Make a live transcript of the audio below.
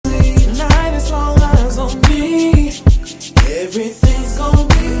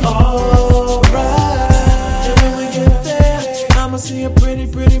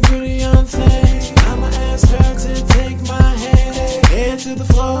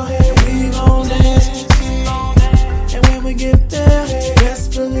and we gon' dance. And when we get there,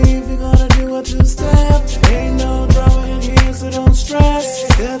 best believe we gonna do a two-step. Ain't no drama in here, so don't stress.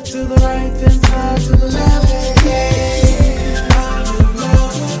 Step to the right, then slide to the left. Yeah, I'm in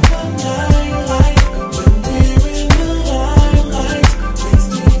love with the nightlife. When we're in the limelight, makes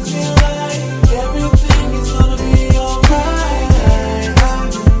me feel like everything is gonna be alright. I'm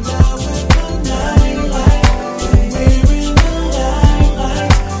in love with the nightlife. When we're in the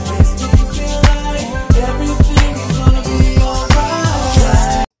limelight, makes me feel like everything is gonna be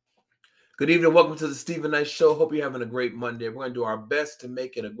alright. Good evening. Welcome to the Stephen Knight Show. Hope you're having a great Monday. We're going to do our best to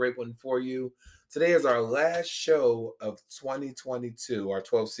make it a great one for you. Today is our last show of 2022, our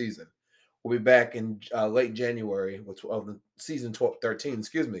 12th season. We'll be back in late January with season 13,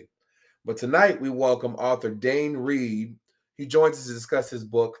 excuse me. But tonight we welcome author Dane Reid. He joins us to discuss his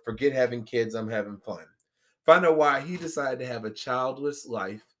book, Forget Having Kids, I'm Having Fun. Find out why he decided to have a childless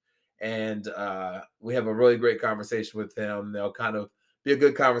life. And we have a really great conversation with him. They'll kind of be a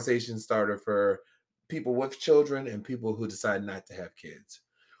good conversation starter for people with children and people who decide not to have kids.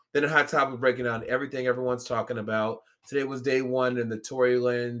 Then a hot topic breaking down everything everyone's talking about. Today was day one in the Tory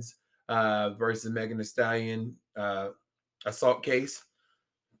Lanez versus Megan Thee Stallion assault case.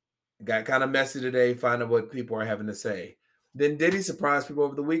 Got kind of messy today. Find out what people are having to say. Then Diddy surprised people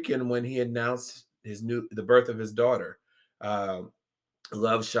over the weekend when he announced the birth of his daughter,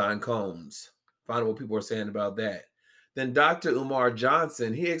 Love Sean Combs. Find out what people are saying about that. Then Dr. Umar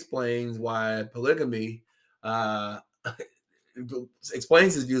Johnson, he explains why polygamy,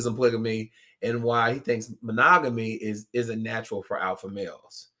 explains his views on polygamy and why he thinks monogamy isn't natural for alpha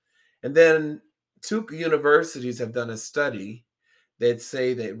males. And then two universities have done a study that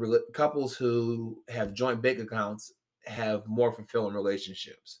say that couples who have joint bank accounts have more fulfilling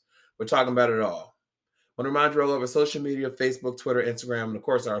relationships. We're talking about it all. I want to remind you all over social media, Facebook, Twitter, Instagram, and of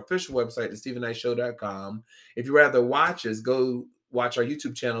course our official website, thestephennightshow.com. If you'd rather watch us, go watch our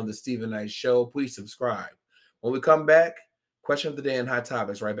YouTube channel, The Stephen Knight Show. Please subscribe. When we come back, question of the day and hot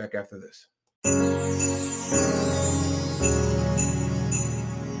topics right back after this.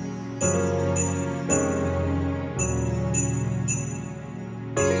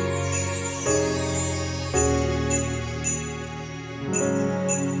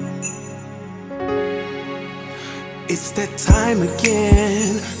 It's that time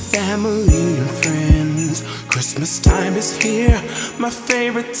again, family and friends. Christmas time is here, my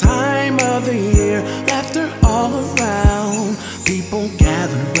favorite time of the year. Laughter all around, people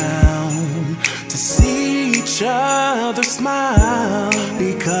gather round to see each other smile.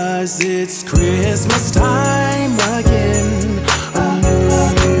 Because it's Christmas time again, a new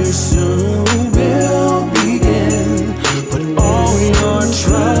year soon will begin. Put all your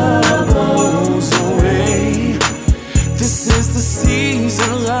troubles away. This is the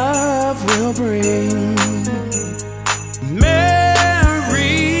season love will bring.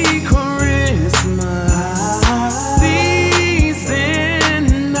 Merry Christmas, season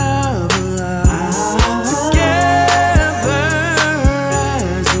of love. Together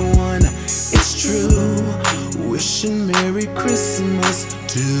as one, it's true. Wishing Merry Christmas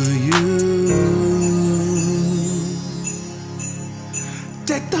to you.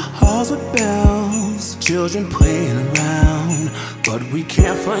 Deck the halls with bells, children playing around, but we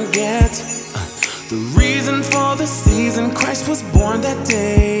can't forget the reason for the season. Christ was born that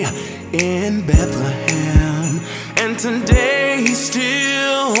day in Bethlehem, and today he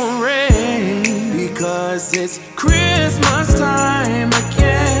still reigns. Because it's Christmas time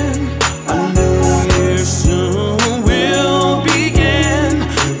again, a new year soon will begin.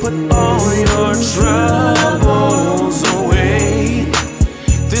 Put all your troubles away.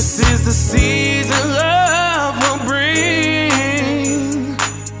 This is the season love will bring.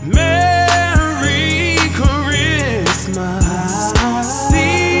 Merry Christmas,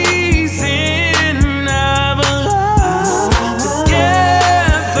 season of love.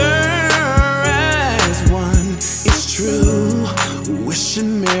 Together as one, it's true.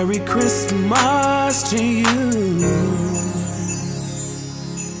 Wishing Merry Christmas to you.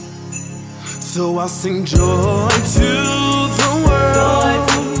 So I'll sing joy to the world.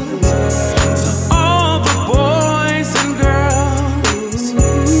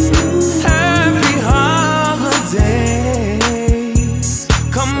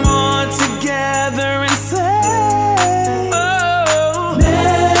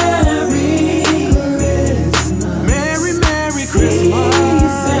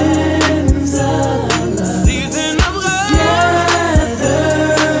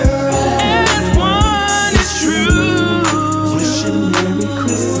 Wish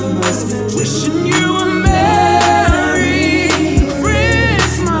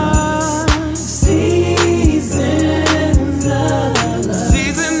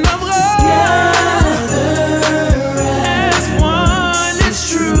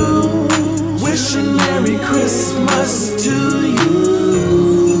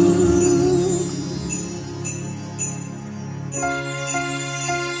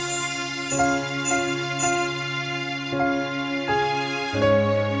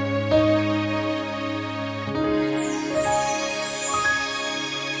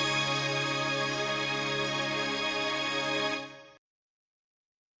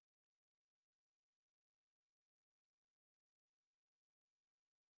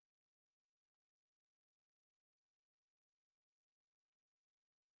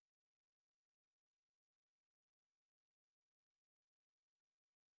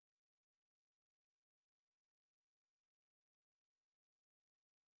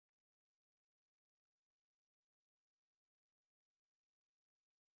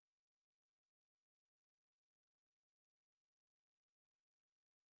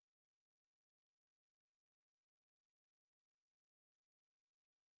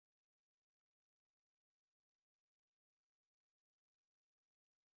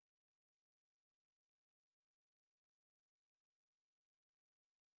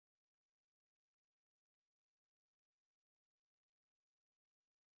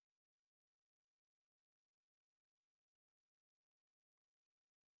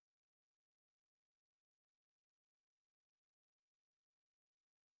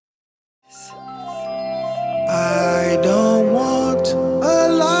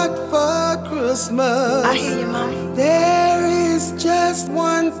Christmas. I hear you, Mom. There is just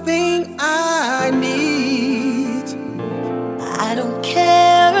one thing I need. I don't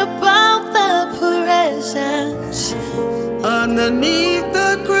care about the presents Underneath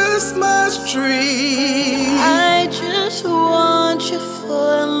the Christmas tree, I just want you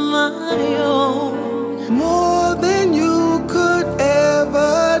for my own. more than you could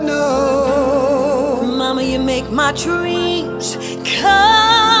ever know. Mama, you make my dreams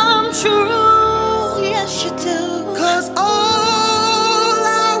come true. Yes, you do. 'Cause all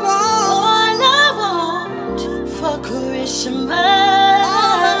I want for Christmas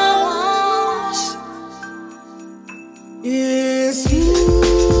is you.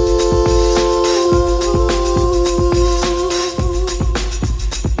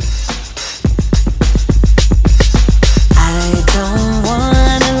 I don't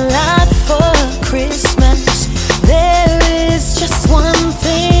want a lot for Christmas. There is just one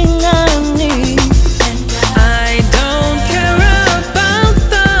thing I need. I don't care about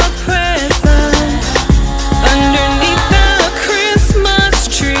the present underneath the Christmas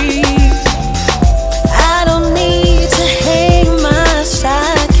tree. I don't need to hang my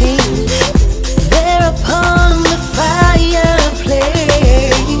stocking there upon the fireplace.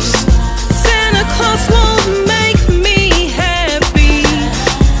 Santa Claus won't make me happy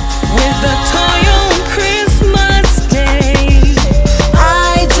with a toy on Christmas Day.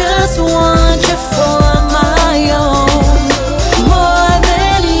 I just want you for my own, more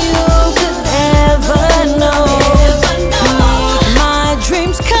than you could ever know. Make my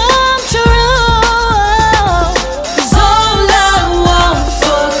dreams come true. 'Cause all I want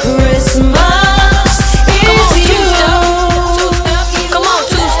for Christmas is you. Come on,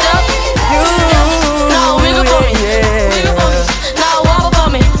 two-step. Now wiggle for me. Wiggle for me. Now wobble for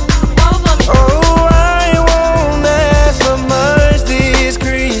me. Wobble for me. Oh, I won't ask for much this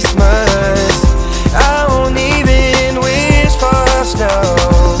Christmas. I won't even wish for snow.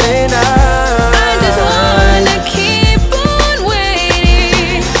 And I just wanna keep on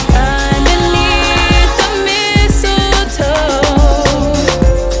waiting underneath the mistletoe.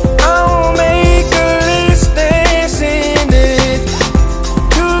 I'll make a list and send it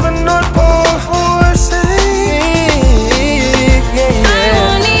to the North Pole for sake. I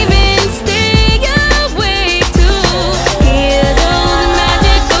won't even stay awake to hear those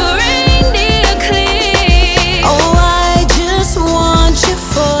magical reindeer click. Oh, I just want you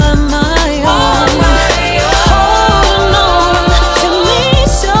for my own. Hold on to me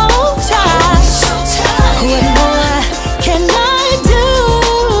so tight. What more can I do?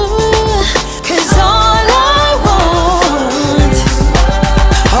 'Cause all I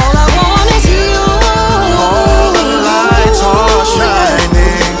want is you. All the lights are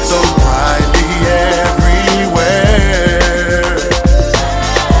shining so brightly everywhere.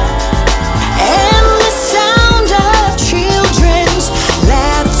 And the sound of children's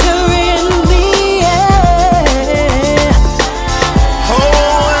laughter in the air.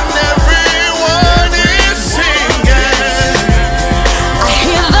 Oh, and everyone is singing. I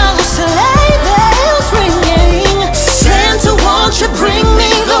hear those sleigh bells ringing. Santa, won't you bring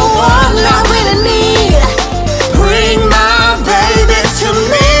me the one I really need? Bring my baby to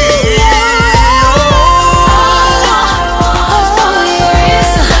me.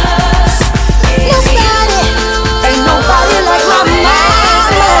 Ain't nobody like my mama.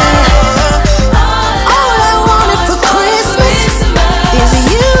 All I wanted for Christmas is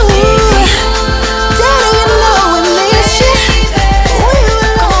you. Daddy, you know we miss you. We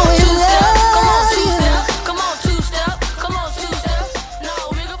will always love you. Come on, two-step. Come on, two-step. Now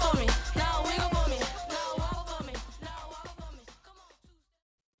wiggle for me. Now wiggle for me. Now wobble for me. Now wobble for me. Come on.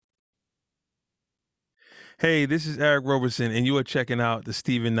 Hey, this is Eric Roberson, and you are checking out The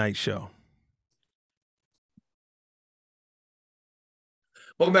Stephen Knight Show.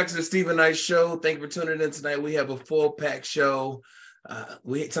 Welcome back to the Stephen Knight Show. Thank you for tuning in tonight. We have a full-packed show.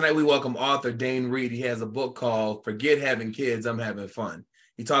 Tonight we welcome author Dane Reid. He has a book called Forget Having Kids, I'm Having Fun.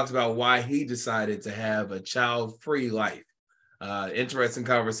 He talks about why he decided to have a child-free life. Interesting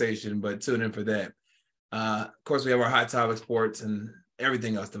conversation, but tune in for that. Of course, we have our hot topic sports and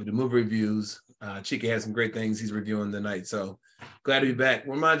everything else. We do movie reviews. Chika has some great things he's reviewing tonight. So glad to be back.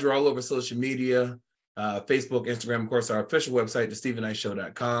 Remind you, all over social media, Facebook, Instagram, of course, our official website,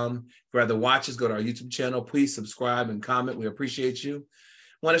 thestephennightshow.com. If you'd rather watch us, go to our YouTube channel. Please subscribe and comment. We appreciate you.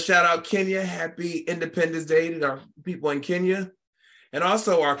 Want to shout out Kenya. Happy Independence Day to our people in Kenya. And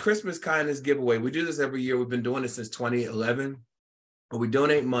also our Christmas kindness giveaway. We do this every year. We've been doing it since 2011. We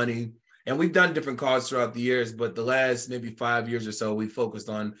donate money. And we've done different causes throughout the years, but the last maybe 5 years or so, we focused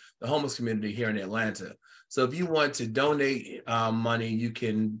on the homeless community here in Atlanta. So if you want to donate money, you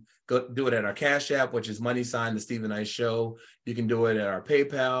can go do it at our Cash App, which is # the Stephen Knight Show. You can do it at our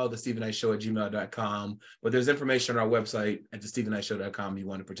PayPal, the Stephen Knight Show @gmail.com. But there's information on our website at the StephenKnightShow.com. You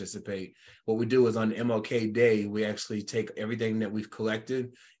want to participate. What we do is on MLK Day, we actually take everything that we've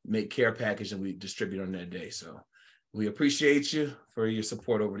collected, make care package, and we distribute on that day. So we appreciate you for your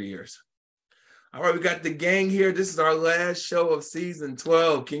support over the years. All right, we got the gang here. This is our last show of season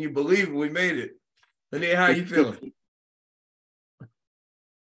 12. Can you believe it? We made it. Linnea, how are you feeling?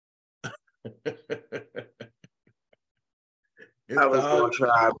 I was going to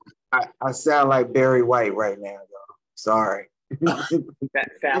try. I sound like Barry White right now, though. Sorry. That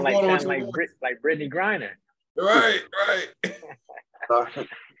sound like Brittany Griner. Right. Sorry.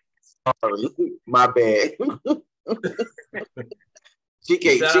 My bad. She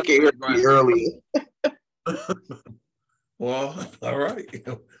can't hear me early. Well, all right.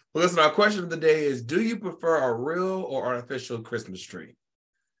 Well, listen, our question of the day is, do you prefer a real or artificial Christmas tree?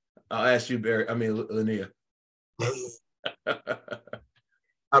 I'll ask you, Linnea.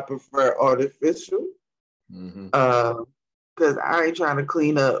 I prefer artificial. Because I ain't trying to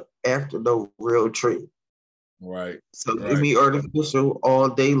clean up after the real tree. Right. So give me artificial all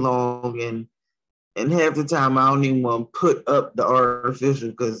day long, and half the time I don't even want to put up the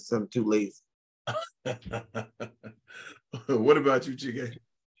artificial because I'm too lazy. What about you, Chike?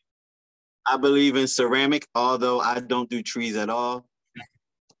 I believe in ceramic, although I don't do trees at all.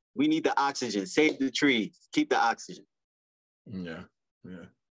 We need the oxygen. Save the trees. Keep the oxygen. Yeah.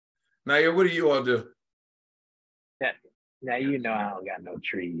 Naya, what do you all do? Now you know I don't got no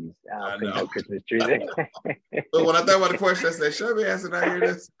trees. I don't put no Christmas trees. But when I thought about the question, I said, "Should I be asking I hear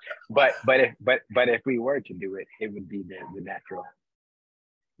this?" But if we were to do it, it would be the natural.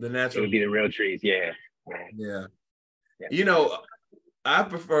 The natural. It would be the real trees. Yeah. You know, I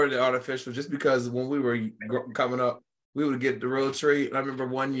prefer the artificial just because when we were coming up, we would get the real tree. And I remember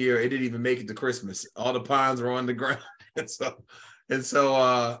one year it didn't even make it to Christmas. All the pines were on the ground, and so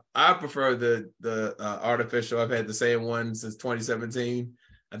I prefer the artificial. I've had the same one since 2017.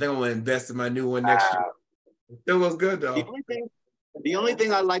 I think I'm gonna invest in my new one next year. It still looks good though. The only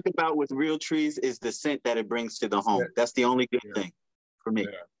thing I like about with real trees is the scent that it brings to the home. That's the only good thing for me.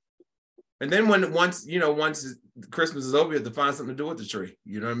 Yeah. And then once Christmas is over, you have to find something to do with the tree.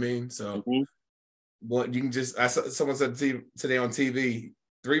 You know what I mean? So what you can someone said today on TV,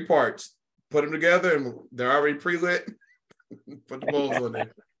 3 parts, put them together and they're already pre-lit. Put the bulbs on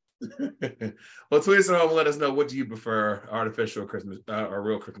there. Well, tweet us at home and let us know, what do you prefer, artificial Christmas or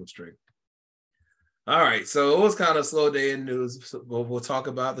real Christmas tree? All right, so it was kind of a slow day in news. So we'll talk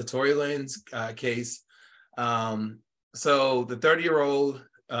about the Tory Lanez case. So the 30-year-old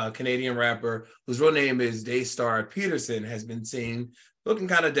Canadian rapper, whose real name is Daystar Peterson, has been seen looking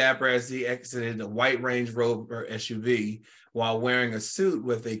kind of dapper as he exited a white Range Rover SUV while wearing a suit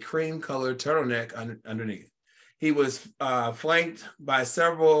with a cream-colored turtleneck underneath. He was flanked by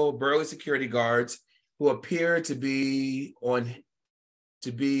several burly security guards who appeared to be on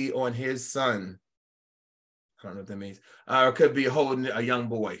his son. I don't know what that means. Or could be holding a young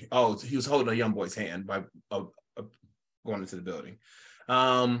boy. Oh, he was holding a young boy's hand by going into the building.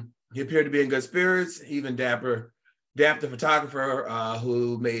 He appeared to be in good spirits. He even dapped the photographer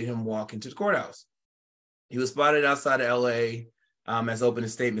who made him walk into the courthouse. He was spotted outside of LA as opening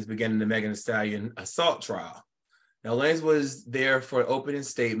statements beginning the Megan Thee Stallion assault trial. Now, Lanez was there for opening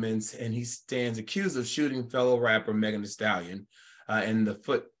statements, and he stands accused of shooting fellow rapper Megan Thee Stallion in the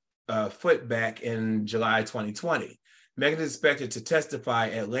foot back in July 2020. Megan is expected to testify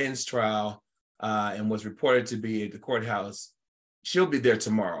at Lanez's trial and was reported to be at the courthouse. She'll be there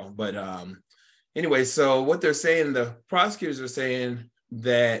tomorrow. But anyway, so what they're saying, the prosecutors are saying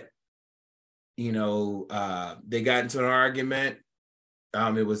that, they got into an argument.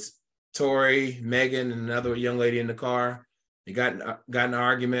 It was Tory, Megan, and another young lady in the car. They got in an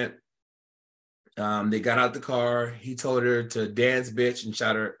argument. They got out the car. He told her to dance, bitch, and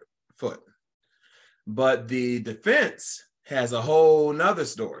shot her foot. But the defense has a whole nother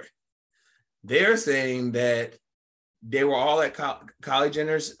story. They're saying that they were all at Kylie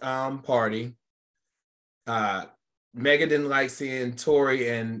Jenner's party. Megan didn't like seeing Tory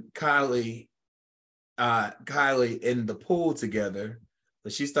and Kylie in the pool together.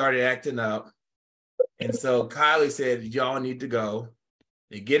 But she started acting up. And so Kylie said, y'all need to go.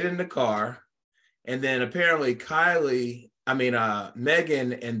 They get in the car. And then apparently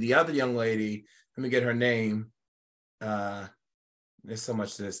Megan and the other young lady, let me get her name. There's so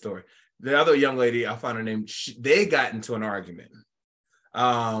much to this story. The other young lady, I'll find her name. They got into an argument.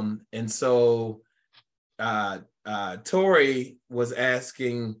 And so Tory was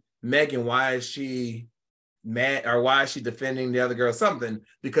asking Megan, why is she mad, or why is she defending the other girl? Something,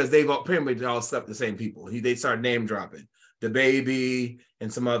 because they've all pretty much all slept the same people. They start name dropping the baby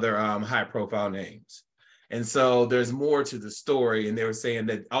and some other high profile names. And so there's more to the story. And they were saying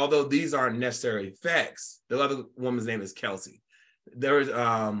that although these aren't necessarily facts, the other woman's name is Kelsey. These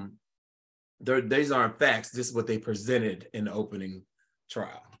aren't facts. This is what they presented in the opening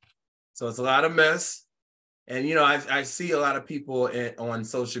trial. So it's a lot of mess. And, you know, I see a lot of people on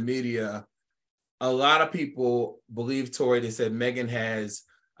social media. A lot of people believe Tory. They said Megan has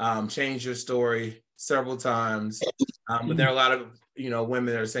changed her story several times. But there are a lot of, you know,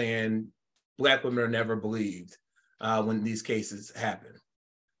 women that are saying Black women are never believed when these cases happen.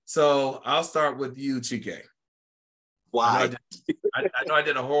 So I'll start with you, Chike. Why? I know I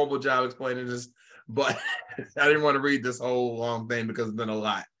did a horrible job explaining this, but I didn't want to read this whole long thing because it's been a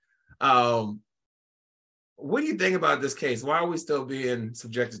lot. What do you think about this case? Why are we still being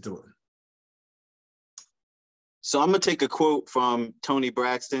subjected to it? So I'm going to take a quote from Toni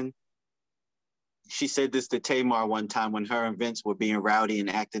Braxton. She said this to Tamar one time when her and Vince were being rowdy and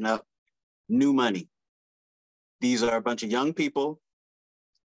acting up. New money. These are a bunch of young people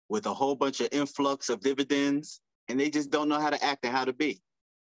with a whole bunch of influx of dividends, and they just don't know how to act and how to be.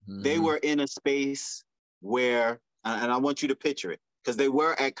 Mm-hmm. They were in a space where, and I want you to picture it, because they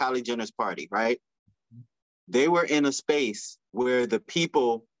were at Kylie Jenner's party, right? They were in a space where the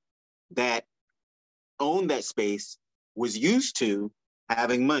people that owned that space was used to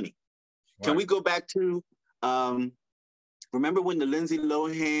having money. Right. Can we go back to, remember when the Lindsay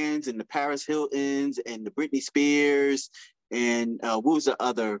Lohans and the Paris Hiltons and the Britney Spears and what was the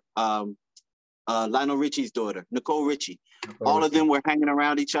other, Lionel Richie's daughter, Nicole Richie. All of them were hanging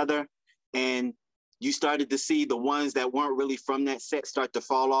around each other, and you started to see the ones that weren't really from that set start to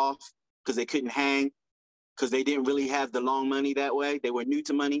fall off because they couldn't hang, because they didn't really have the long money that way. They were new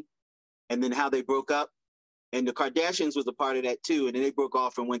to money. And then how they broke up. And the Kardashians was a part of that too. And then they broke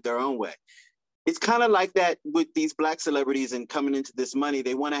off and went their own way. It's kind of like that with these Black celebrities and coming into this money.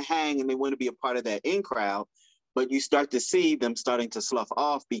 They want to hang and they want to be a part of that in crowd, but you start to see them starting to slough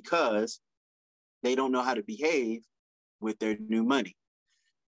off because they don't know how to behave with their new money.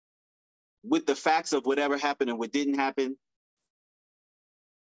 With the facts of whatever happened and what didn't happen,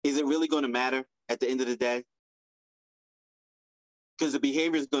 is it really going to matter at the end of the day? Because the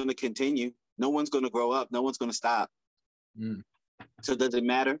behavior is going to continue. No one's going to grow up. No one's going to stop. So does it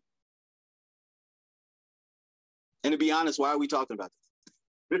matter? And to be honest, why are we talking about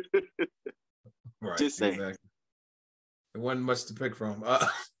this? Right. Just saying. Exactly. There wasn't much to pick from.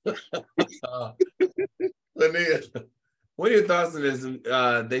 Linnea, what are your thoughts on this?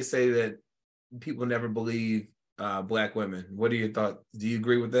 They say that people never believe Black women. What are your thoughts? Do you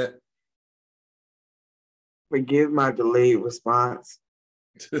agree with that? Forgive my delayed response.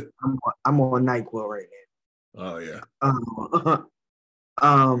 I'm on NyQuil right now. Oh yeah.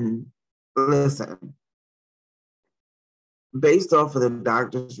 Listen. Based off of the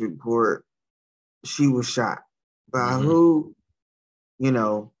doctor's report, she was shot. By who? You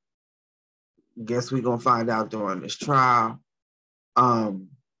know, guess we're gonna find out during this trial. And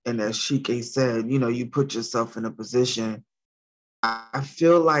as Shike said, you know, you put yourself in a position. I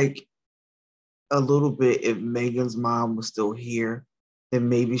feel like a little bit if Megan's mom was still here, then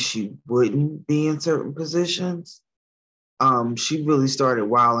maybe she wouldn't be in certain positions. She really started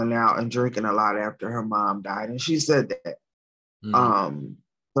wilding out and drinking a lot after her mom died, and she said that.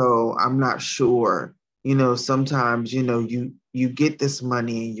 So I'm not sure. You know, sometimes, you know, you get this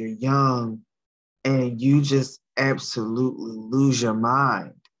money and you're young and you just absolutely lose your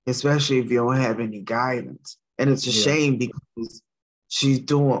mind, especially if you don't have any guidance. And it's a shame because she's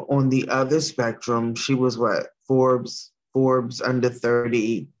doing on the other spectrum. She was what, Forbes under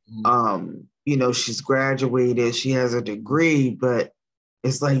 30. You know, she's graduated, she has a degree, but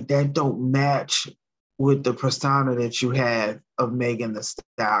it's like that don't match with the persona that you have of Megan Thee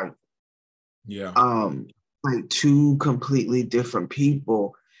Stallion. Yeah. Like two completely different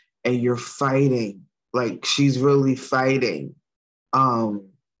people, and you're fighting. Like she's really fighting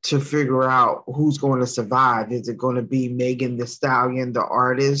to figure out who's going to survive. Is it going to be Megan Thee Stallion, the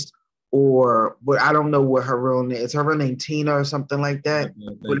artist, or but I don't know what her real name is. Her real name Tina or something like that.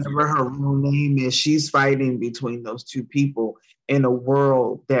 Whatever her real name is, she's fighting between those two people in a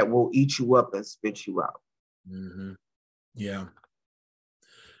world that will eat you up and spit you out. Yeah.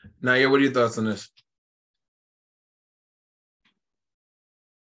 Naya, what are your thoughts on this?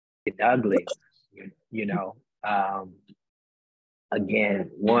 It's ugly, you know. Again,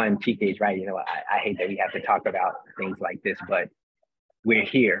 one, Chike's right. You know, I hate that we have to talk about things like this, but we're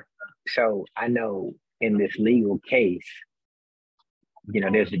here. So I know in this legal case,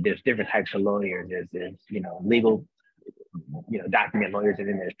 there's different types of lawyers. There's legal, document lawyers, and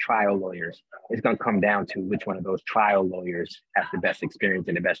then there's trial lawyers. It's going to come down to which one of those trial lawyers has the best experience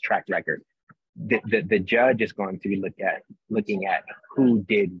and the best track record. The judge is going to be looking at who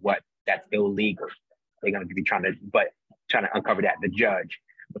did what that's illegal. They're going to be trying to uncover that, the judge.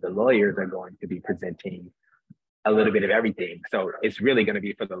 But the lawyers are going to be presenting a little bit of everything. So it's really going to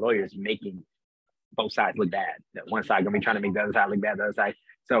be for the lawyers making both sides look bad. That one side going to be trying to make the other side look bad, the other side.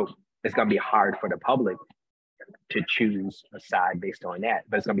 So it's going to be hard for the public to choose a side based on that.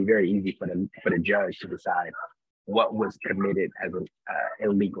 But it's going to be very easy for the judge to decide what was committed as an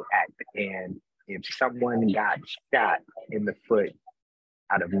illegal act. And if someone got shot in the foot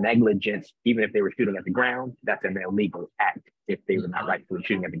out of negligence, even if they were shooting at the ground, that's an illegal act if they were not rightfully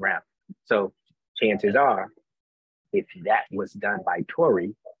shooting at the ground. So chances are, if that was done by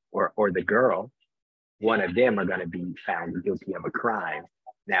Tory or the girl, one of them are going to be found guilty of a crime.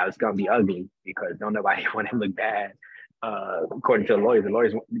 Now it's going to be ugly because don't nobody want to look bad. According to the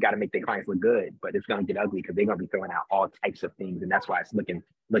lawyers got to make their clients look good, but it's going to get ugly because they're going to be throwing out all types of things, and that's why it's looking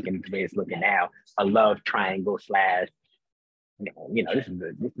the way it's looking now. A love triangle slash, this is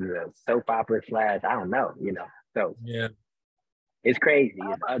a soap opera slash, I don't know, So yeah, it's crazy,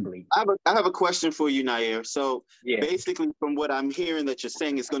 it's ugly. I have a question for you, Nair. So basically, from what I'm hearing that you're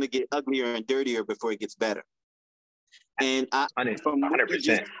saying, it's going to get uglier and dirtier before it gets better. And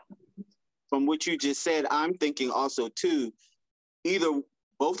 100%. From what you just said, I'm thinking also too, either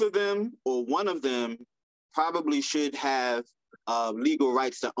both of them or one of them probably should have legal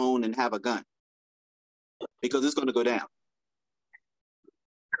rights to own and have a gun, because it's going to go down.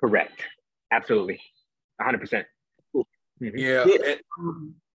 Correct. Absolutely. 100%. Yeah.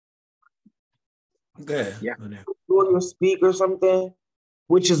 Go ahead. Yeah. Lawyer speak or something,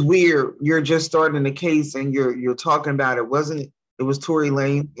 which is weird. You're just starting the case and you're talking about it. It was Tory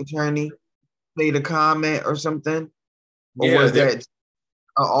Lane attorney made a comment or something? Or was that an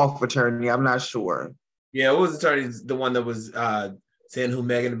off attorney? I'm not sure. Yeah, it was attorney, the one that was saying who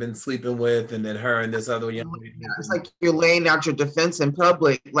Megan had been sleeping with, and then her and this other young lady. It's like you're laying out your defense in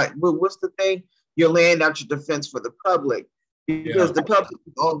public. Like, what's the thing? You're laying out your defense for the public because the public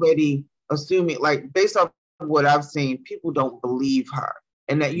is already assuming, like, based off of what I've seen, people don't believe her.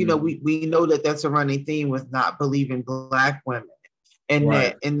 And that, we know that that's a running theme with not believing Black women. And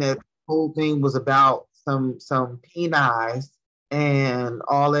that whole thing was about some penized and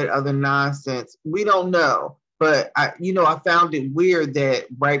all that other nonsense. We don't know. But I found it weird that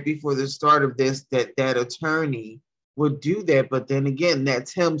right before the start of this, that attorney would do that. But then again,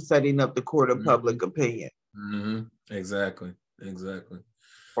 that's him setting up the court of public opinion. Mm-hmm. Exactly. Of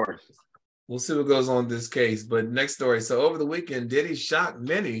course. We'll see what goes on in this case. But next story. So over the weekend, Diddy shocked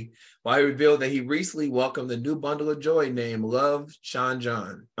many while he revealed that he recently welcomed a new bundle of joy named Love Sean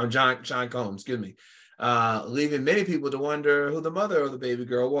Combs, leaving many people to wonder who the mother of the baby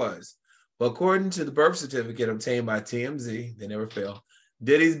girl was. Well, according to the birth certificate obtained by TMZ, they never fail,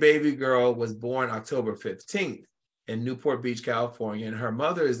 Diddy's baby girl was born October 15th in Newport Beach, California, and her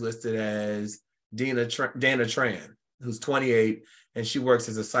mother is listed as Dana Tran, who's 28, and she works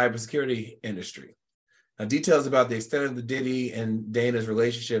as a cybersecurity industry. Now, details about the extent of the Diddy and Dana's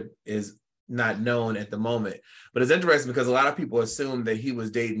relationship is not known at the moment, but it's interesting because a lot of people assume that he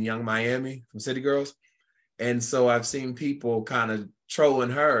was dating Young Miami from City Girls. And so I've seen people kind of trolling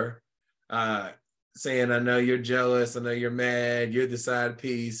her, saying, I know you're jealous, I know you're mad, you're the side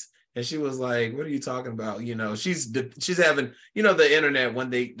piece. And she was like, what are you talking about? She's having, the internet,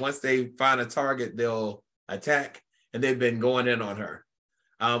 once they find a target, they'll attack. And they've been going in on her,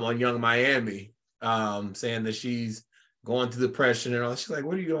 on Young Miami, saying that she's going through depression and all. She's like,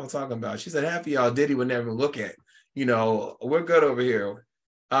 what are you all talking about? She said, half of y'all Diddy would never look at. We're good over here.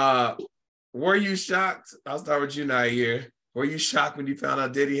 Were you shocked? I'll start with you, Nair. Were you shocked when you found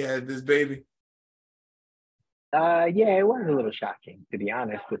out Diddy had this baby? Yeah, it was a little shocking, to be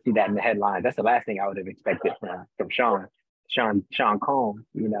honest, to see that in the headlines. That's the last thing I would have expected from Sean Combs.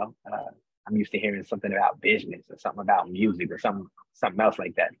 I'm used to hearing something about business or something about music or something else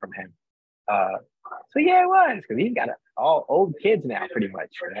like that from him. So yeah, it was, because he's got all old kids now, pretty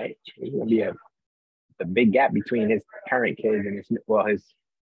much, right? He's gonna be a big gap between his current kids and his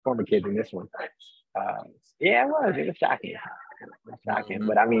former kids in this one. Yeah, it was shocking.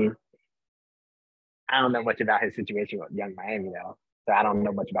 But I mean, I don't know much about his situation with Young Miami though, so I don't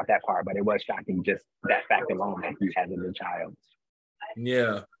know much about that part. But it was shocking, just that fact alone, that he has a new child.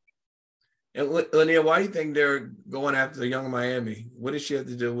 Yeah. And Lanier, why do you think they're going after Young Miami? What does she have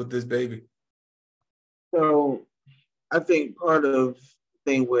to do with this baby? So I think part of the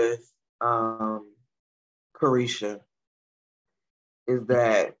thing with Carisha is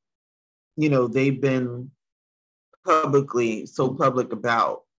that, you know, they've been so public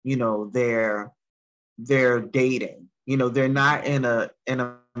about, you know, their dating. You know, they're not in a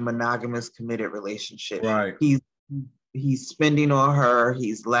monogamous committed relationship. Right. He's spending on her,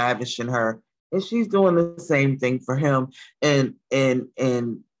 he's lavishing her, and she's doing the same thing for him, and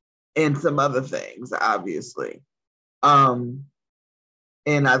some other things, obviously. And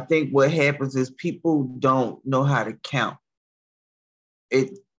I think what happens is people don't know how to count.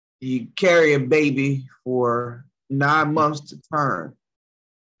 You carry a baby for 9 months to term,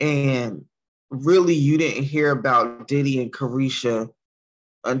 and really you didn't hear about Diddy and Carisha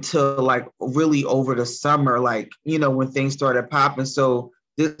until like really over the summer, like, you know, when things started popping. So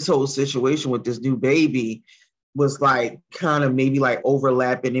this whole situation with this new baby was like kind of maybe like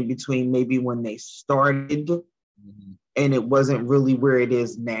overlapping in between maybe when they started, and it wasn't really where it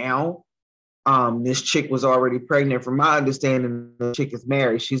is now. This chick was already pregnant. From my understanding, the chick is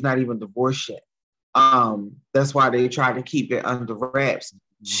married. She's not even divorced yet. That's why they try to keep it under wraps.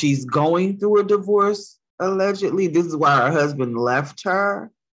 She's going through a divorce, allegedly. This is why her husband left her.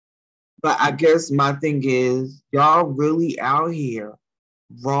 But I guess my thing is, y'all really out here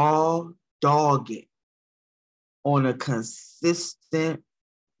raw dogging on a consistent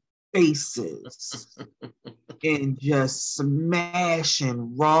basis and just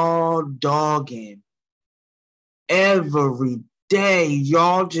smashing, raw dogging every day.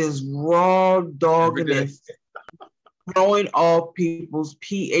 Y'all just raw dogging and throwing off people's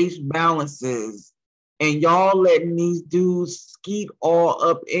pH balances, and y'all letting these dudes skeet all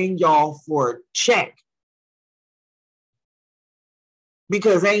up in y'all for a check.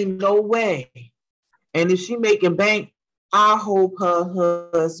 Because ain't no way. And if she making bank, I hope her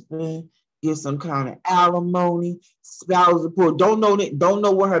husband gets some kind of alimony, spousal support. Don't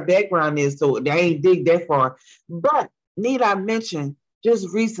know what her background is, so they ain't dig that far. But need I mention,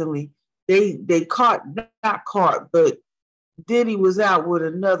 just recently, they not caught, but Diddy was out with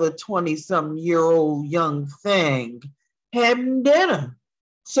another 20-something-year-old young thing having dinner.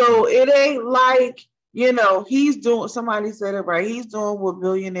 So it ain't like, you know, he's doing, somebody said it right, he's doing what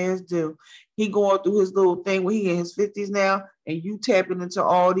billionaires do. He going through his little thing where he in his 50s now, and you tapping into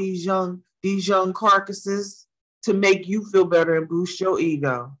all these young carcasses to make you feel better and boost your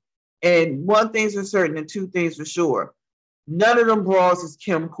ego. And one thing's for certain and two things for sure. None of them bras is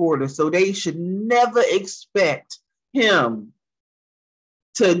Kim Porter, so they should never expect him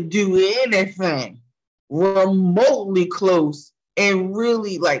to do anything remotely close and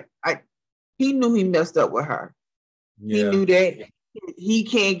really like he knew he messed up with her. Yeah. He knew that he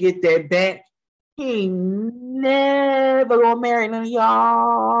can't get that back. He never gonna marry none of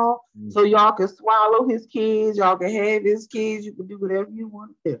y'all. So y'all can swallow his kids, y'all can have his kids, you can do whatever you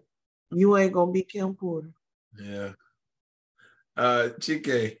want to do. You ain't gonna be Kim Porter. Yeah.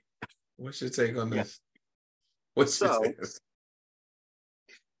 Chike, what's your take on this? What's your take?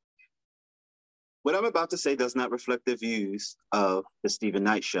 What I'm about to say does not reflect the views of the Stephen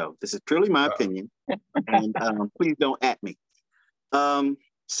Knight Show. This is purely my opinion, and please don't at me.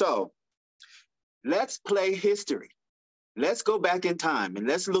 So let's play history. Let's go back in time and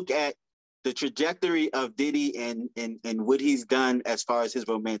let's look at the trajectory of Diddy and what he's done as far as his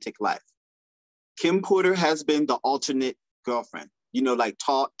romantic life. Kim Porter has been the alternate girlfriend, you know, like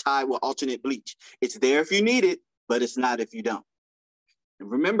tied with alternate bleach. It's there if you need it, but it's not if you don't.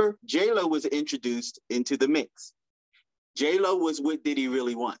 Remember, J-Lo was introduced into the mix. J-Lo was what Diddy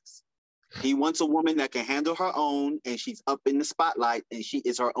really wants. He wants a woman that can handle her own, and she's up in the spotlight, and she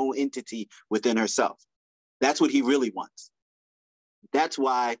is her own entity within herself. That's what he really wants. That's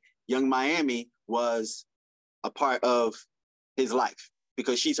why Young Miami was a part of his life,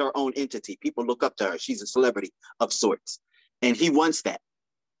 because she's her own entity. People look up to her. She's a celebrity of sorts. And he wants that,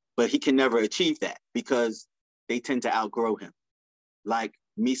 but he can never achieve that because they tend to outgrow him. Like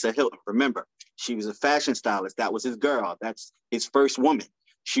Misa Hilton. Remember, she was a fashion stylist. That was his girl. That's his first woman.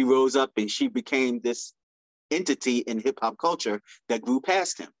 She rose up and she became this entity in hip hop culture that grew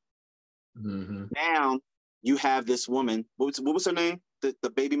past him. Mm-hmm. Now you have this woman. What was her name?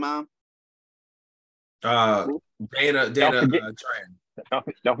 The baby mom? Dana Tran.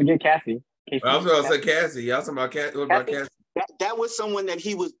 Don't forget Cassie. I was going to say Cassie. Y'all talking about Cassie? What about Cassie? That was someone that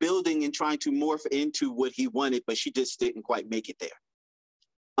he was building and trying to morph into what he wanted, but she just didn't quite make it there.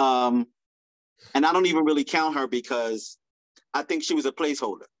 And I don't even really count her because I think she was a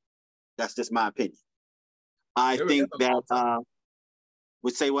placeholder. That's just my opinion. I think that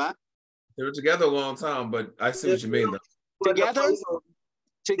would say what? They were together a long time, but I see what you mean though. Together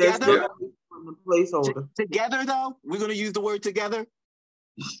though? We're gonna use the word together?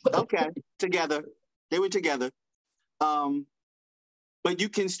 Okay, together. They were together. but you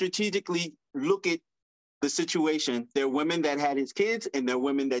can strategically look at the situation. There are women that had his kids and there are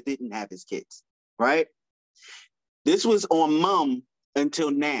women that didn't have his kids, right? This was on mom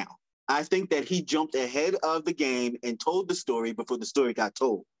until now. I think that he jumped ahead of the game and told the story before the story got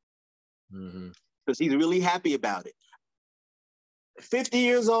told. Because he's really happy about it. 50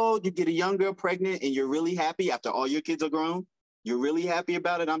 years old, you get a young girl pregnant and you're really happy after all your kids are grown. You're really happy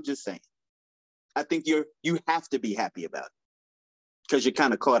about it. I'm just saying. I think you have to be happy about it because you're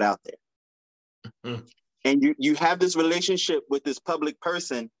kind of caught out there. And you have this relationship with this public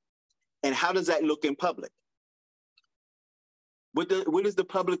person. And how does that look in public? What is the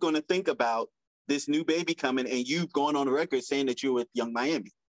public going to think about this new baby coming and you've gone on the record saying that you're with Young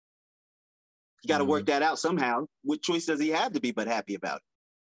Miami? You got to work that out somehow. What choice does he have to be but happy about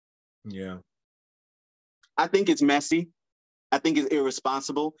it? Yeah. I think it's messy. I think it's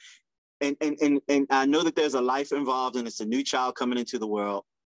irresponsible. And I know that there's a life involved and it's a new child coming into the world.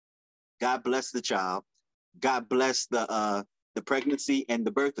 God bless the child. God bless the pregnancy and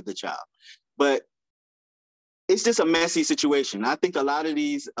the birth of the child. But it's just a messy situation. I think a lot of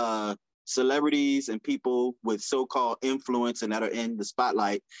these celebrities and people with so-called influence and that are in the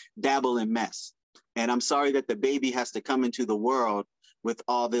spotlight dabble in mess. And I'm sorry that the baby has to come into the world with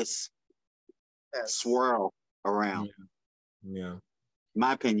all this swirl around. Yeah.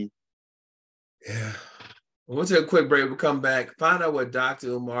 My opinion. Yeah. We'll take a quick break. We'll come back, find out what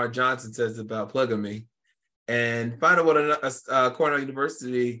Dr. Umar Johnson says about polygamy, and find out what Cornell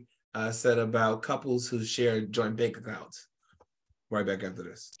University said about couples who share joint bank accounts. Right back after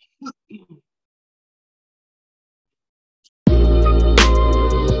this. I'll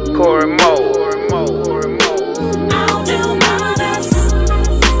do my best.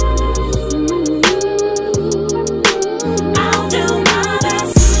 I'll do my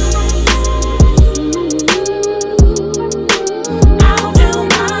best. I'll do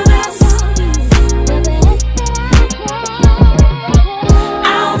my best.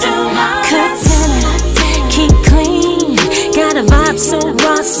 I'll do my best. Keep clean. Got a vibe so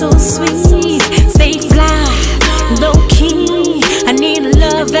raw, so sweet. Stay fly, low key. I need a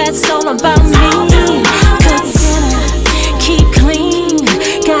love that's all about me. Cook dinner, keep clean.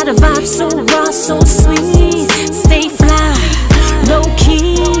 Got a vibe so raw, so sweet. Stay fly, low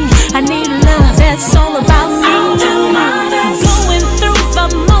key. I need a love that's all about me. Going through the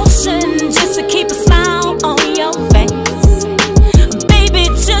motion just to keep a smile on your face. Baby,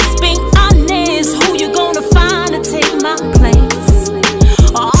 just be honest. Who you gonna find to take my place?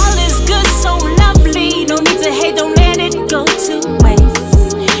 All is good, so lovely. No need to hate, don't let it go to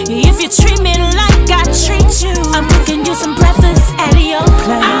waste. If you treat me like I treat you, I'm cooking you some breakfast at your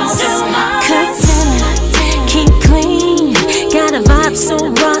place. Cook dinner, keep clean. Got a vibe so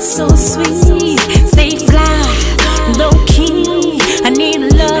raw, so sweet. Stay fly, low key. I need a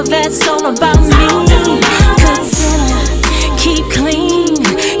love that's all about me. Cook dinner, keep clean.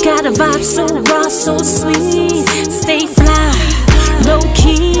 Got a vibe so raw, so sweet. Stay fly, low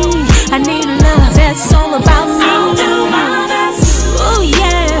key. I need a love that's all about me. Oh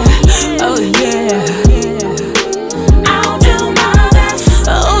yeah, oh yeah. I'll do my best.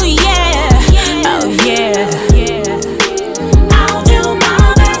 Oh yeah, oh yeah. I'll do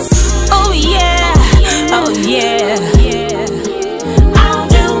my best. Oh yeah, oh yeah. I'll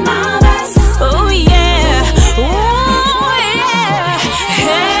do my best.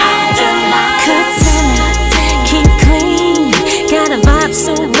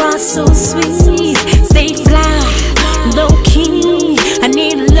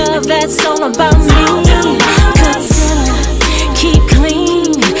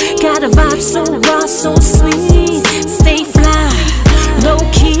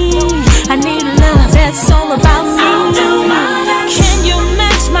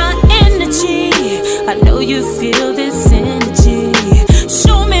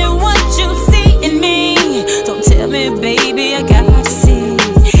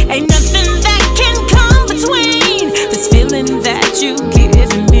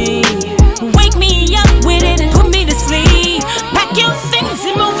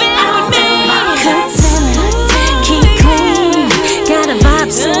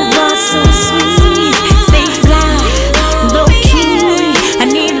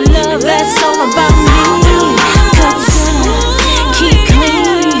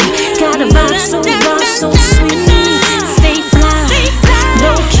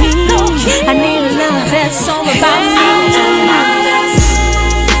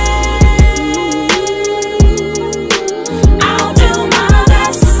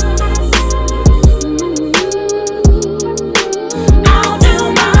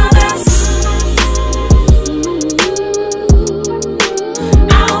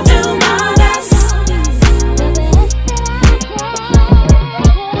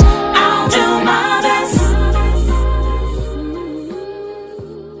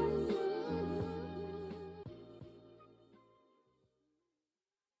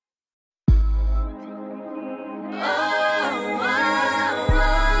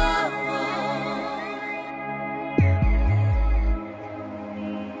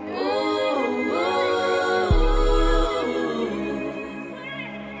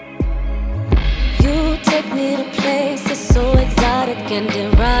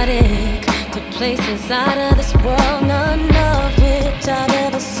 and erotic took place inside of this world, none of which I've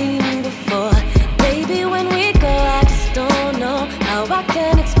ever seen before. Baby, when we go, I just don't know how I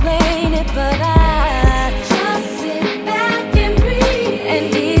can explain it, but I just sit back and breathe.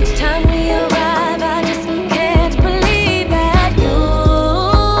 And each time we arrive, I just can't believe that you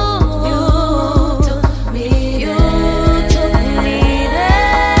took me there.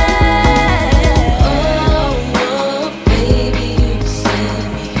 Oh, baby, you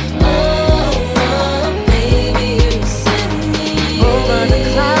sent me. Oh, baby, you sent me over the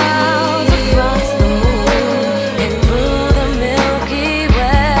clouds, across the moon, and through the Milky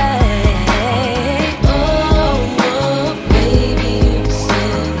Way. Oh, baby, you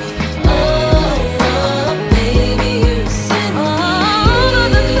sent me. Oh, baby, you sent me over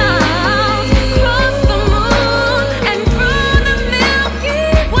the clouds, across the moon, and through the Milky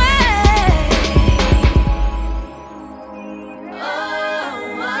Way.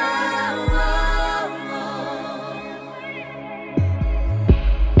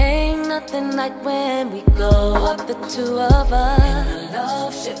 Ain't nothing like when we go up, the two of us in a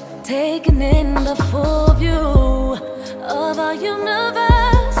love ship, taking in the full view of our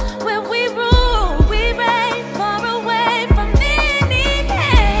universe, where we rule, we reign, far away from any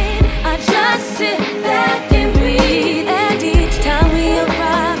pain. I just sit back and breathe, and each time we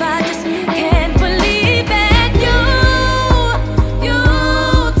arrive, I just can't believe that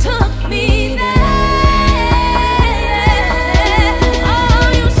you took me there.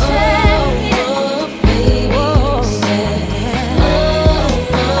 Oh, you said, oh, baby, you said,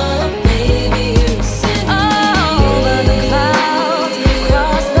 oh, baby, you said, over the clouds,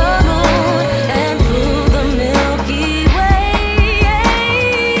 across the moon, and through the Milky Way.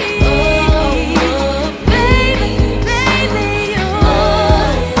 Oh, baby, baby,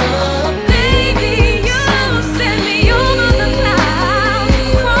 you sent me over the clouds,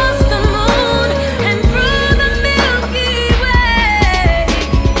 across the moon, and through the Milky Way.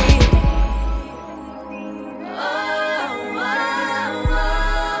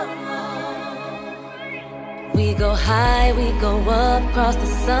 We go high, we go up, across the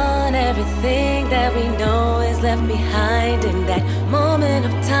sun. Everything that we know is left behind in that moment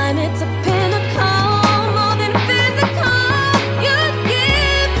of time. It's a pinnacle, more than physical. You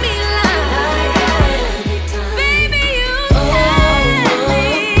give me life. Baby, you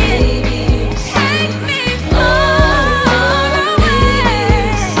take me far away.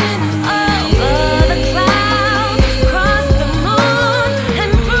 Over the clouds, across the moon,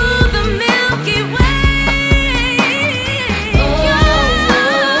 and through the Milky Way.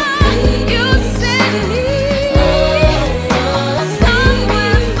 You sent me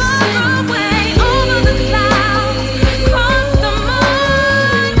somewhere far away. Over the clouds, across the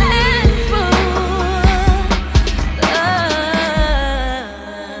moon, and through.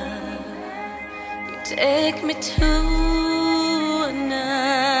 You take me to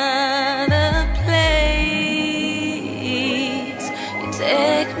another place. You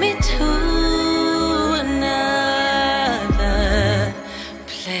take me to another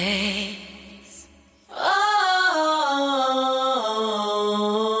place. Oh.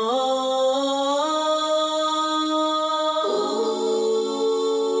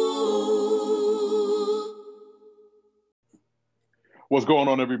 What's going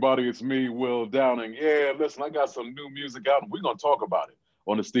on, everybody? It's me, Will Downing. Yeah, listen, I got some new music out, and we're going to talk about it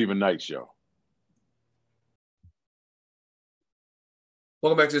on the Stephen Knight Show.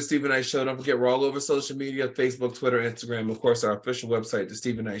 Welcome back to the Stephen Knight Show. Don't forget, we're all over social media, Facebook, Twitter, Instagram. Of course, our official website,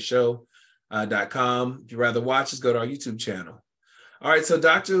 thestephennightshow.com. If you'd rather watch us, go to our YouTube channel. All right, so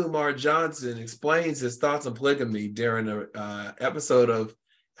Dr. Umar Johnson explains his thoughts on polygamy during an episode of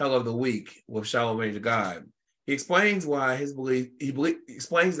Hell of the Week with Shalom to God. He explains why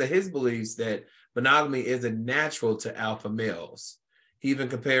explains that his beliefs that monogamy isn't natural to alpha males. He even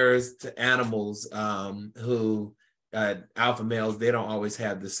compares to animals who alpha males, they don't always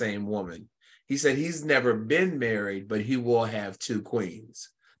have the same woman. He said he's never been married, but he will have two queens.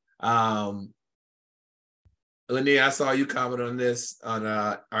 Linnea, I saw you comment on this on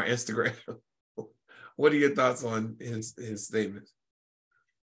our Instagram. What are your thoughts on his statements?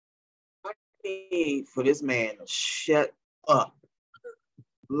 I need for this man to shut up.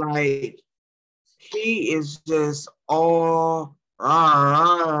 Like, he is just all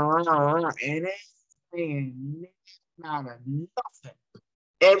and it's saying not a nothing.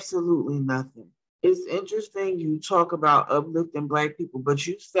 Absolutely nothing. It's interesting you talk about uplifting Black people, but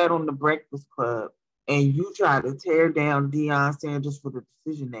you sat on the Breakfast Club and you try to tear down Deion Sanders for the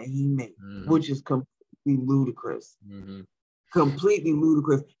decision that he made, which is completely ludicrous. Completely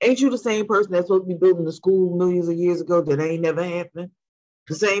ludicrous. Ain't you the same person that's supposed to be building the school millions of years ago that ain't never happened?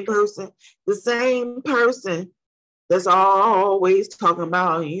 The same person that's always talking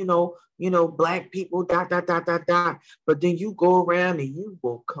about, black people, dot, dot, dot, dot, dot. But then you go around and you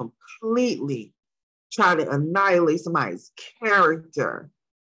will completely try to annihilate somebody's character.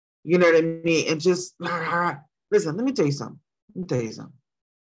 You know what I mean? And just, listen, let me tell you something.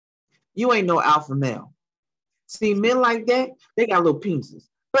 You ain't no alpha male. See, men like that, they got little penises.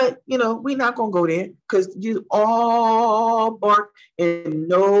 But, we're not going to go there because you all bark and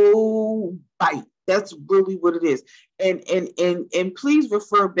no bite. That's really what it is. And please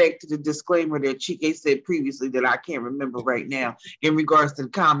refer back to the disclaimer that Chike said previously that I can't remember right now in regards to the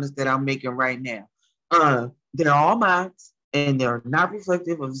comments that I'm making right now. They're all mine and they're not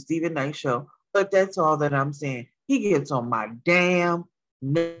reflective of the Stephen Knight show, but that's all that I'm saying. He gets on my damn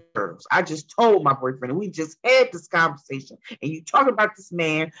nerves. I just told my boyfriend, and we just had this conversation, and you talk about this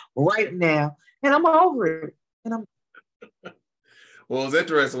man right now, and I'm over it. Well, it's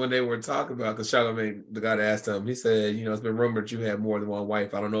interesting when they were talking about, because Charlamagne, the guy that asked him, he said, it's been rumored you have more than one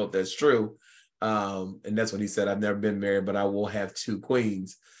wife. I don't know if that's true. And that's when he said, I've never been married, but I will have two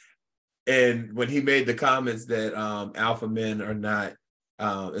queens. And when he made the comments that alpha men are not,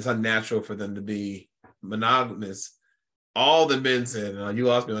 it's unnatural for them to be monogamous, all the men said, you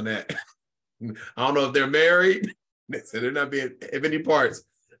lost me on that. I don't know if they're married. They said they're not being in any parts.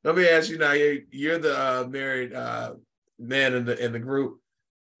 Let me ask you now, you're the married man in the group.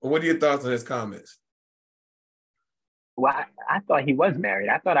 What are your thoughts on his comments? Well, I thought he was married.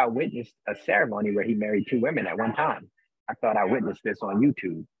 I thought I witnessed a ceremony where he married two women at one time. I thought I witnessed this on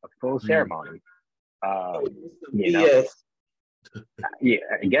YouTube, a full ceremony. Yes. Yeah,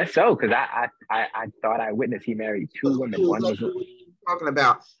 I guess so, because I thought I witnessed he married two women. One was talking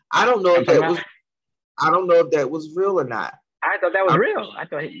about. I don't know if that was real or not. I thought that was real. I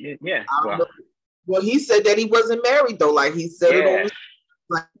thought, Well, he said that he wasn't married though. Like he said it on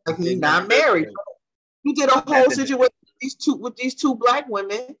like he's not married. He did a whole situation with these two black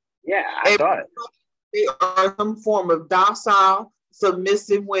women. Yeah, I thought they are some form of docile,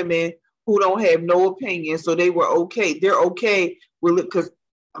 submissive women who don't have no opinion. So they were okay. They're okay with it because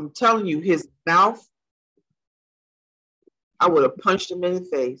I'm telling you, his mouth, I would have punched him in the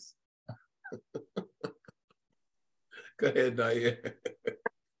face. Go ahead, Nadia.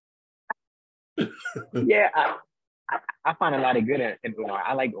 Yeah, I find a lot of good in Umar.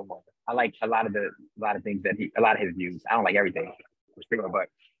 I like Umar. I like a lot of things a lot of his views. I don't like everything, but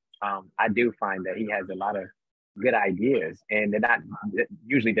I do find that he has a lot of good ideas, and they're not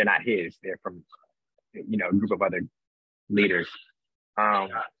his. They're from a group of other leaders.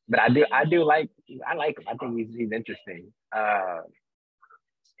 But I like him. I think he's interesting. As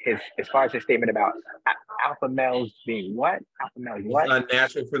far as his statement about alpha males being what? Alpha males what? It's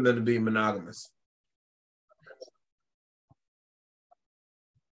unnatural for them to be monogamous.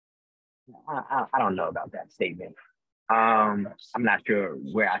 I don't know about that statement. I'm not sure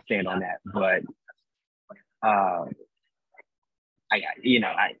where I stand on that, but I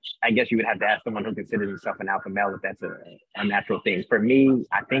guess you would have to ask someone who considers himself an alpha male if that's a unnatural thing. For me,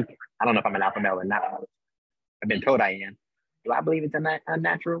 I don't know if I'm an alpha male or not. I've been told I am. Do I believe it's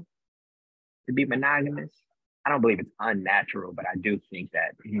unnatural to be monogamous? I don't believe it's unnatural, but I do think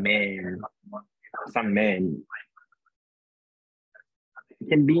that some men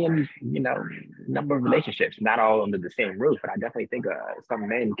can be in, a number of relationships, not all under the same roof, but I definitely think some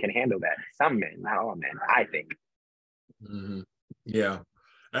men can handle that. Some men, not all men, I think. Mm-hmm. Yeah.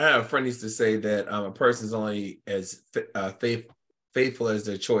 I have a friend used to say that a person's only as faithful as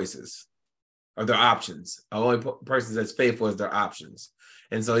their choices or their options. Only person's as faithful as their options.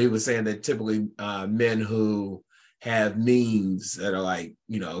 And so he was saying that typically men who have means that are like,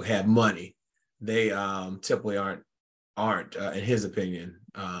 have money, they typically aren't in his opinion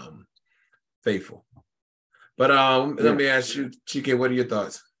faithful. But let me ask you, Chike, what are your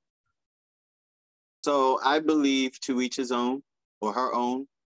thoughts? So I believe to each his own or her own.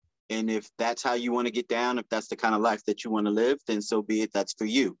 And if that's how you want to get down, if that's the kind of life that you want to live, then so be it. That's for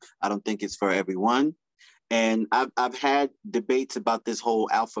you. I don't think it's for everyone. And I've had debates about this whole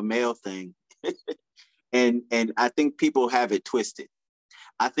alpha male thing. and I think people have it twisted.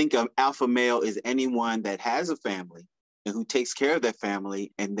 I think an alpha male is anyone that has a family and who takes care of their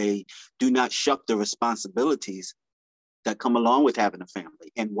family, and they do not shuck the responsibilities that come along with having a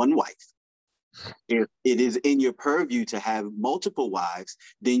family and one wife. If it is in your purview to have multiple wives,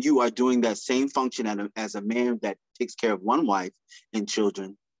 then you are doing that same function as a man that takes care of one wife and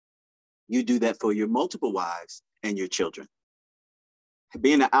children. You do that for your multiple wives and your children.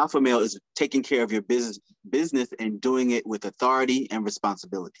 being an alpha male is taking care of your business and doing it with authority and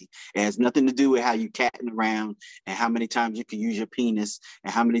responsibility. It has nothing to do with how you catting around and how many times you can use your penis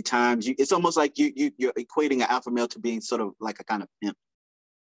and how many times you. It's almost like you're equating an alpha male to being sort of like a kind of pimp.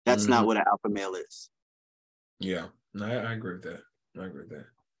 That's not what an alpha male is. Yeah, no, I agree with that. I agree with that.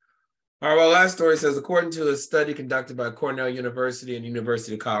 All right, well, last story says, according to a study conducted by Cornell University and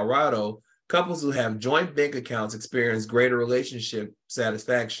University of Colorado, couples who have joint bank accounts experience greater relationship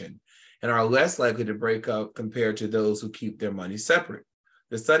satisfaction and are less likely to break up compared to those who keep their money separate.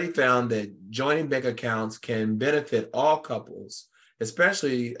 The study found that joining bank accounts can benefit all couples,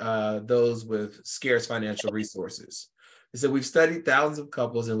 especially those with scarce financial resources. They said, we've studied thousands of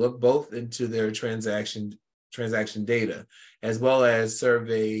couples and looked both into their transaction data, as well as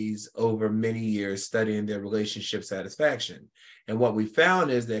surveys over many years studying their relationship satisfaction. And what we found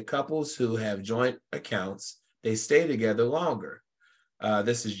is that couples who have joint accounts, they stay together longer.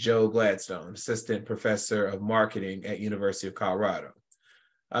 This is Joe Gladstone, assistant professor of marketing at University of Colorado.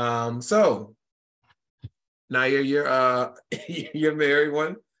 So now you're you're married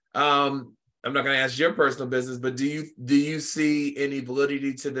one. I'm not going to ask your personal business, but do you see any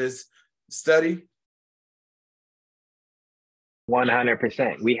validity to this study?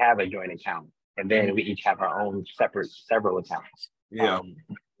 100%. We have a joint account, and then we each have our own several accounts. Yeah.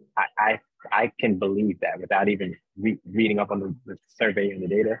 I can believe that without even reading up on the survey and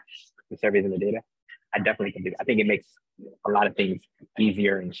the surveys and the data. I definitely can do that. I think it makes a lot of things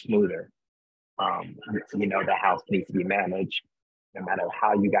easier and smoother. The house needs to be managed, no matter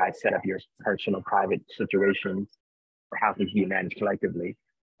how you guys set up your personal, private situations. Our house needs to be managed collectively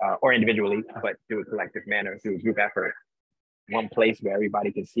or individually, but through a collective manner, through a group effort. One place where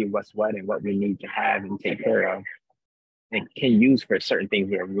everybody can see what's what and what we need to have and take care of, and can use for certain things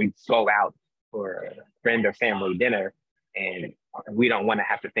where we go out for a friend or family dinner and we don't want to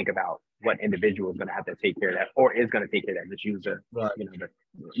have to think about what individual is going to have to take care of that or is going to take care of that. Just use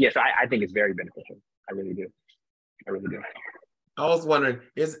yes, I think it's very beneficial. I really do. I was wondering,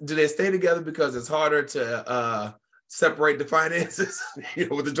 do they stay together because it's harder to separate the finances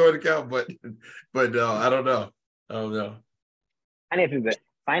with the joint account? But I don't know.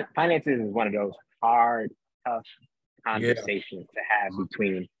 Finances is one of those hard, tough conversations to have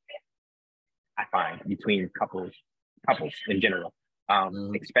between couples in general.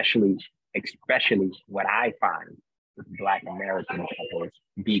 Especially what I find with Black American couples,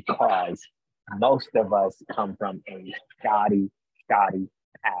 because most of us come from a shoddy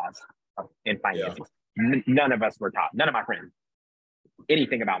past in finances. None of us were taught, none of my friends,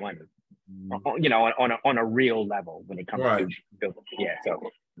 anything about money. On a real level when it comes to building.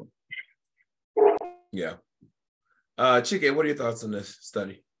 Chike, what are your thoughts on this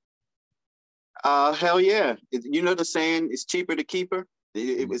study? Hell yeah. You know the saying, it's cheaper to keep her?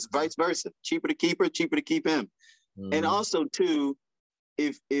 It was vice versa. Cheaper to keep her, cheaper to keep him. And also too,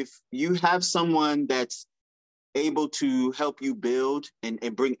 if you have someone that's able to help you build and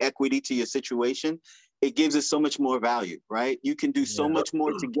bring equity to your situation, it gives it so much more value, right? You can do so much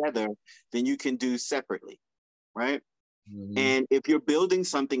more together than you can do separately, right? And if you're building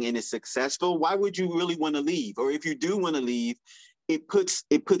something and it's successful, why would you really want to leave? Or if you do want to leave, it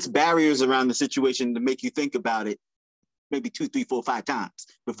puts barriers around the situation to make you think about it maybe 2, 3, 4, 5 times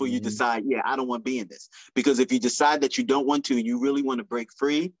before you decide, I don't want to be in this. Because if you decide that you don't want to and you really want to break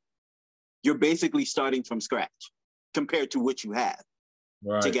free, you're basically starting from scratch compared to what you have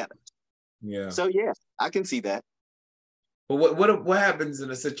together. Yeah. So I can see that. But what happens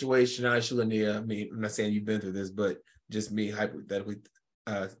in a situation, Aisha, I mean, I'm not saying you've been through this, but just me hypothetically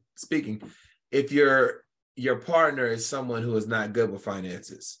speaking, if your partner is someone who is not good with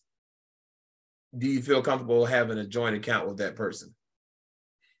finances, do you feel comfortable having a joint account with that person?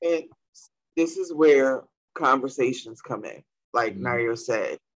 And this is where conversations come in. Like Nair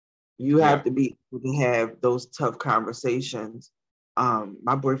said, you have to be able to have those tough conversations.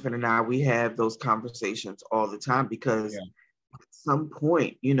 My boyfriend and I, we have those conversations all the time because at some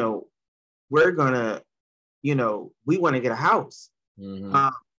point, we're gonna, we want to get a house,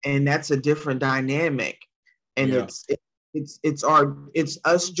 and that's a different dynamic, and it's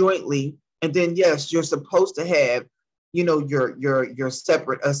us jointly, and then yes, you're supposed to have, your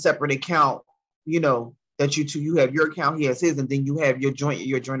separate account, that you have your account, he has his, and then you have your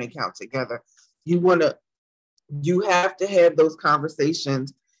joint account together. You have to have those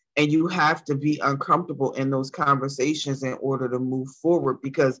conversations, and you have to be uncomfortable in those conversations in order to move forward,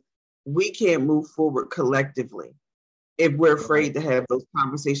 because we can't move forward collectively if we're afraid to have those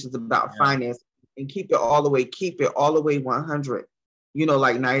conversations about finance and keep it all the way 100.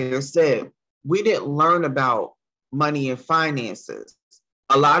 Like Nair said, we didn't learn about money and finances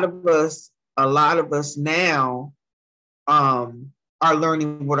a lot of us now are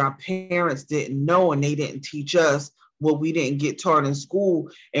learning what our parents didn't know, and they didn't teach us what we didn't get taught in school.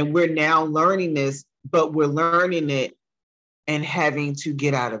 And we're now learning this, but we're learning it and having to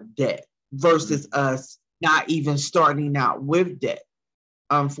get out of debt versus us not even starting out with debt,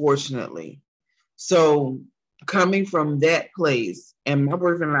 unfortunately. So coming from that place, and my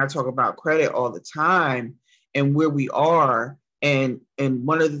boyfriend and I talk about credit all the time and where we are. And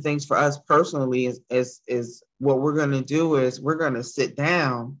one of the things for us personally is what we're going to do is we're going to sit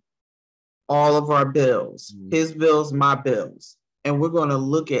down all of our bills, his bills, my bills, and we're going to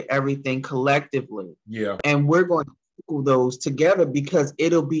look at everything collectively. Yeah. And we're going to do those together because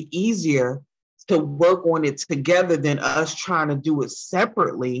it'll be easier to work on it together than us trying to do it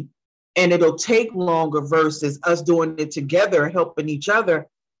separately. And it'll take longer versus us doing it together and helping each other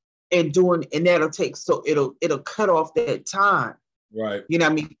and that'll take, so it'll cut off that time. Right. You know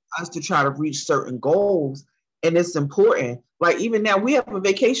what I mean? Us to try to reach certain goals. And it's important. Like even now we have a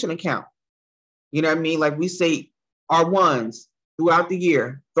vacation account. You know what I mean? Like we say our ones throughout the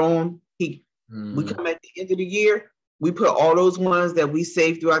year, throw them. We come at the end of the year, we put all those ones that we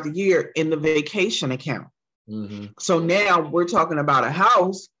save throughout the year in the vacation account. Mm-hmm. So now we're talking about a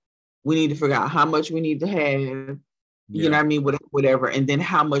house. We need to figure out how much we need to have, you know what I mean? Whatever. And then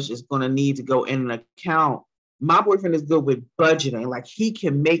how much is going to need to go in an account. My boyfriend is good with budgeting. Like he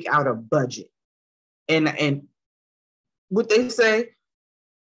can make out a budget. And what they say,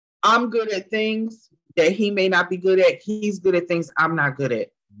 I'm good at things that he may not be good at. He's good at things I'm not good at.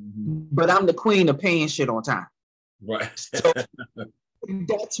 Mm-hmm. But I'm the queen of paying shit on time. Right. So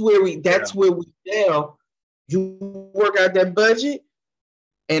that's where we fail. You work out that budget,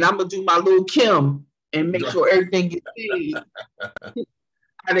 and I'm gonna do my little Kim and make sure everything gets paid.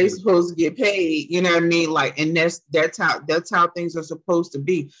 How they supposed to get paid, you know what I mean? Like, and that's how things are supposed to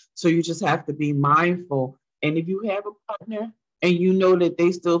be. So you just have to be mindful. And if you have a partner and you know that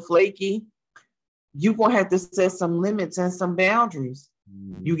they still flaky, you're gonna have to set some limits and some boundaries.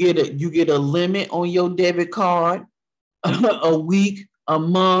 You get a limit on your debit card, a week, a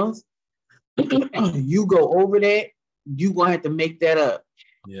month. You go over that, you're gonna have to make that up.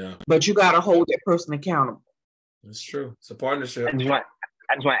 Yeah. But you gotta hold that person accountable. That's true. It's a partnership. I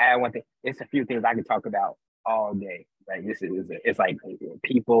just want to add one thing. It's a few things I can talk about all day. Like it's like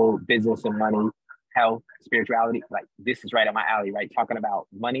people, business, and money, health, spirituality. Like this is right up my alley, right? Talking about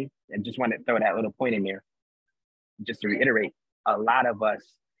money. And just want to throw that little point in there, just to reiterate. A lot of us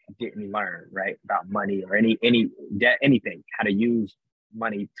didn't learn, right, about money or any debt, anything, how to use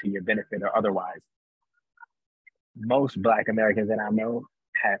money to your benefit or otherwise. Most Black Americans that I know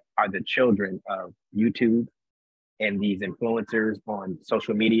are the children of YouTube and these influencers on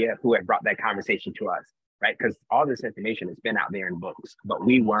social media who have brought that conversation to us, right? Because all this information has been out there in books, but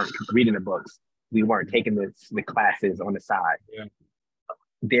we weren't reading the books. We weren't taking the classes on the side. Yeah.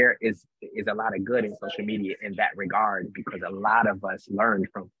 There is a lot of good in social media in that regard, because a lot of us learned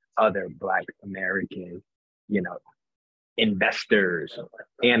from other Black American, investors,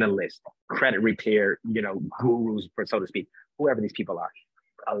 analysts, credit repair, gurus, so to speak, whoever these people are.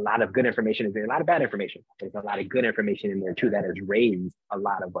 A lot of good information is there, a lot of bad information. There's a lot of good information in there too that has raised a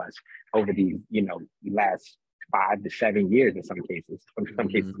lot of us over these, last 5 to 7 years in some cases, some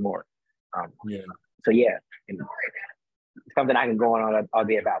cases more. So yeah, something I can go on all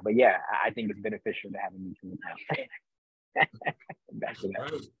day about. But yeah, I think it's beneficial to have a mutual account. Back to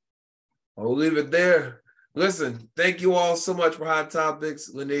that. I'll leave it there. Listen, thank you all so much for Hot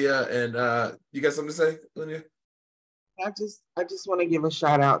Topics, Linnea. And you got something to say, Linnea? I just want to give a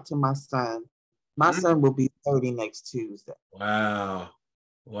shout out to my son. My son will be 30 next Tuesday. Wow.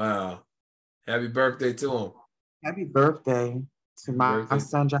 Happy birthday to him. Happy birthday to my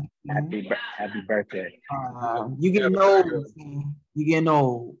son, John. Happy birthday. You getting old, man. You getting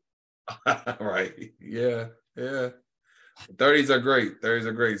old. Right. Yeah. 30s are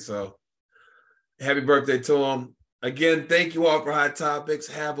great. So happy birthday to him. Again, thank you all for Hot Topics.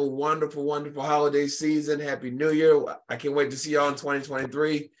 Have a wonderful, wonderful holiday season. Happy New Year. I can't wait to see y'all in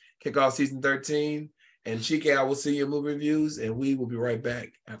 2023. Kick off season 13. And Chike, I will see you in movie reviews, and we will be right back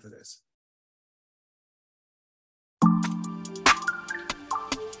after this.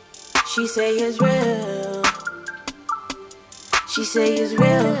 She say it's real. She say it's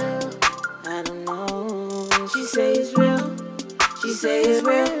real. I don't know. She say it's real. She say it's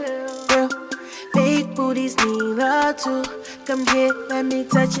real. Fake booties need love too. Come here, let me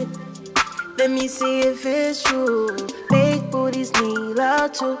touch it. Let me see if it's true. Fake booties need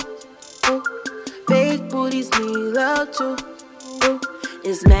love too. Ooh. Fake booties need love too. Ooh.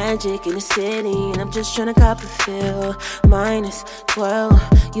 It's magic in the city, and I'm just tryna cop a feel. Minus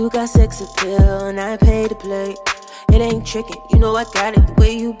 12, you got sex appeal, and I pay to play. It ain't tricking, you know I got it. The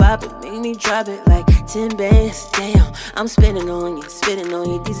way you bop it, make me drop it like 10 bands. Damn, I'm spitting on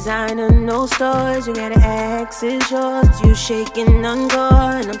you, designer, no stores. You gotta ask, it's yours. You shaking on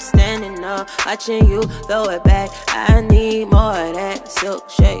guard, and I'm standing up, watching you throw it back. I need more of that silk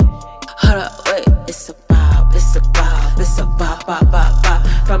shake. Hold up, wait, it's a bop, it's a bop, it's a bop, bop, bop, bop.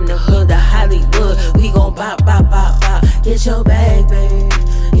 From the hood to Hollywood, we gon' bop, bop, bop, bop. Get your bag, babe,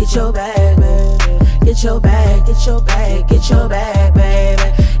 get your bag, babe. Get your bag, get your bag, get your bag, baby.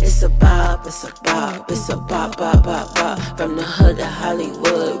 It's a bop, it's a bop, it's a bop, bop, bop, bop. From the hood to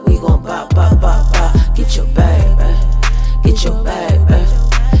Hollywood, we gon' bop, bop, bop, bop. Get your bag, baby, get your bag, baby.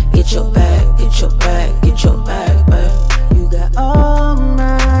 Get your bag, get your bag, get your bag, baby. You got all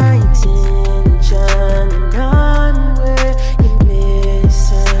my attention, and I'm where you're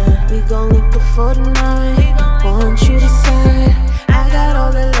missing. We gon' link before the night, want you to say I got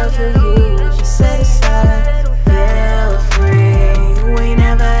all the love for you. Set aside, feel free. You ain't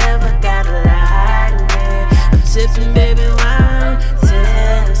never ever gotta lie to me. I'm tipping baby wine,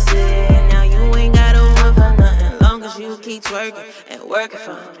 Tennessee. Now you ain't gotta work for nothing, long as you keep twerking and working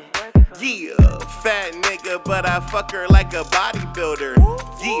for me. Yeah, fat nigga, but I fuck her like a bodybuilder.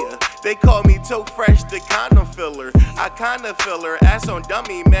 Yeah, they call me Toe Fresh, the condom filler. I kinda feel her, ass on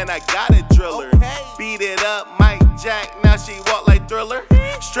dummy, man, I gotta drill her. Beat it up, Mike Jack, now she walk like Thriller.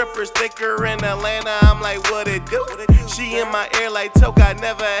 Strippers thicker in Atlanta, I'm like, what it do? She in my ear like Toke, I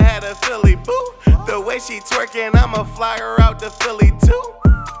never had a Philly boo. The way she twerking, I'ma fly her out to Philly too.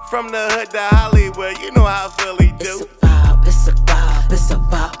 From the hood to Hollywood, you know how Philly do. It's a bop, it's a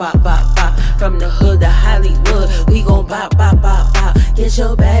bop, bop, bop, bop. From the hood to Hollywood, we gon' bop, bop, bop, bop. Get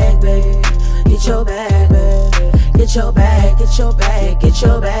your bag, baby, get your bag, baby. Get your bag, get your bag, get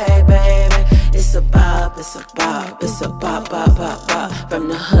your bag, baby. It's a bop, it's a bop, it's a bop, bop, bop, bop. From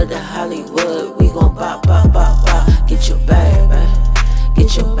the hood to Hollywood, we gon' bop, bop, bop, bop. Get your bag, baby,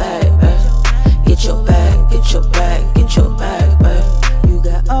 get your bag, baby. Get your bag, get your bag, get your bag, baby. You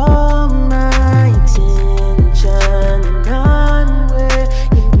got all my attention, and I'm where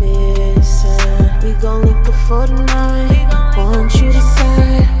you're missing. We gon' link before the night, want you to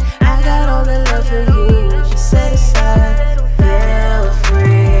say I got all the love for you. Just set aside, feel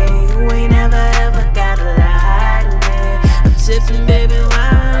free. You ain't never ever gotta lie to me. I'm tipping baby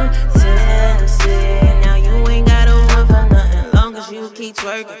wine, Tennessee. Now you ain't gotta work for nothing, long as you keep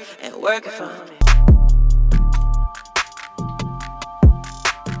twerking and working for me.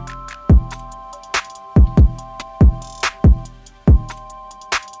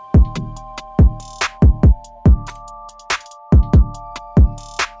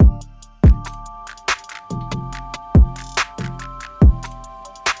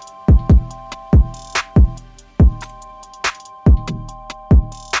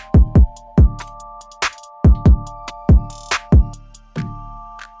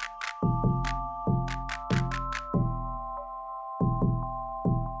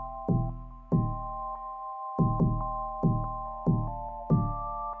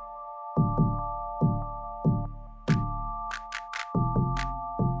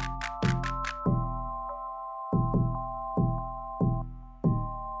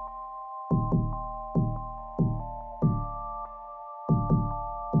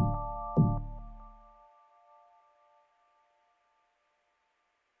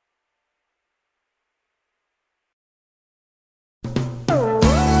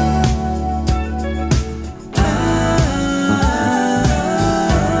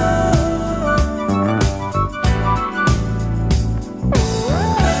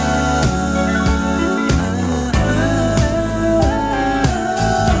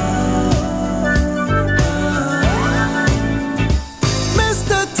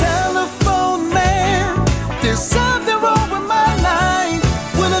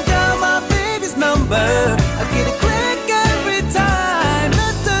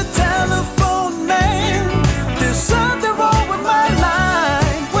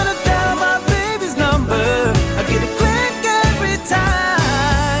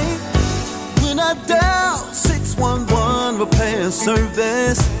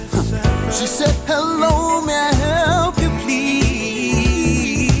 Service. She said, hello, may I help you,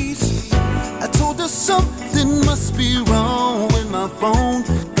 please? I told her something must be wrong with my phone,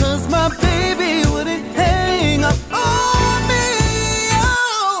 cause my baby wouldn't hang up on me.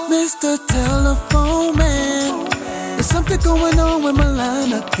 Oh, Mr. Telephone Man, there's something going on with my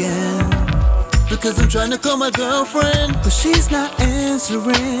line again, because I'm trying to call my girlfriend, but she's not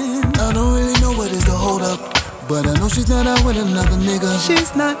answering. I don't really know what is the hold up, but I know she's not out with another nigga.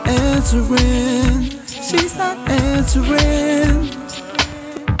 She's not answering. She's not answering.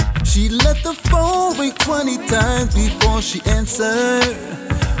 She let the phone ring 20 times before she answered.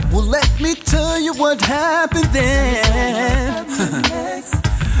 Well, let me tell you what happened then.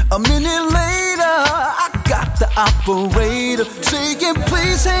 A minute later, I got the operator saying,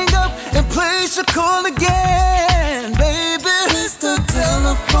 please hang up and place your call again. Baby, Mr.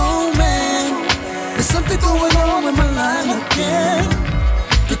 Telephone Man, there's something going on with my line again.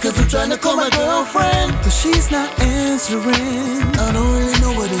 Because I'm trying to call my girlfriend, but she's not answering. I don't really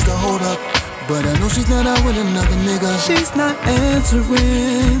know what is the hold up, but I know she's not out with another nigga. She's not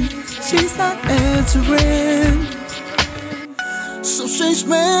answering. She's not answering. So strange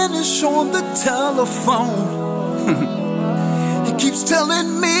man is on the telephone. He keeps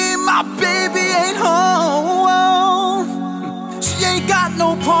telling me my baby ain't home. She ain't got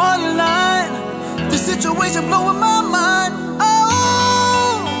no party line. The situation blowing my mind.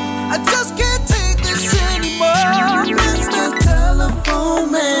 Oh, I just can't take this anymore. Mr.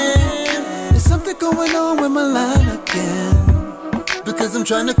 Telephone Man, there's something going on with my line again. Because I'm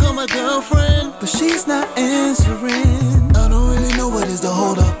trying to call my girlfriend, but she's not answering. I don't really know what is the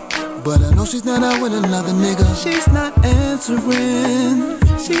hold up, but I know she's not out with another nigga. She's not answering.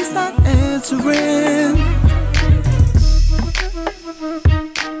 She's not answering.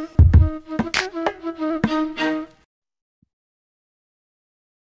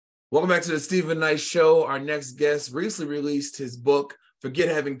 Welcome back to the Stephen Knight Show. Our next guest recently released his book, Forget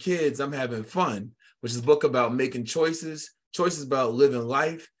Having Kids, I'm Having Fun, which is a book about making choices about living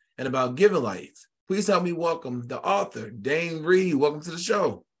life, and about giving life. Please help me welcome the author, Dane Reid. Welcome to the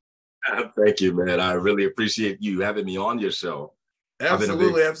show. Thank you, man. I really appreciate you having me on your show.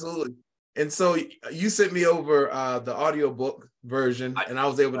 Absolutely, absolutely. And so you sent me over the audiobook version, and I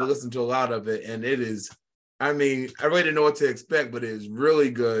was able to listen to a lot of it, and it is, I mean, I really didn't know what to expect, but it is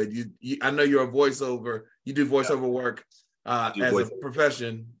really good. I know you're a voiceover. You do voiceover work as a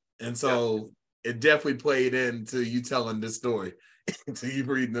profession, and so it definitely played into you telling this story, to you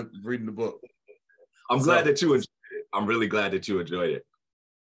reading the book. I'm glad that you enjoyed it. I'm really glad that you enjoyed it.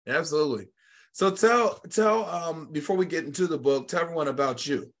 Absolutely. So tell before we get into the book, tell everyone about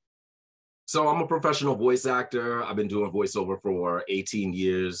you. So I'm a professional voice actor. I've been doing voiceover for 18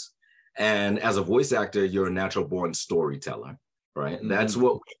 years. And as a voice actor, you're a natural born storyteller, right? Mm-hmm. That's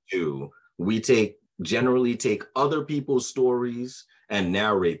what we do. We generally take other people's stories and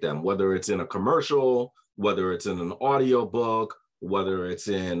narrate them, whether it's in a commercial, whether it's in an audio book, whether it's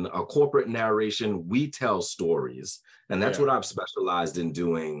in a corporate narration, we tell stories. And that's what I've specialized in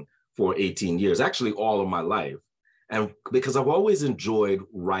doing for 18 years, actually all of my life. And because I've always enjoyed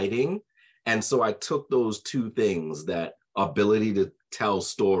writing. And so I took those two things, that ability to tell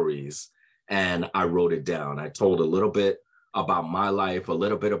stories, and I wrote it down. I told a little bit about my life, a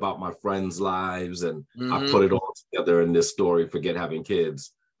little bit about my friends' lives, and I put it all together in this story, Forget Having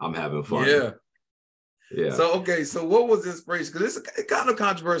Kids, I'm Having Fun. Yeah. So, okay, so what was the inspiration? Because it's a kind of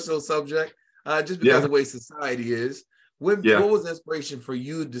controversial subject, just because of the way society is. What was the inspiration for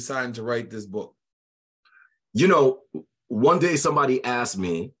you deciding to write this book? You know, one day somebody asked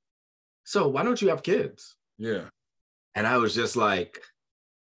me, so why don't you have kids? Yeah. And I was just like,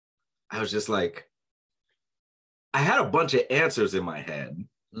 I had a bunch of answers in my head,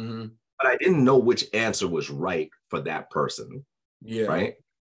 but I didn't know which answer was right for that person. Yeah. Right.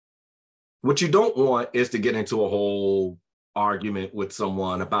 What you don't want is to get into a whole argument with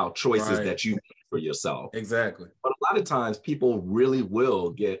someone about choices that you make for yourself. Exactly. But a lot of times people really will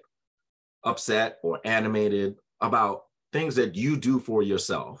get upset or animated about things that you do for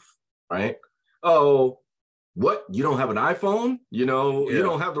yourself. Right. Oh, what? You don't have an iPhone? You know, you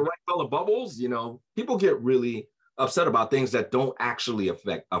don't have the right color bubbles? You know, people get really upset about things that don't actually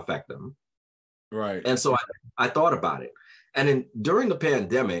affect them. Right. And so I thought about it. And then during the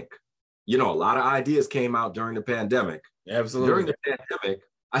pandemic, you know, a lot of ideas came out during the pandemic. Absolutely. During the pandemic,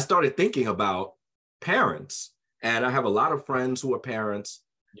 I started thinking about parents. And I have a lot of friends who are parents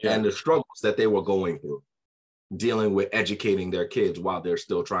and the struggles that they were going through, dealing with educating their kids while they're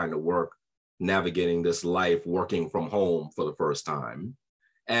still trying to work, navigating this life, working from home for the first time.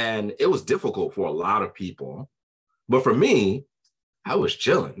 And it was difficult for a lot of people. But for me, I was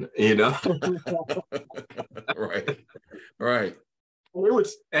chilling, you know? Right.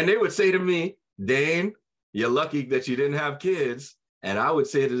 And they would say to me, Dane, you're lucky that you didn't have kids. And I would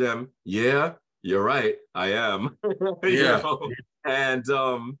say to them, yeah, you're right, I am. You know? And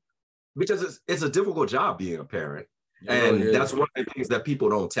because it's a difficult job being a parent. And that's one of the things that people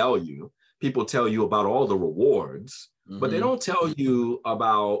don't tell you. People tell you about all the rewards, but they don't tell you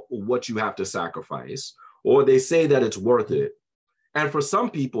about what you have to sacrifice or they say that it's worth it. And for some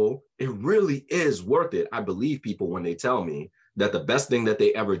people, it really is worth it. I believe people when they tell me that the best thing that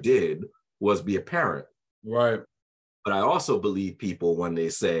they ever did was be a parent. Right. But I also believe people when they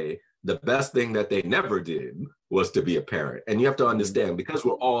say the best thing that they never did was to be a parent. And you have to understand, because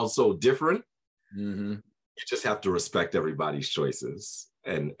we're all so different, mm-hmm. you just have to respect everybody's choices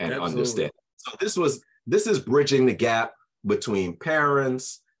and Absolutely. understand. So this is bridging the gap between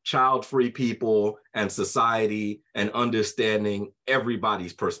parents, child-free people, and society, and understanding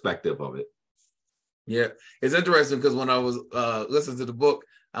everybody's perspective of it. Yeah, it's interesting because when I was listening to the book,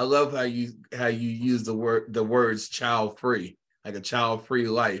 I love how you use the words child-free, like a child-free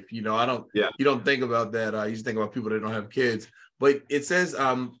life. You know, you don't think about that. You just think about people that don't have kids. But it says,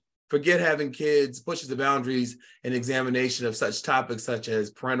 forget having kids pushes the boundaries and examination of such topics such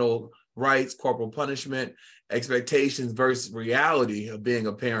as parental rights, corporal punishment, expectations versus reality of being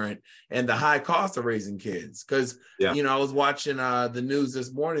a parent, and the high cost of raising kids. Because, you know, I was watching the news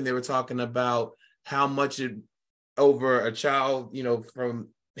this morning. They were talking about how much over a child, you know, from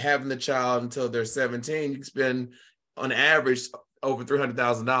having the child until they're 17, you can spend on average over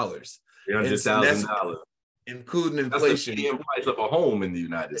 $300,000. $300,000. Including inflation. That's the price of a home in the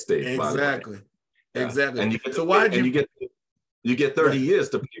United States. Exactly. Exactly. And you get 30 years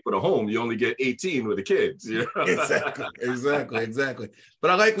to pay for the home. You only get 18 with the kids. You know? Exactly.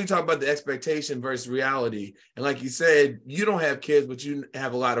 But I like we talk about the expectation versus reality. And like you said, you don't have kids, but you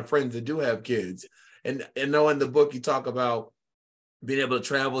have a lot of friends that do have kids. And know in the book you talk about being able to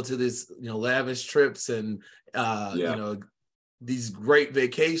travel to this, you know, lavish trips and you know, these great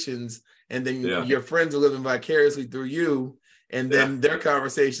vacations, and then your friends are living vicariously through you, and then their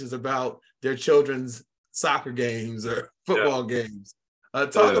conversations about their children's soccer games or football games.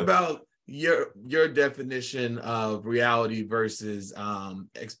 Talk about your definition of reality versus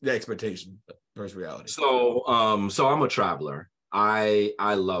the expectation versus reality. So I'm a traveler. I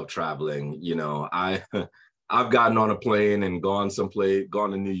love traveling. You know, I've gotten on a plane and gone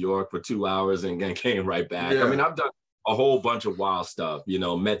to New York for 2 hours and then came right back. I mean, I've done a whole bunch of wild stuff, you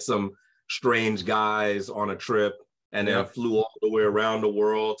know, met some strange guys on a trip, and then flew all the way around the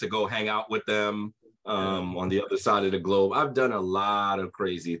world to go hang out with them on the other side of the globe. I've done a lot of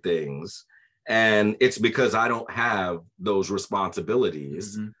crazy things, and it's because I don't have those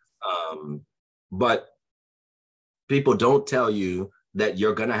responsibilities. But people don't tell you that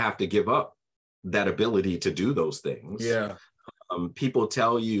you're going to have to give up that ability to do those things. People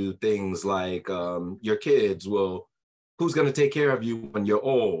tell you things like your kids who's going to take care of you when you're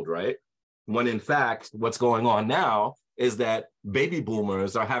old, right? When in fact, what's going on now is that baby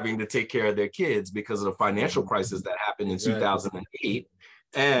boomers are having to take care of their kids because of the financial crisis that happened in 2008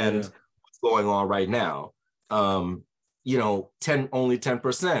 and what's going on right now. You know, only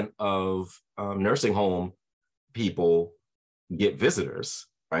 10% of nursing home people get visitors,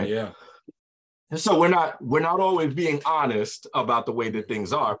 right? So we're not always being honest about the way that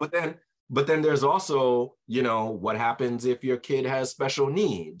things are. But then there's also, you know, what happens if your kid has special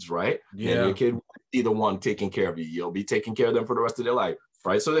needs, right? And your kid will be the one taking care of you. You'll be taking care of them for the rest of their life,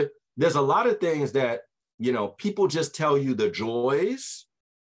 right? So there's a lot of things that, you know, people just tell you the joys,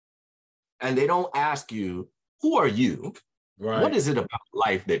 and they don't ask you, who are you? What is it about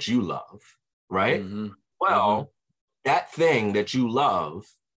life that you love, right? Well, that thing that you love,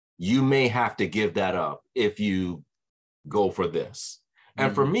 you may have to give that up if you go for this.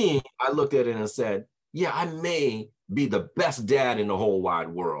 And for me, I looked at it and said, yeah, I may be the best dad in the whole wide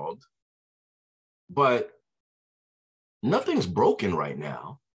world, but nothing's broken right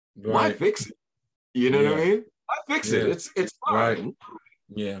now. Why fix it? You know what I mean? Why fix it? It's fine.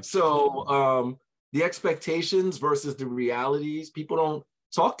 So the expectations versus the realities, people don't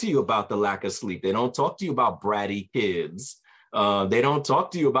talk to you about the lack of sleep. They don't talk to you about bratty kids. They don't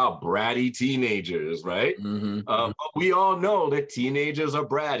talk to you about bratty teenagers, right? But we all know that teenagers are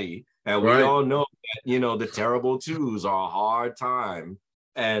bratty, and we all know that, you know, the terrible twos are a hard time.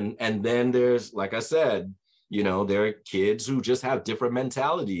 And then there's, like I said, you know, there are kids who just have different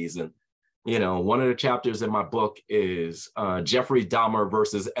mentalities. And, you know, one of the chapters in my book is Jeffrey Dahmer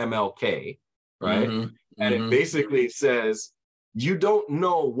versus MLK, right? And it basically says, you don't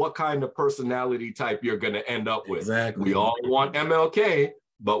know what kind of personality type you're going to end up with. We all want MLK,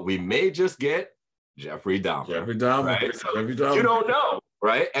 but we may just get Jeffrey Dahmer. Right? So you don't know,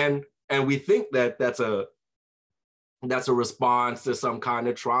 right? And we think that that's a response to some kind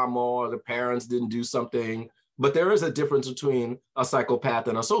of trauma, or the parents didn't do something. But there is a difference between a psychopath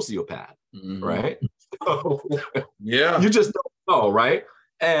and a sociopath, right? So, you just don't know, right?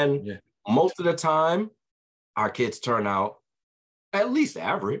 And most of the time, our kids turn out at least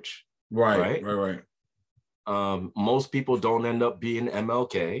average. Right. most people don't end up being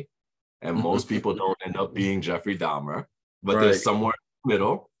MLK, and most people don't end up being Jeffrey Dahmer, but there's somewhere in the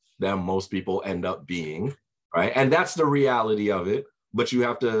middle that most people end up being, right? And that's the reality of it. But you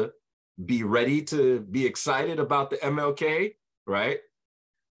have to be ready to be excited about the MLK, right?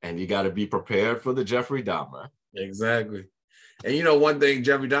 And you got to be prepared for the Jeffrey Dahmer. Exactly. And you know, one thing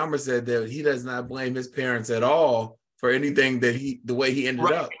Jeffrey Dahmer said that he does not blame his parents at all for anything that the way he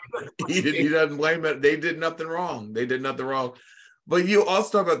ended up. He doesn't blame it. They did nothing wrong. They did nothing wrong. But you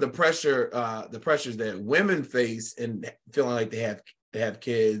also talk about the pressures that women face and feeling like they have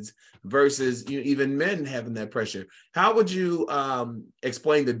kids versus even men having that pressure. How would you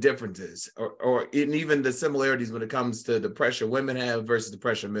explain the differences or even the similarities when it comes to the pressure women have versus the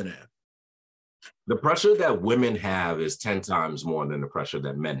pressure men have? The pressure that women have is 10 times more than the pressure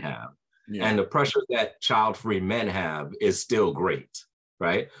that men have. Yeah. And the pressure that child-free men have is still great,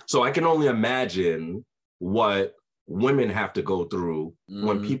 right? So I can only imagine what women have to go through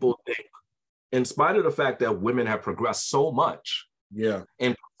when people think, in spite of the fact that women have progressed so much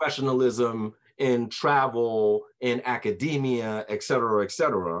in professionalism, in travel, in academia, et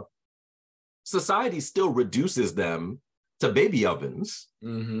cetera, society still reduces them to baby ovens,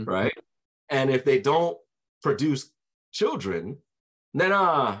 right? And if they don't produce children, then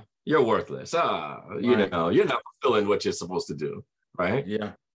you're worthless. You know, you're not fulfilling what you're supposed to do, right?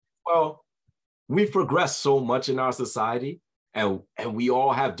 Yeah. Well, we've progressed so much in our society, and we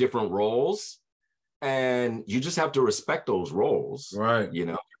all have different roles, and you just have to respect those roles, right? You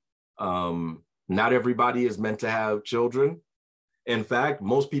know, not everybody is meant to have children. In fact,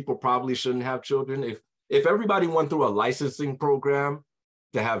 most people probably shouldn't have children. If everybody went through a licensing program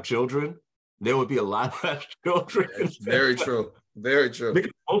to have children, there would be a lot less children. Very true. Very true.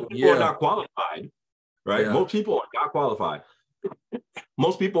 Because most people are not qualified, right? Yeah. Most people are not qualified.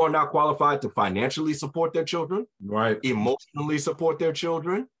 Most people are not qualified to financially support their children, right? Emotionally support their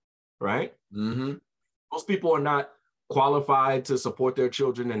children, right? Most people are not qualified to support their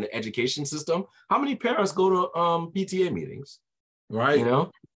children in the education system. How many parents go to PTA meetings? Right. You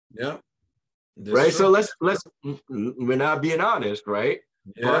know? Yeah. Right. True. So let's we're not being honest, right?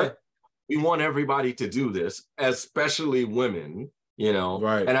 Yeah. But we want everybody to do this, especially women, you know?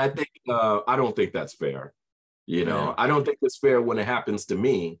 Right. And I think I don't think that's fair. You know, I don't think it's fair when it happens to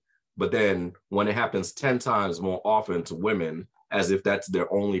me, but then when it happens 10 times more often to women, as if that's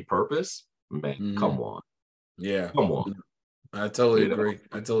their only purpose, man, come on. Yeah. Come on. I totally agree.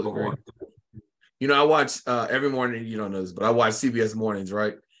 I totally agree. You know, I watch every morning, you don't know this, but I watch CBS Mornings,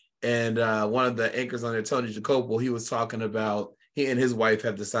 right? And one of the anchors on there, Tony Jacopo, he was talking about he and his wife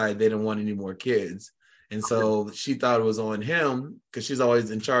have decided they didn't want any more kids. And so she thought it was on him because she's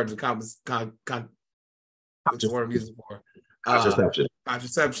always in charge of what's the word I'm using for?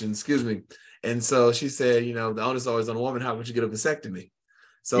 Contraception, excuse me. And so she said, you know, the onus is always on a woman. How would you get a vasectomy?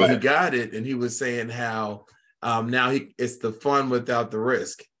 So he got it, and he was saying how now it's the fun without the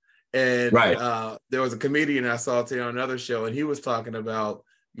risk. And there was a comedian I saw today on another show, and he was talking about,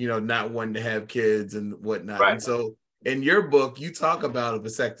 you know, not wanting to have kids and whatnot. Right. And so in your book, you talk about a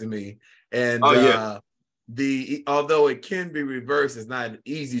vasectomy, and although it can be reversed, it's not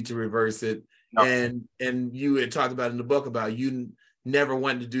easy to reverse it. No. And you had talked about in the book about you never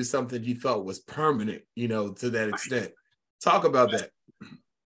wanted to do something you felt was permanent, you know, to that extent. Talk about that.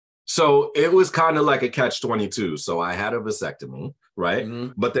 So it was kind of like a catch-22. So I had a vasectomy, right?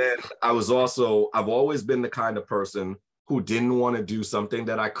 But then I've always been the kind of person who didn't want to do something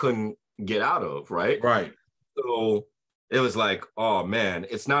that I couldn't get out of, right? Right. So it was like, oh man,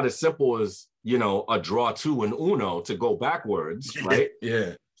 it's not as simple as, you know, a draw two and Uno to go backwards, right?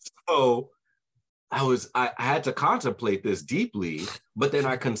 Yeah. So I had to contemplate this deeply, but then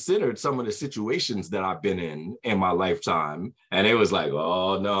I considered some of the situations that I've been in my lifetime, and it was like,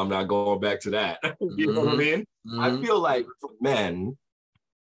 oh no, I'm not going back to that. You know what I mean? I feel like for men,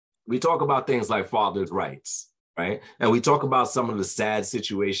 we talk about things like fathers' rights, right? And we talk about some of the sad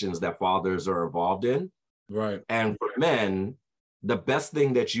situations that fathers are involved in. Right. And for men, the best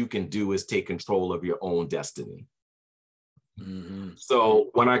thing that you can do is take control of your own destiny.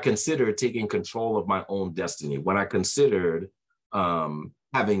 So when I considered taking control of my own destiny, when I considered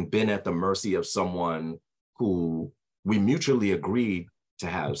having been at the mercy of someone who we mutually agreed to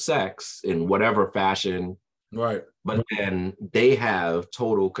have sex in whatever fashion, right? But then they have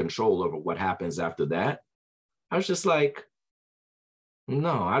total control over what happens after that, I was just like,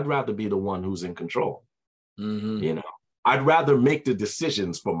 no, I'd rather be the one who's in control. You know, I'd rather make the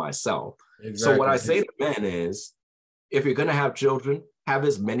decisions for myself. Exactly. So what I say to men is, if you're going to have children, have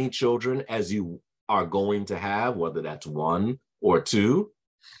as many children as you are going to have, whether that's one or two,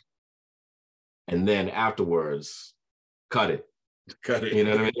 and then afterwards, cut it. Cut it. You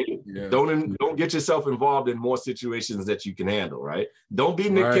know what I mean? Yeah. Don't get yourself involved in more situations that you can handle, right? Don't be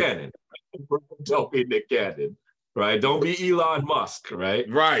Nick Cannon. Don't be Nick Cannon, right? Don't be Elon Musk, right?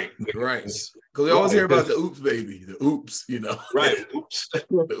 Right. Because we always hear about the oops baby, the oops, you know. Right. Oops.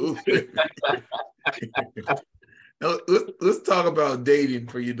 The oops baby. Now, let's talk about dating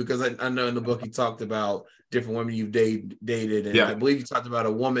for you, because I know in the book you talked about different women you've dated, and I believe you talked about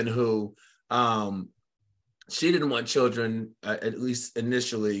a woman who she didn't want children, at least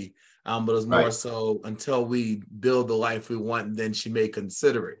initially, but it was more so until we build the life we want, then she may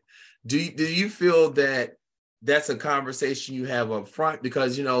consider it. Do you feel that that's a conversation you have up front?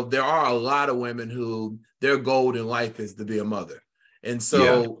 Because, you know, there are a lot of women who their goal in life is to be a mother. And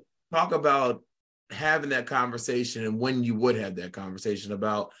so talk about having that conversation and when you would have that conversation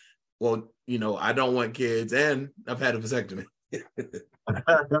about, well, you know, I don't want kids and I've had a vasectomy.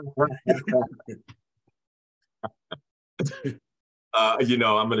 You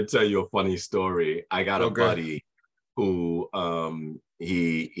know, I'm going to tell you a funny story. I got a buddy who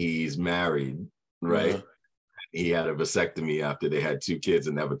he's married, right? He had a vasectomy after they had 2 kids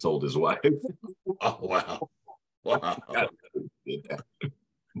and never told his wife. Oh, wow. But,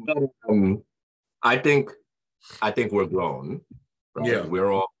 I think we're grown. Right? Yeah.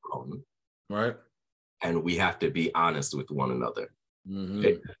 We're all grown. Right. And we have to be honest with one another. Mm-hmm.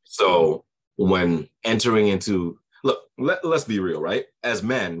 Okay? So when entering into, let's be real, right? As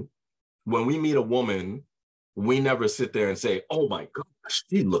men, when we meet a woman, we never sit there and say, oh my gosh,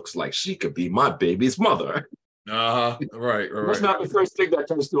 she looks like she could be my baby's mother. Right. That's not the first thing that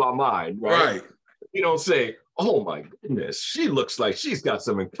comes to our mind, right? You don't say, oh my goodness, she looks like she's got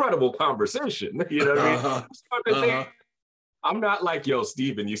some incredible conversation. You know what I mean? I'm not like, yo,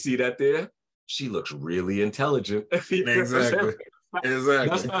 Steven, you see that there? She looks really intelligent. Exactly.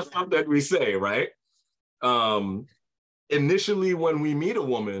 That's not something we say, right? Initially, when we meet a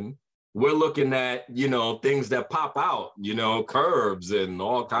woman, we're looking at, you know, things that pop out, you know, curves and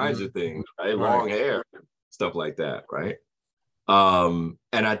all kinds of things, right? Long hair, stuff like that, right? And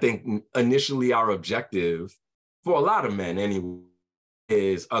I think initially our objective, for a lot of men anyway,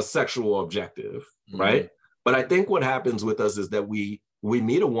 is a sexual objective, right? But I think what happens with us is that we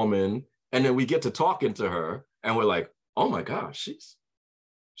meet a woman and then we get to talking to her and we're like, oh my gosh,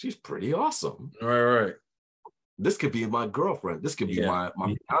 she's pretty awesome. Right. This could be my girlfriend. This could be my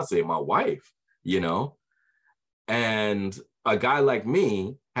fiance, my wife, you know? And a guy like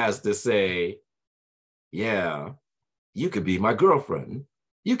me has to say, yeah, you could be my girlfriend.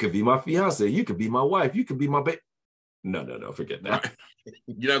 You could be my fiance. You could be my wife. You could be my baby. No, forget that. Right.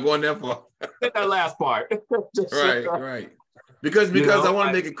 You're not going that far. That last part. Right. Because you know, I want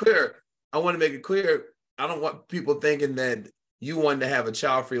to make it clear. I don't want people thinking that you wanted to have a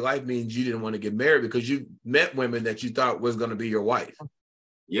child-free life means you didn't want to get married, because you met women that you thought was going to be your wife.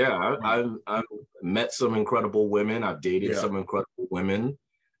 Yeah, I've met some incredible women. I've dated some incredible women.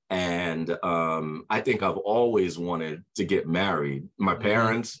 And I think I've always wanted to get married. My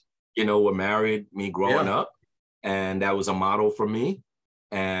parents, you know, were married, me growing up. And that was a model for me.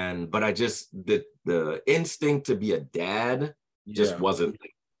 But I just, the instinct to be a dad just wasn't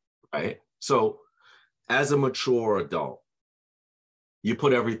right. So as a mature adult, you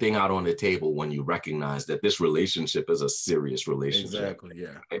put everything out on the table when you recognize that this relationship is a serious relationship. Exactly,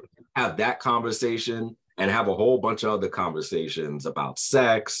 yeah. Right? Have that conversation and have a whole bunch of other conversations about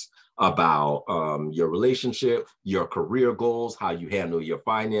sex, about your relationship, your career goals, how you handle your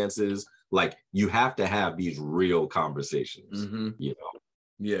finances. Like, you have to have these real conversations, you know?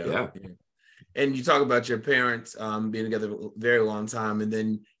 Yeah. And you talk about your parents being together a very long time, and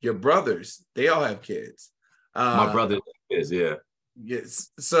then your brothers, they all have kids. My brother is,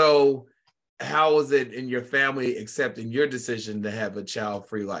 Yes. So how was it in your family accepting your decision to have a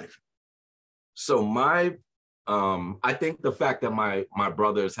child-free life? So I think the fact that my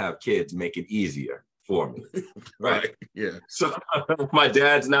brothers have kids make it easier for me. Right. Yeah. So my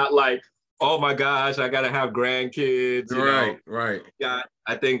dad's not like, oh my gosh, I gotta have grandkids. You know? Right. Got,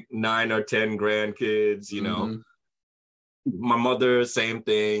 I think 9 or 10 grandkids, you know. My mother, same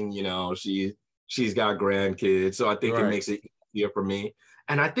thing, you know, she's got grandkids. So I think it makes it easier for me.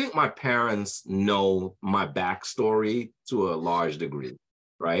 And I think my parents know my backstory to a large degree,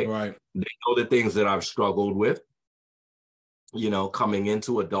 right? They know the things that I've struggled with, you know, coming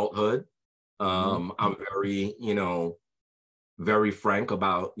into adulthood. I'm very, you know, very frank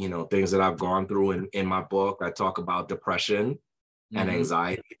about, you know, things that I've gone through in my book. I talk about depression and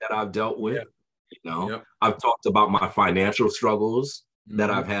anxiety that I've dealt with. You know, I've talked about my financial struggles that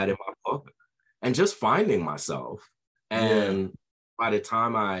I've had in my book, and just finding myself. And by the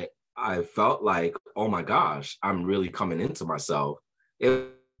time I I felt like, oh my gosh, I'm really coming into myself.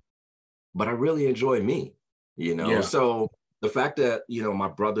 But I really enjoy me, you know? Yeah. So the fact that, you know, my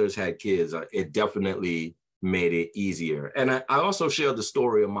brothers had kids, it definitely made it easier. And I also shared the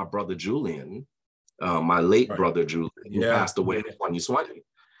story of my brother Julian, my late Right. brother Julian, who Yeah. passed away in 2020.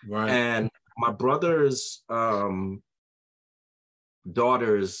 Right. And my brother's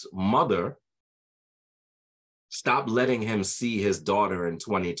daughter's mother stopped letting him see his daughter in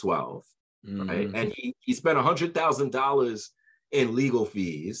 2012, right? And he spent $100,000 in legal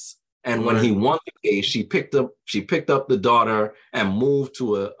fees. And when he won the case, she picked up the daughter and moved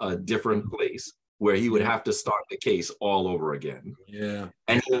to a different place where he would have to start the case all over again. Yeah.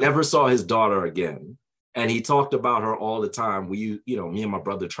 And he never saw his daughter again. And he talked about her all the time. Me and my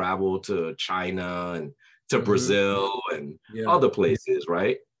brother traveled to China and to Brazil and other places,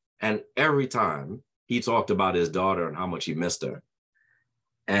 right? And every time he talked about his daughter and how much he missed her.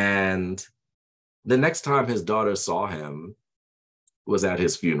 And the next time his daughter saw him was at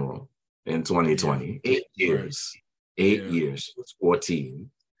his funeral in 2020. 8 years. 8 years. She was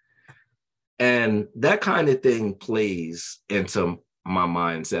 14. And that kind of thing plays into my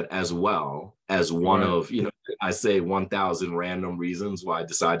mindset as well as one of, you know, I say 1,000 random reasons why I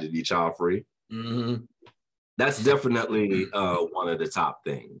decided to be child free. That's definitely one of the top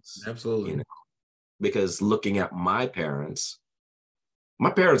things. Absolutely. You know, because looking at my parents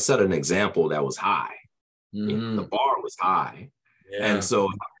set an example that was high. You know, the bar was high. And so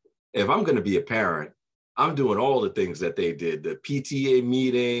if I'm going to be a parent, I'm doing all the things that they did, the PTA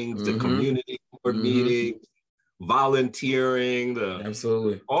meetings, the community board meetings, volunteering,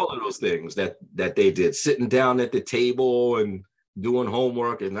 all of those things that they did, sitting down at the table and doing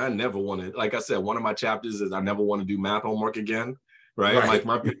homework. And I never wanted, like I said, one of my chapters is I never want to do math homework again, right? Like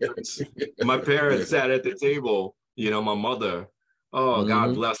my parents sat at the table, you know, my mother, oh,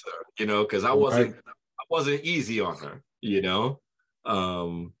 God bless her, you know, because I wasn't easy on her, you know?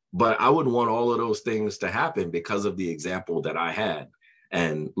 But I would want all of those things to happen because of the example that I had.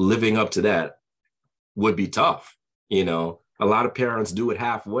 And living up to that would be tough. You know, a lot of parents do it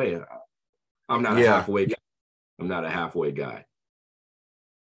halfway. I'm not a halfway guy. I'm not a halfway guy.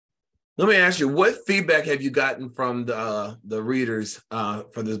 Let me ask you, what feedback have you gotten from the readers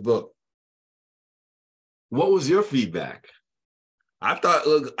for this book? What was your feedback? I thought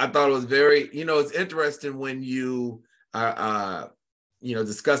it was very, you know, it's interesting when you are, you know,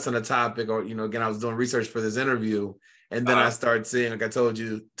 discussing a topic, or, you know, again, I was doing research for this interview, and then I started seeing, like I told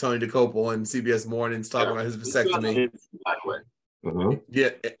you, Tony DeCoppel on CBS Mornings talking about his vasectomy. Yeah.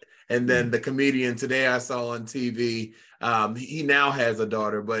 And then the comedian today I saw on TV, he now has a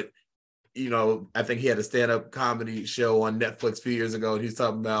daughter, but, you know, I think he had a stand-up comedy show on Netflix a few years ago, and he's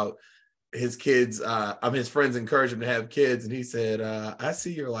talking about his kids, his friends encouraged him to have kids, and he said, I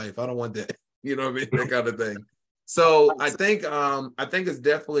see your life. I don't want that. You know what I mean? That kind of thing. So I think it's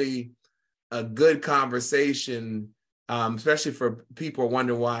definitely a good conversation, especially for people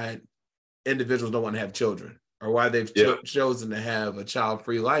wondering why individuals don't want to have children, or why they've chosen to have a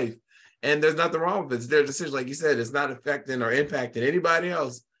child-free life. And there's nothing wrong with it. It's their decision. Like you said, it's not affecting or impacting anybody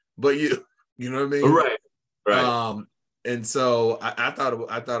else but you. You know what I mean? Right. And so I thought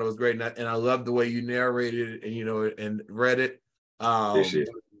it was great, and I love the way you narrated it, and, you know, and read it.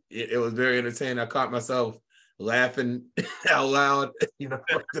 It was very entertaining. I caught myself laughing out loud, you know.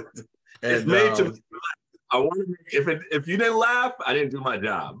 And I wonder if you didn't laugh, I didn't do my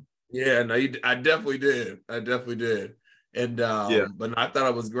job. Yeah, no, I definitely did. And but I thought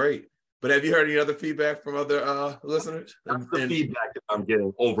it was great. But have you heard any other feedback from other listeners? That's the feedback that I'm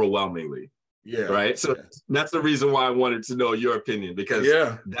getting overwhelmingly. Yeah. Right. So that's the reason why I wanted to know your opinion, because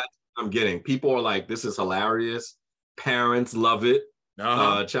that's what I'm getting. People are like, this is hilarious. Parents love it.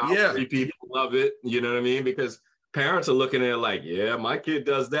 Child-free people love it. You know what I mean? Because parents are looking at it like, yeah, my kid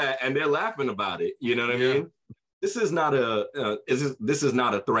does that, and they're laughing about it. You know what I mean? This is not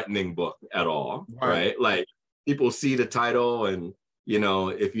a threatening book at all, right? Like, people see the title, and, you know,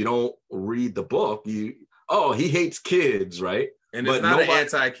 if you don't read the book, he hates kids, right? And it's not an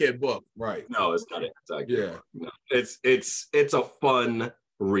anti-kid book, right? No, it's not an anti-kid book. No. It's a fun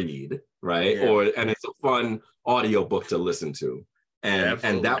read, right? And it's a fun audiobook to listen to.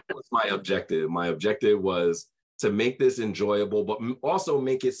 And that was my objective. My objective was to make this enjoyable, but also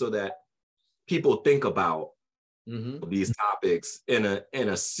make it so that people think about these topics in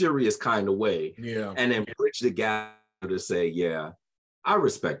a serious kind of way. Yeah. And then bridge the gap to say, yeah, I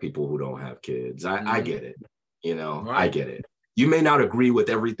respect people who don't have kids. I get it. You know, I get it. You may not agree with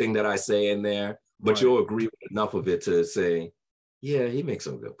everything that I say in there, but you'll agree with enough of it to say, yeah, he makes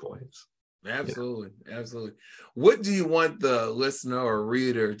some good points. Absolutely. Absolutely. What do you want the listener or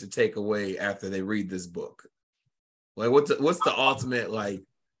reader to take away after they read this book? Like, what's the ultimate like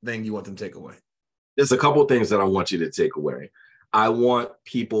thing you want them to take away? There's a couple things that I want you to take away. I want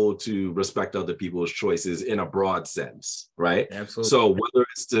people to respect other people's choices in a broad sense, right? Absolutely. So whether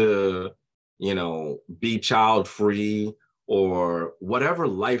it's to, you know, be child free or whatever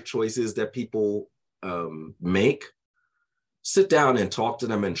life choices that people make, sit down and talk to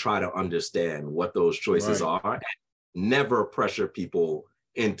them and try to understand what those choices are. And never pressure people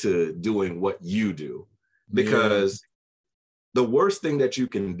into doing what you do, because the worst thing that you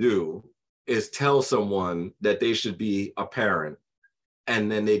can do is tell someone that they should be a parent,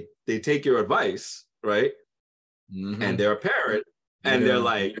 and then they take your advice, right? And they're a parent, and they're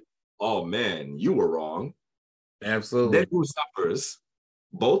like, oh man, you were wrong. Absolutely. Then who suffers?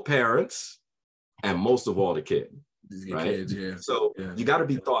 Both parents, and most of all the kid, right? Kids, so you got to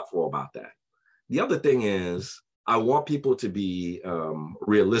be thoughtful about that. The other thing is, I want people to be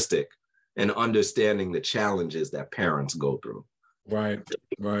realistic and understanding the challenges that parents go through. Right.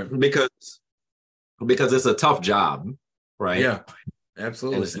 Because it's a tough job, right? Yeah,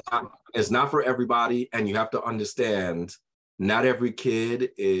 absolutely. And it's not for everybody, and you have to understand not every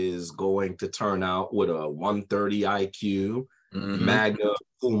kid is going to turn out with a 130 IQ, magna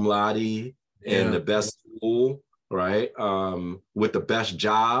cum laude in the best school, right? With the best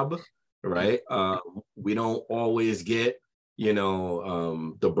job, right? We don't always get, you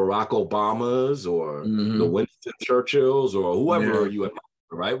know, the Barack Obamas or the Winston Churchills or whoever you admire,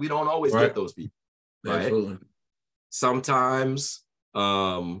 right? We don't always get those people, right? Absolutely. Sometimes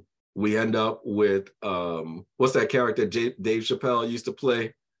we end up with, what's that character Dave Chappelle used to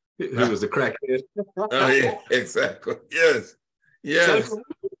play? He was a crackhead. Oh, yeah, exactly. Yes.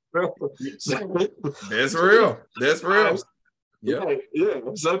 That's real. Yeah.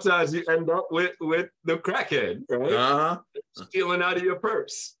 Sometimes you end up with the crackhead, right? Stealing out of your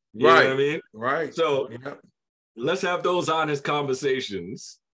purse. You know what I mean? Right. So let's have those honest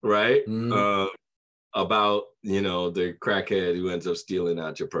conversations, right? About, you know, the crackhead who ends up stealing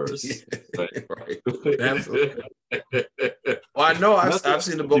out your purse. Right. Absolutely. Well, I know I've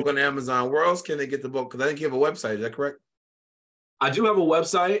seen the book on Amazon. Where else can they get the book? Because I think you have a website. Is that correct? I do have a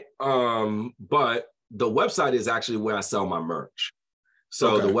website, but the website is actually where I sell my merch.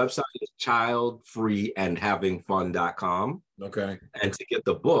 So the website is childfreeandhavingfun.com. Okay. And to get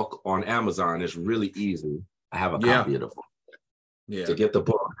the book on Amazon is really easy. I have a copy of the book. To get the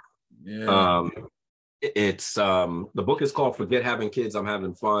book. It's the book is called Forget Having Kids, I'm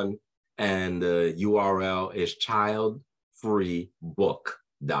Having Fun. And the URL is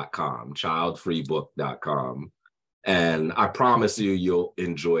childfreebook.com. Childfreebook.com. And I promise you'll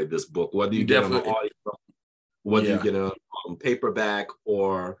enjoy this book, whether you get an audio, whether you get a paperback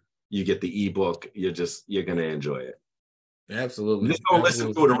or you get the ebook. You're gonna enjoy it. Absolutely. Just don't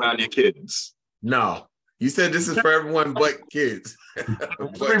listen to it around your kids. No, you said this is for everyone but kids.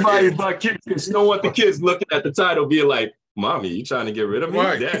 Everybody but kids, because you don't want the kids looking at the title being like, "Mommy, you trying to get rid of me,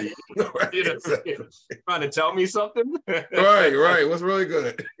 Daddy? You know, trying to tell me something?" Right. What's really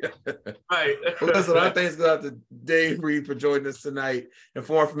good? Right. Well, listen, our thanks go out to Dane Reid for joining us tonight. And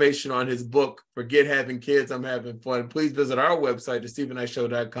for information on his book, Forget Having Kids, I'm Having Fun, please visit our website,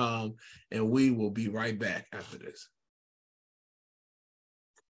 thestephenknightshow.com, and we will be right back after this.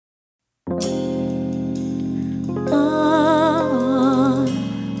 Oh,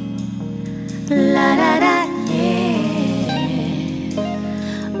 la da da, yeah.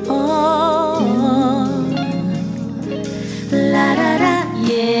 Oh, la da da,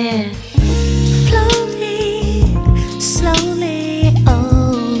 yeah. Floating slowly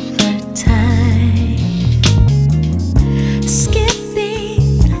over time,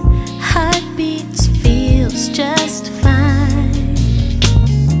 skipping heartbeats feels just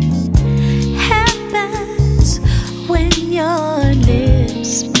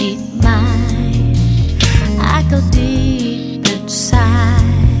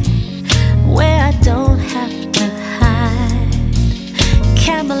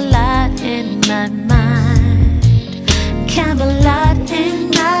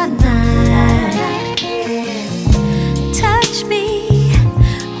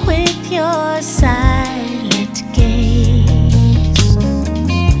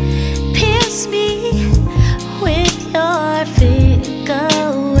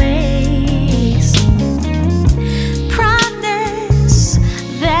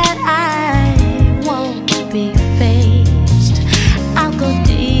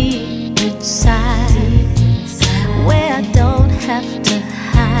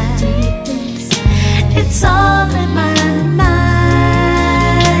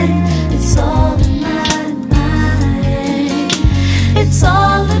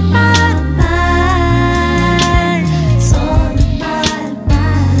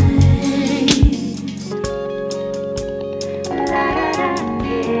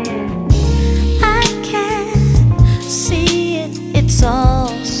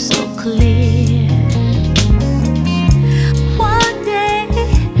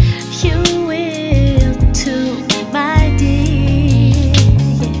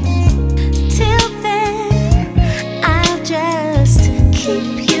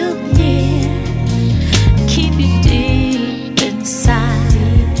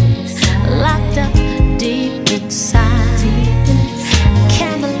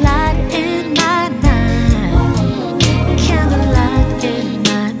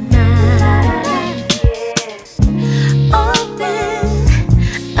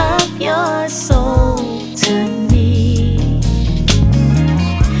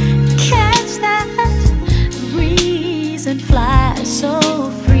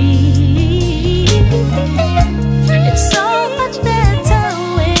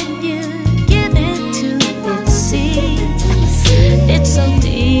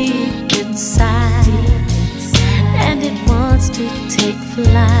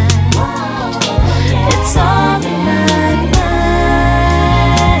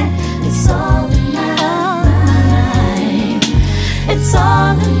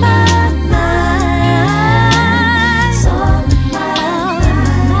all in my mind. It's all in my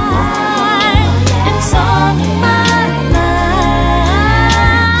mind. It's all in my mind.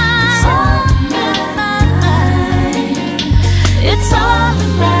 It's all in my mind. It's all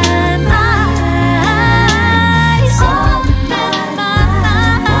in my mind. It's all in my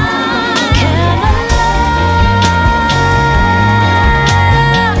mind. Can I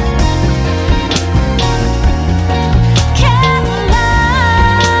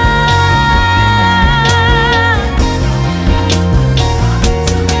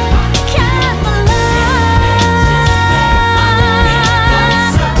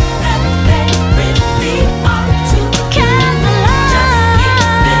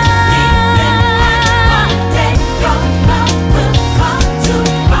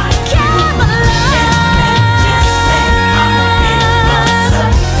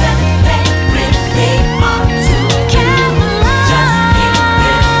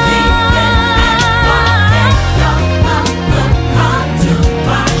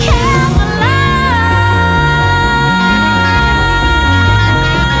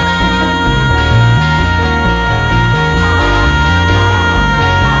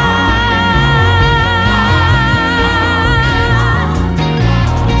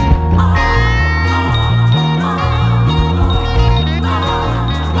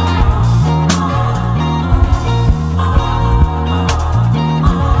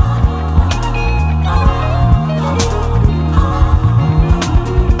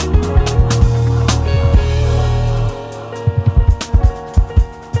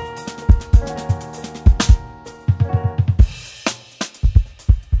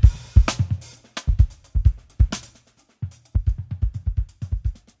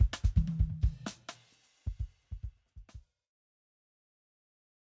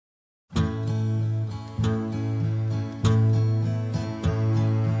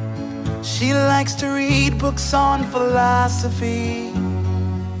She likes to read books on philosophy.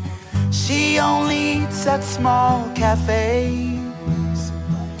 She only eats at small cafes.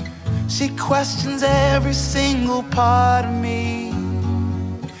 She questions every single part of me.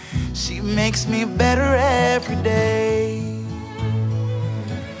 She makes me better every day.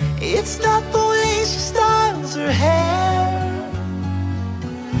 It's not the way she styles her hair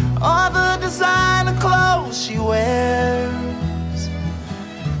or the designer clothes she wears.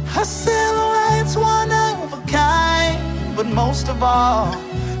 Her silhouette's one of a kind, but most of all,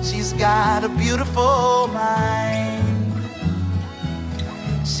 she's got a beautiful mind.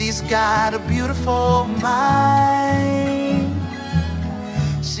 She's got a beautiful mind.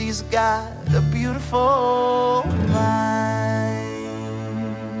 She's got a beautiful mind.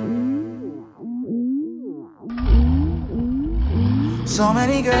 So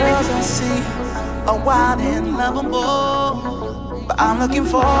many girls I see are wild and lovable, but I'm looking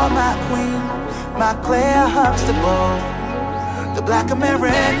for my queen, my Claire Huxtable. The black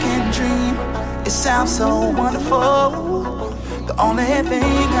American dream, it sounds so wonderful. The only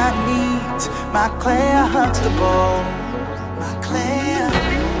thing I need's my Claire Huxtable. My Claire,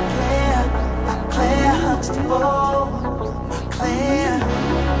 Claire, my Claire Huxtable. My Claire,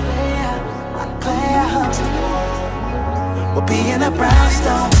 Claire, my Claire Huxtable. We'll be in a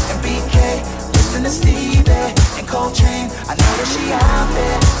brownstone and BK, listening to Stevie and Coltrane. I know that she out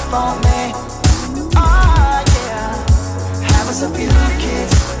there for me. Oh yeah. Have us a few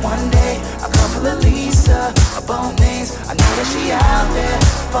kids one day, a couple of Lisa, a bone names. I know that she out there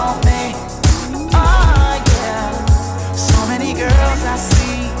for me. Oh yeah. So many girls I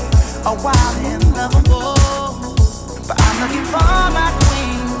see are wild and lovable, but I'm looking for my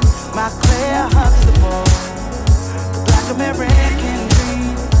queen, my Claire Huxtable. The black American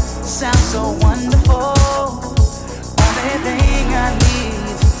dream sounds so wonderful. Only thing I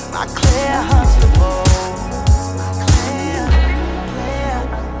need, my Claire Huxtable. My Claire, Claire,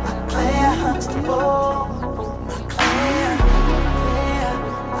 my Claire Huxtable. My Claire, Claire,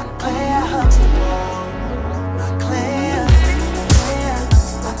 my Claire Huxtable. My Claire, Claire,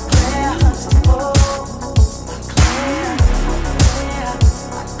 my Claire Huxtable. My Claire, Claire,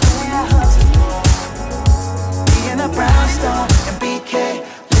 my Claire Huxtable. Be in a brownstone and BK,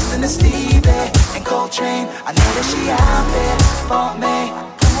 listen to Stevie and Coltrane. I know that she out there for me.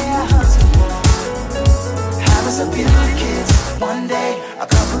 Claire Huxtable. Have us a few kids one day, a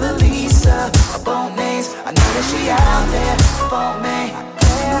couple of Lisa, a bone names. I know that she out there for me.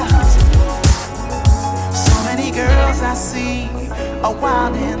 Claire Huxtable. So many girls I see are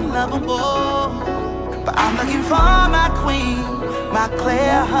wild and lovable, but I'm looking for my queen, my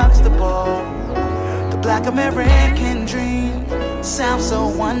Claire Huxtable. The black American dream sounds so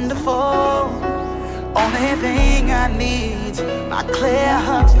wonderful. Only thing I need, my Claire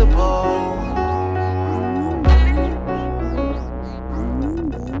Huxtable.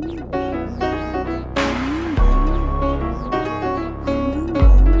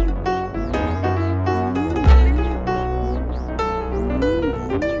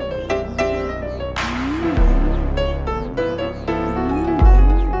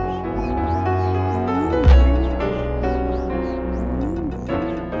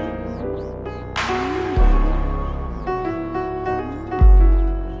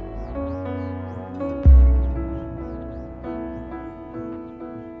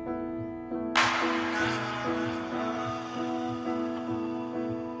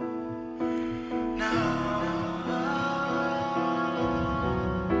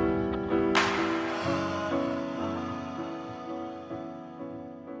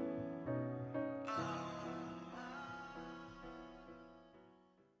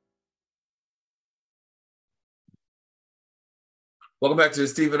 Welcome back to the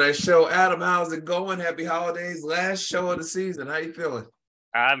Stephen Knight Show. Adam, how's it going? Happy holidays. Last show of the season. How you feeling?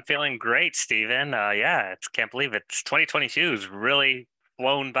 I'm feeling great, Stephen. Yeah, can't believe it's 2022 has really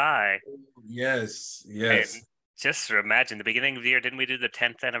flown by. Yes. And just imagine the beginning of the year, didn't we do the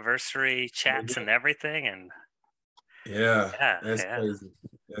 10th anniversary chats and everything? And that's crazy.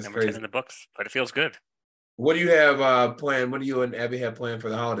 That's number crazy. 10 in the books, but it feels good. What do you have planned? What do you and Abby have planned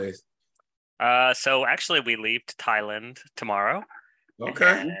for the holidays? So actually we leave to Thailand tomorrow.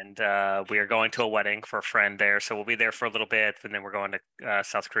 Okay. And we are going to a wedding for a friend there. So we'll be there for a little bit. And then we're going to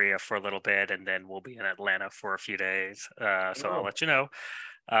South Korea for a little bit. And then we'll be in Atlanta for a few days. So I'll let you know.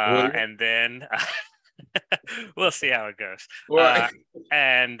 And then we'll see how it goes. Right.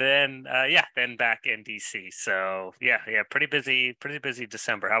 And then, then back in DC. So yeah, pretty busy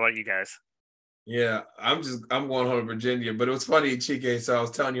December. How about you guys? Yeah, I'm going home to Virginia. But it was funny, Chike. So I was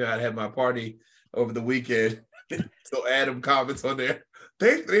telling you I had my party over the weekend. So Adam comments on there.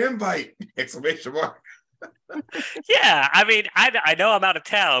 Thanks for the invite! Exclamation mark. Yeah, I mean, I know I'm out of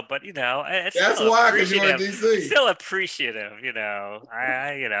town, but it's that's why, because you're in DC. Still appreciative,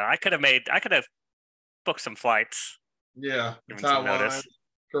 I could have booked some flights. Yeah, Taiwan,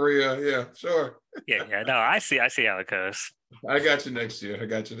 Korea. Yeah, sure. Yeah. No, I see how it goes. I got you next year.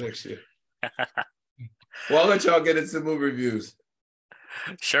 Well, I'll let y'all get into movie reviews.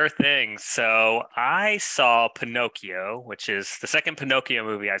 Sure thing. So I saw Pinocchio, which is the second Pinocchio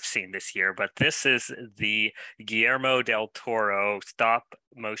movie I've seen this year, but this is the Guillermo del Toro stop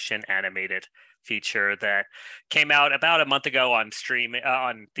motion animated feature that came out about a month ago on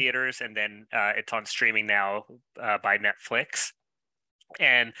theaters, and then it's on streaming now by Netflix.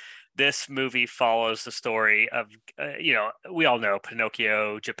 And this movie follows the story of, we all know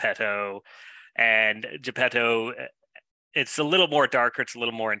Pinocchio, Geppetto, and Geppetto. It's a little more darker. It's a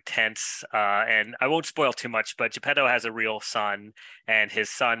little more intense. And I won't spoil too much, but Geppetto has a real son and his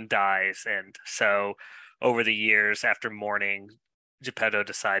son dies. And so over the years after mourning, Geppetto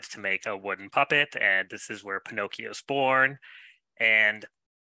decides to make a wooden puppet. And this is where Pinocchio's born. And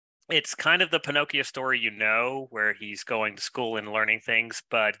it's kind of the Pinocchio story, where he's going to school and learning things.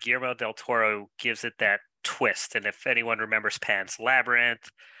 But Guillermo del Toro gives it that twist. And if anyone remembers Pan's Labyrinth,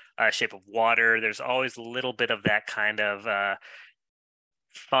 Shape of Water, there's always a little bit of that kind of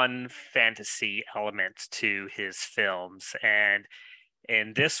fun fantasy element to his films. And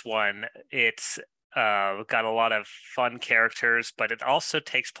in this one, it's got a lot of fun characters, but it also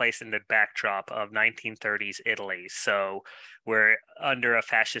takes place in the backdrop of 1930s Italy. So we're under a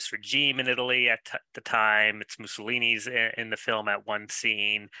fascist regime in Italy at the time. It's Mussolini's in the film at one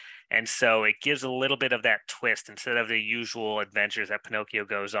scene. And so it gives a little bit of that twist instead of the usual adventures that Pinocchio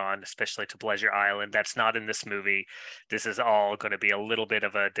goes on, especially to Pleasure Island. That's not in this movie. This is all going to be a little bit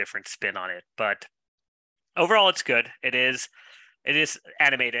of a different spin on it. But overall, it's good. It is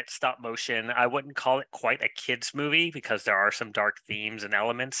animated, stop motion. I wouldn't call it quite a kid's movie because there are some dark themes and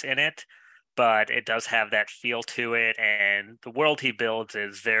elements in it, but it does have that feel to it. And the world he builds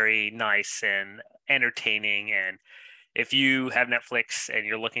is very nice and entertaining. And if you have Netflix and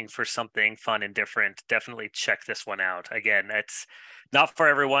you're looking for something fun and different, definitely check this one out. Again, it's not for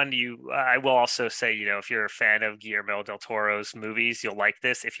everyone. I will also say, if you're a fan of Guillermo del Toro's movies, you'll like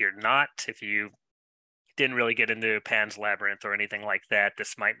this. If you're not, if you didn't really get into Pan's Labyrinth or anything like that,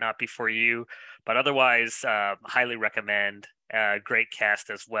 this might not be for you. But otherwise, highly recommend. Great cast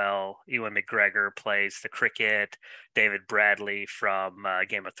as well. Ewan McGregor plays the cricket. David Bradley from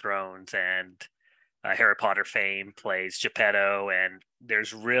Game of Thrones and Harry Potter fame plays Geppetto, and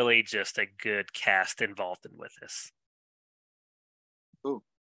there's really just a good cast involved with this. Ooh.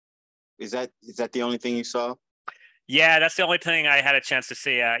 Is that the only thing you saw? Yeah, that's the only thing I had a chance to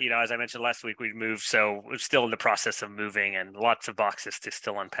see. As I mentioned last week, we moved, so we're still in the process of moving and lots of boxes to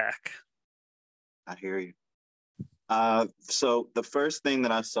still unpack. I hear you. So the first thing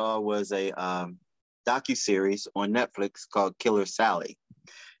that I saw was a docuseries on Netflix called Killer Sally.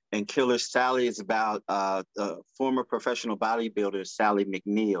 And Killer Sally is about the former professional bodybuilder, Sally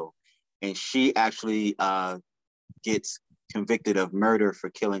McNeil. And she actually gets convicted of murder for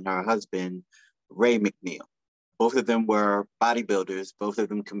killing her husband, Ray McNeil. Both of them were bodybuilders. Both of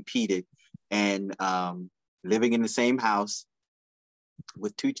them competed and living in the same house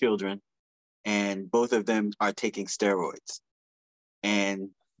with 2 children. And both of them are taking steroids. And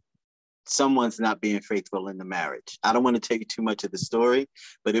someone's not being faithful in the marriage. I don't want to tell you too much of the story,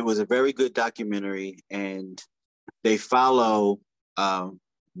 but it was a very good documentary, and they follow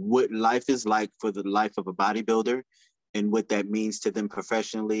what life is like for the life of a bodybuilder and what that means to them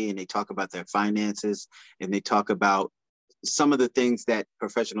professionally. And they talk about their finances, and they talk about some of the things that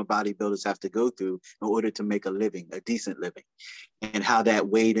professional bodybuilders have to go through in order to make a living, a decent living, and how that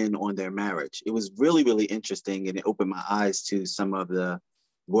weighed in on their marriage. It was really, really interesting, and it opened my eyes to some of the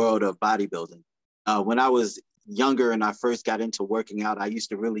world of bodybuilding. When I was younger and I first got into working out, I used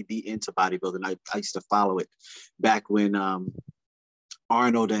to really be into bodybuilding. I used to follow it back when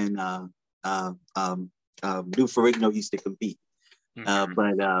Arnold and Lou Ferrigno used to compete,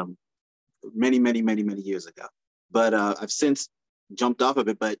 but many, many, many, many years ago. But I've since jumped off of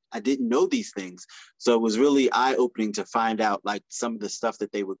it, but I didn't know these things. So it was really eye-opening to find out like some of the stuff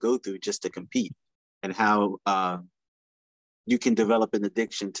that they would go through just to compete, and how you can develop an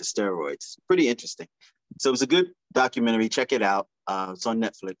addiction to steroids. Pretty interesting. So it was a good documentary. Check it out. It's on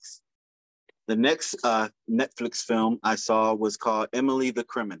Netflix. The next Netflix film I saw was called Emily the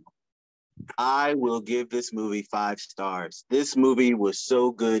Criminal. I will give this movie 5 stars. This movie was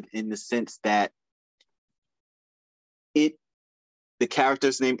so good in the sense that the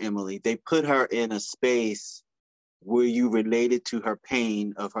character's named Emily. They put her in a space where you related to her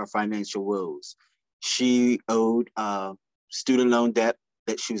pain of her financial woes. She owed student loan debt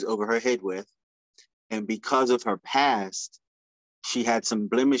that she was over her head with. And because of her past, she had some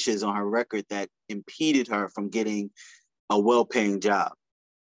blemishes on her record that impeded her from getting a well-paying job.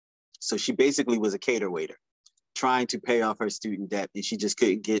 So she basically was a cater waiter, trying to pay off her student debt, and she just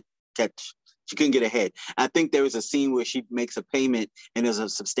couldn't get ahead. I think there was a scene where she makes a payment, and there's a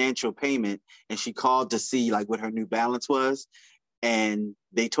substantial payment, and she called to see like what her new balance was. And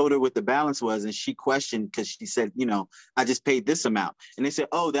they told her what the balance was, and she questioned because she said, I just paid this amount. And they said,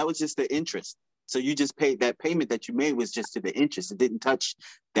 oh, that was just the interest. So you just paid, that payment that you made was just to the interest. It didn't touch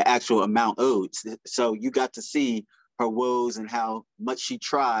the actual amount owed. So you got to see her woes and how much she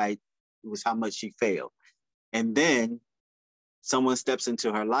tried was how much she failed. And then someone steps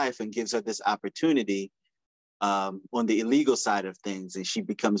into her life and gives her this opportunity on the illegal side of things, and she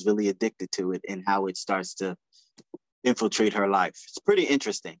becomes really addicted to it and how it starts to infiltrate her life. It's pretty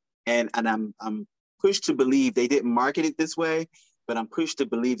interesting. And I'm pushed to believe they didn't market it this way, but I'm pushed to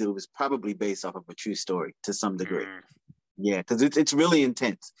believe that it was probably based off of a true story to some degree. Yeah, because it's really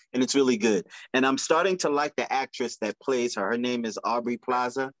intense and it's really good. And I'm starting to like the actress that plays her. Her name is Aubrey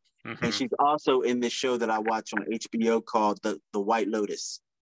Plaza. And she's also in this show that I watch on HBO called The White Lotus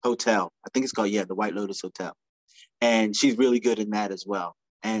Hotel. I think it's called, The White Lotus Hotel. And she's really good in that as well.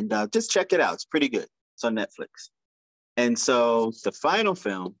 And just check it out. It's pretty good. It's on Netflix. And so the final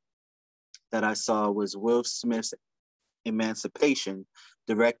film that I saw was Will Smith's Emancipation,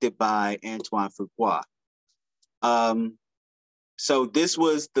 directed by Antoine Fuqua. So this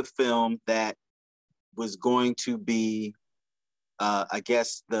was the film that was going to be, I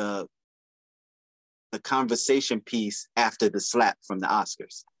guess, the conversation piece after the slap from the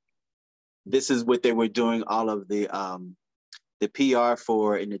Oscars. This is what they were doing, all of the PR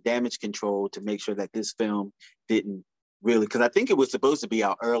for and the damage control to make sure that this film didn't really, because I think it was supposed to be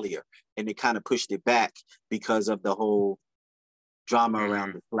out earlier and they kind of pushed it back because of the whole drama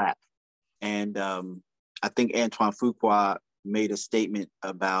around the slap. And I think Antoine Fuqua made a statement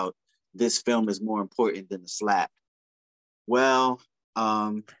about this film is more important than the slap. Well,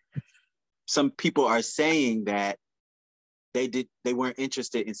 some people are saying that they weren't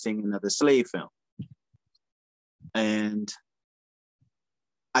interested in seeing another slave film. And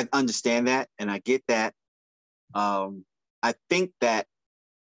I understand that and I get that. I think that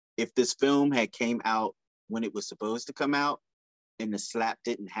if this film had came out when it was supposed to come out and the slap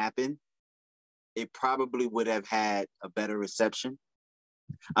didn't happen, it probably would have had a better reception.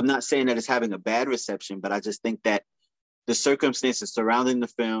 I'm not saying that it's having a bad reception, but I just think that the circumstances surrounding the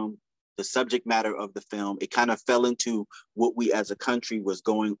film, the subject matter of the film, it kind of fell into what we as a country was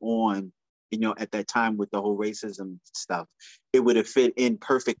going on at that time with the whole racism stuff, it would have fit in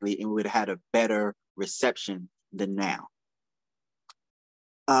perfectly and would have had a better reception than now.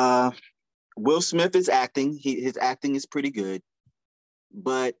 Will Smith is acting. His acting is pretty good.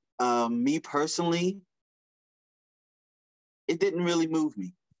 But me personally, it didn't really move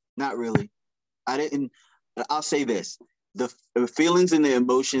me. Not really. I'll say this. The feelings and the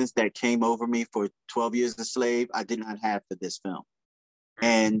emotions that came over me for 12 Years a Slave, I did not have for this film.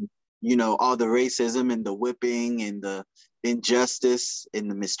 And, all the racism and the whipping and the injustice and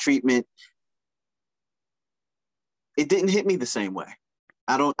the mistreatment, it didn't hit me the same way.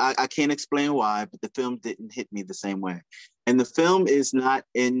 I can't explain why, but the film didn't hit me the same way. And the film is not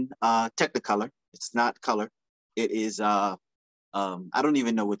in Technicolor. It's not color. It is, I don't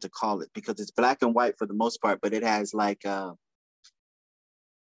even know what to call it because it's black and white for the most part, but it has like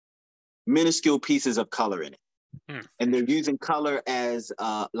minuscule pieces of color in it. And they're using color as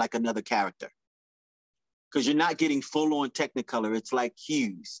like another character. Because you're not getting full on Technicolor. It's like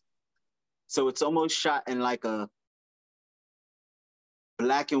hues. So it's almost shot in like a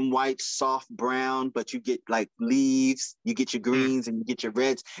black and white, soft brown, but you get like leaves, you get your greens and you get your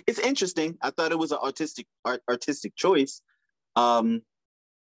reds. It's interesting. I thought it was an artistic choice. I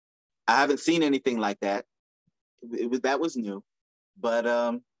haven't seen anything like that. That was new. But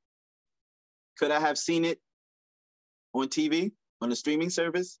could I have seen it on TV, on a streaming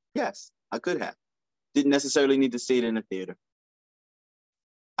service? Yes, I could have. Didn't necessarily need to see it in a theater.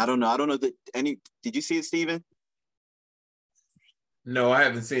 I don't know. Did you see it, Steven? No, I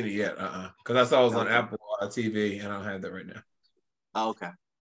haven't seen it yet. Because I saw it was on Apple TV, and I don't have that right now. Oh, okay.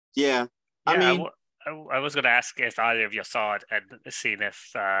 Yeah. I was going to ask if either of you saw it and seen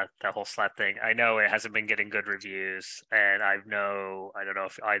if the whole slap thing. I know it hasn't been getting good reviews, and I don't know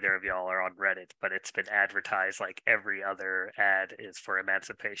if either of y'all are on Reddit, but it's been advertised like every other ad is for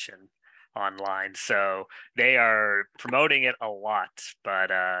emancipation online. So they are promoting it a lot.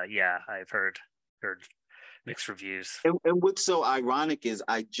 But yeah, I've heard mixed reviews. And what's so ironic is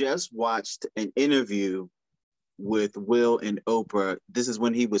I just watched an interview with Will and Oprah. This is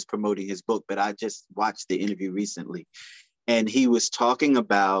when he was promoting his book, but I just watched the interview recently. And he was talking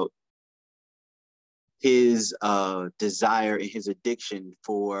about his desire and his addiction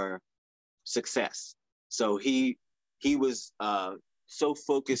for success. So he was so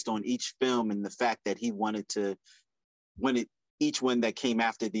focused on each film and the fact that he wanted each one that came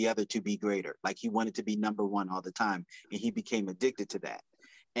after the other to be greater. Like he wanted to be number one all the time. And he became addicted to that.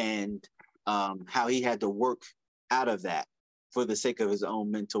 And how he had to work out of that for the sake of his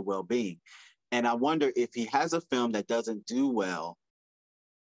own mental well-being. And I wonder if he has a film that doesn't do well,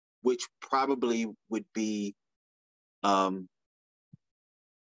 which probably would be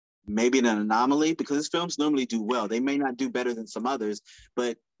maybe an anomaly, because his films normally do well. They may not do better than some others,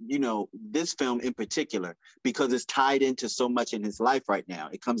 but this film in particular, because it's tied into so much in his life right now.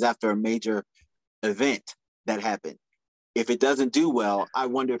 It comes after a major event that happened. If it doesn't do well, I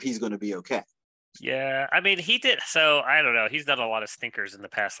wonder if he's going to be okay. Yeah, I mean, he did. So I don't know. He's done a lot of stinkers in the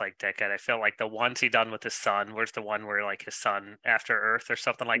past decade. I feel like the ones he done with his son. Where's the one where like his son After Earth or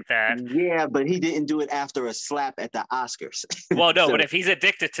something like that? Yeah, but he didn't do it after a slap at the Oscars. Well, no, but if he's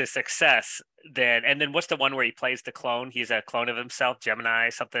addicted to success, then what's the one where he plays the clone? He's a clone of himself, Gemini,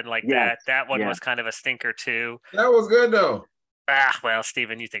 something like that. That one was kind of a stinker too. That was good though. Well,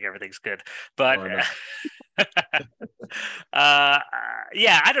 Steven, you think everything's good, but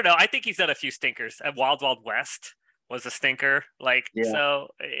yeah, I don't know. I think he's done a few stinkers. Wild Wild West was a stinker. So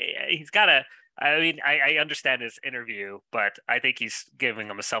he's got to. I mean, I understand his interview, but I think he's giving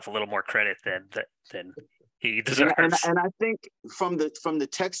himself a little more credit than he deserves. And I think from the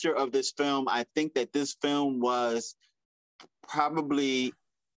texture of this film, I think that this film was probably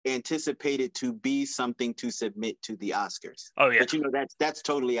anticipated to be something to submit to the Oscars. Oh yeah, but that's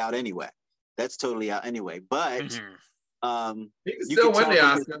totally out anyway. But he can still win the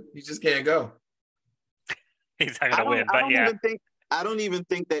Oscar. He just can't go. He's not gonna win. But I don't even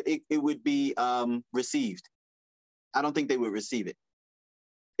think that it would be received. I don't think they would receive it.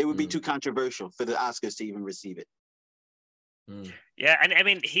 It would be too controversial for the Oscars to even receive it. Yeah, and I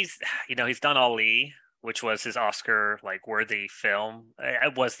mean he's done Ali, which was his Oscar worthy film.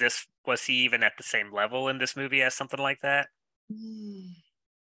 Was he even at the same level in this movie as something like that?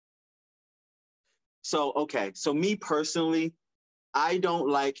 So me personally, I don't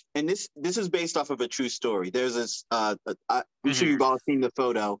like, and this is based off of a true story. There's this I'm sure you've all seen the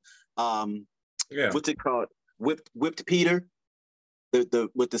photo. What's it called? Whipped Peter, the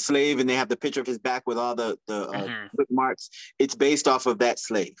with the slave, and they have the picture of his back with all the whip marks. It's based off of that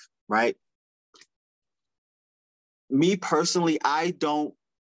slave, right? Me personally, I don't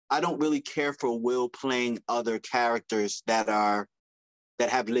I don't really care for Will playing other characters that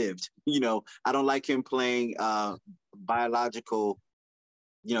have lived. You know, I don't like him playing biological,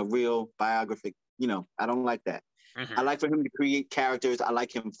 you know, real biographic. You know, I don't like that. Mhm. I like for him to create characters. I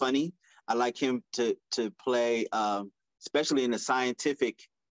like him funny. I like him to play, especially in the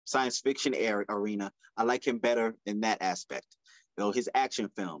science fiction arena. I like him better in that aspect. You know, his action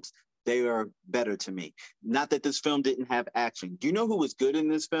films, they are better to me. Not that this film didn't have action. Do you know who was good in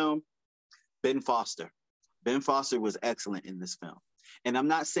this film? Ben Foster. Ben Foster was excellent in this film. And I'm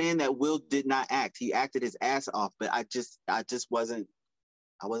not saying that Will did not act. He acted his ass off, but I just wasn't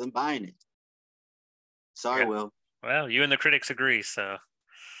buying it. Sorry, Yeah. Will. Well, you and the critics agree, so.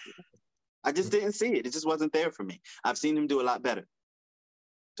 I just didn't see it. It just wasn't there for me. I've seen him do a lot better.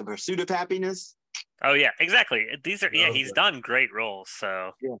 The Pursuit of Happiness. Oh yeah, exactly. These are he's done great roles.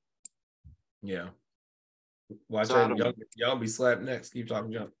 So Yeah. Watch So I out, don't y'all be slapped next. Keep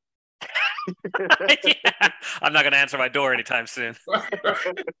talking junk. yeah. I'm not gonna answer my door anytime soon.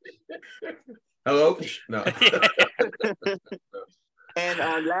 Hello? No.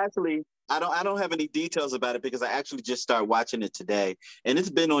 And lastly, I don't have any details about it because I actually just started watching it today, and it's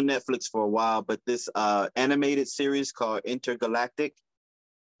been on Netflix for a while. But this animated series called Intergalactic,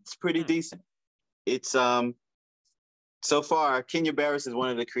 it's pretty decent. It's so far Kenya Barris is one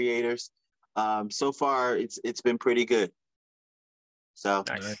of the creators. So far it's been pretty good. So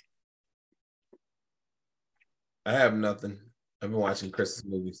Nice. I have nothing. I've been watching Christmas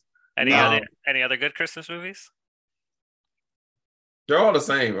movies. Any other good Christmas movies? They're all the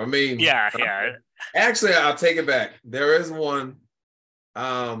same. I mean, Yeah. Actually, I'll take it back. There is one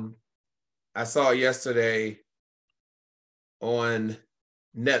I saw yesterday on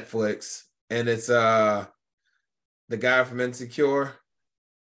Netflix, and it's the guy from Insecure.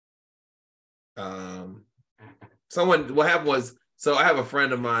 What happened was, so I have a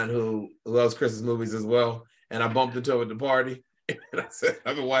friend of mine who loves Christmas movies as well, and I bumped into him at the party, and I said,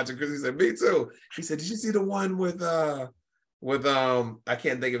 I've been watching Christmas. He said, me too. He said, did you see the one with I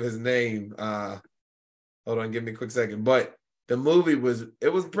can't think of his name. Hold on, give me a quick second. But the movie was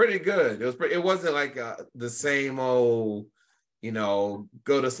pretty good. It wasn't like the same old, you know,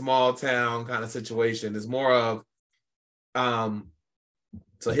 go to small town kind of situation. It's more of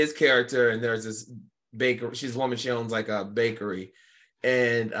so his character, and there's this baker. She's a woman, she owns like a bakery.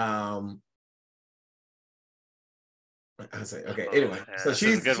 And I say, okay, anyway. So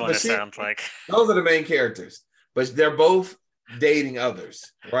she's a good one, it sounds like. Those are the main characters, but they're both dating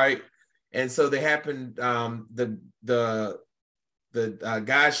others, right? And so they happened, the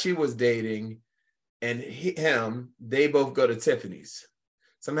guy she was dating and they both go to Tiffany's.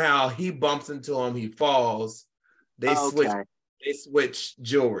 Somehow he bumps into him, he falls, they switch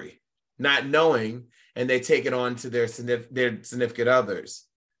jewelry, not knowing, and they take it on to their significant others.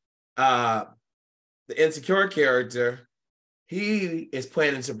 The Insecure character, he is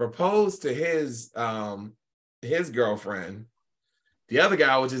planning to propose to his girlfriend. The other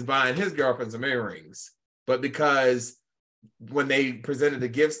guy was just buying his girlfriend some earrings. But because when they presented the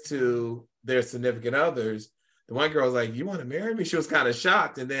gifts to their significant others, the one girl was like, you want to marry me? She was kind of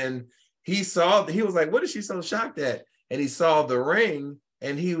shocked. And then he was like, what is she so shocked at? And he saw the ring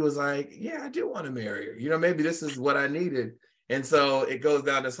and he was like, yeah, I do want to marry her. You know, maybe this is what I needed. And so it goes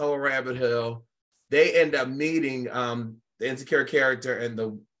down this whole rabbit hole. They end up meeting the Insecure character and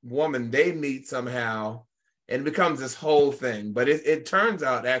the woman, they meet somehow. And it becomes this whole thing, but it turns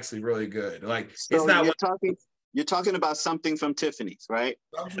out actually really good. Like, so it's not you're talking about Something from Tiffany's, right?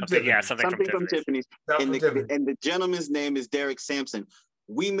 Something from Tiffany's. And the gentleman's name is Derek Sampson.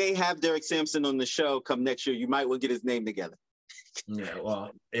 We may have Derek Sampson on the show come next year. You might want to get his name together. Yeah,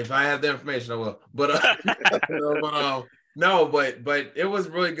 well, if I have the information, I will. But but it was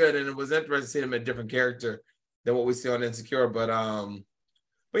really good, and it was interesting to see him a different character than what we see on Insecure. But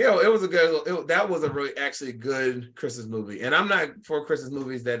yeah, it was that was a really actually good Christmas movie. And I'm not for Christmas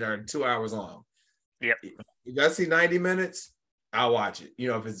movies that are 2 hours long. Yep. If I see 90 minutes, I'll watch it, you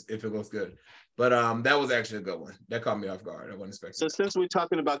know, if it looks good. But that was actually a good one. That caught me off guard. I wasn't expecting So since we're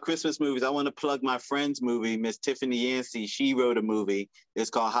talking about Christmas movies, I want to plug my friend's movie, Miss Tiffany Yancey. She wrote a movie. It's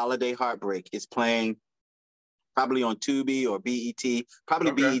called Holiday Heartbreak. It's playing probably on Tubi or BET,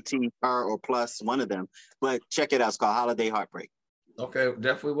 probably BET or Plus, one of them. But check it out. It's called Holiday Heartbreak. Okay,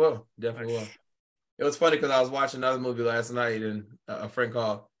 definitely will. Definitely will. It was funny because I was watching another movie last night and a friend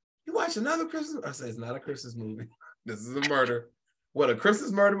called, you watch another Christmas? I said, it's not a Christmas movie. This is a murder. What, a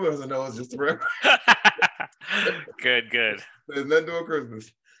Christmas murder movie? I said, no, it's just a murder. Good. There's nothing to do with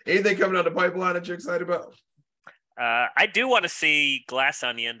Christmas. Anything coming out the pipeline that you're excited about? I do want to see Glass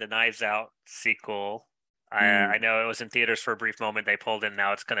Onion, the Knives Out sequel. I know it was in theaters for a brief moment. They pulled in.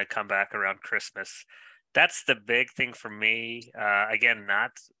 Now it's going to come back around Christmas. That's the big thing for me. Again,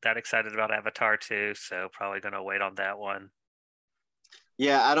 not that excited about Avatar 2, so probably going to wait on that one.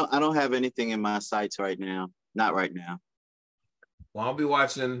 Yeah, I don't have anything in my sights right now. Not right now. Well, I'll be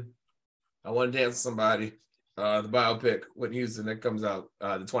watching I Want to Dance with Somebody, the biopic with Houston that comes out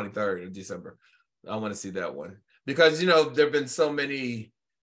the 23rd of December. I want to see that one because, there have been so many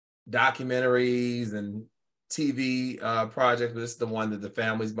documentaries and TV projects, but this is the one that the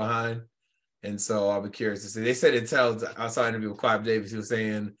family's behind. And so I'll be curious to see. They said it tells, I saw an interview with Clive Davis, he was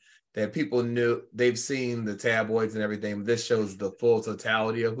saying that people knew, they've seen the tabloids and everything, but this shows the full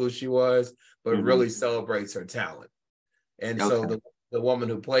totality of who she was, but really celebrates her talent. And so the woman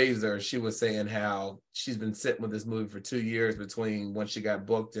who plays her, she was saying how she's been sitting with this movie for 2 years between when she got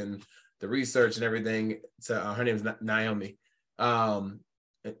booked and the research and everything. To her name is Naomi. To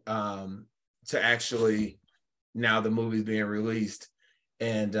actually now the movie's being released,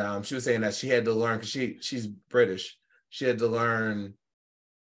 and she was saying that she had to learn because she's British. She had to learn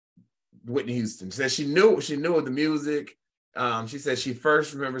Whitney Houston. She said she knew of the music. She said she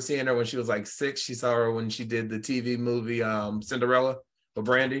first remember seeing her when she was like 6. She saw her when she did the TV movie Cinderella with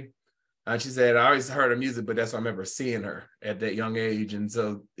Brandy. She said, I always heard her music, but that's why I remember seeing her at that young age. And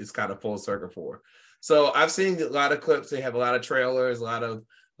so it's kind of full circle for her. So I've seen a lot of clips. They have a lot of trailers, a lot of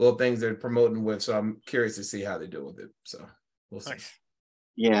little things they're promoting with. So I'm curious to see how they do with it. So we'll see.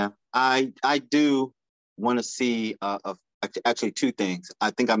 Yeah, I do want to see actually 2 things.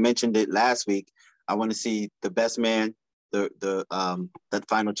 I think I mentioned it last week. I want to see The Best Man, that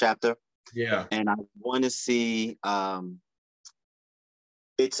final chapter. Yeah. And I want to see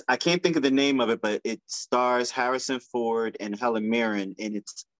I can't think of the name of it, but it stars Harrison Ford and Helen Mirren, and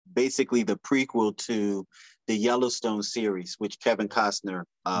it's basically the prequel to the Yellowstone series, which Kevin Costner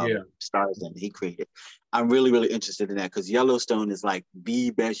stars in. He created. I'm really, really interested in that because Yellowstone is like the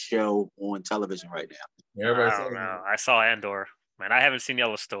best show on television right now. I don't know. I saw Andor. Man, I haven't seen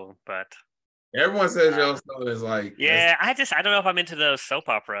Yellowstone, but everyone says Yellowstone is like. Yeah, I don't know if I'm into those soap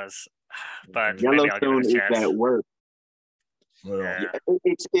operas, but Yellowstone is that work. Yeah.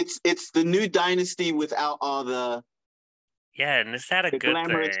 It's the new dynasty without all the and is that a good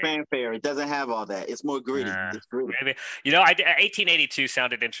glamorous thing? fanfare? It doesn't have all that. It's more gritty. It's gritty. Maybe 1882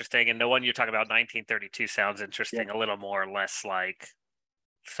 sounded interesting, and the one you're talking about 1932 sounds interesting. A little more or less like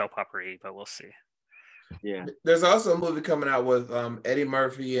soap opera-y, but we'll see. Yeah. There's also a movie coming out with Eddie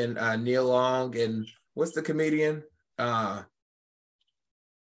Murphy and Neil Long and what's the comedian? I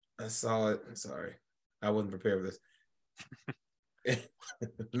saw it. I'm sorry, I wasn't prepared for this.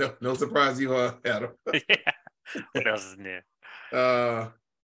 No surprise you, Adam. Yeah. What else is new?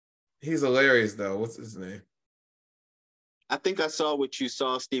 He's hilarious though. What's his name? I think I saw what you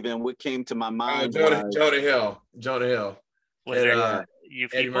saw, Stephen. What came to my mind Jonah Hill. Was there You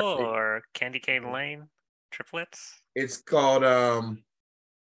People or Candy Cane Lane triplets? It's called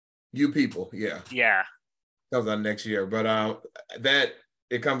You People. Yeah. Comes out next year, but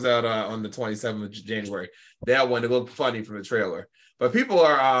it comes out on the 27th of January. That one, it looked funny from the trailer. But people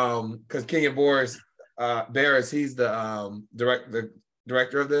are, because Kenya Barris, he's the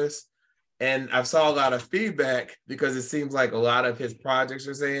director of this. And I've saw a lot of feedback because it seems like a lot of his projects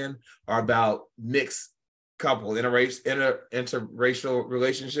are saying are about mixed couple, interracial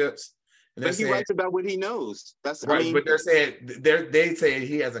relationships. And but he writes about what he knows. That's right. But they're saying, they say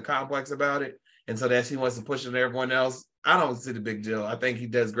he has a complex about it. And so he wants to push it on everyone else. I don't see the big deal. I think he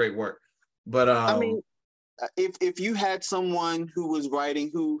does great work. But I mean, if you had someone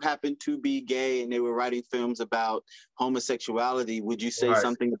who happened to be gay and they were writing films about homosexuality, would you say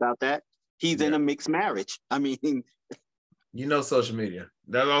something about that? He's in a mixed marriage. I mean, social media.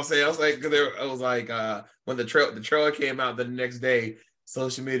 That's what I'm saying. I was like, when the trailer came out the next day,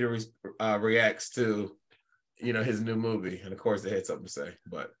 social media reacts to, his new movie, and of course they had something to say.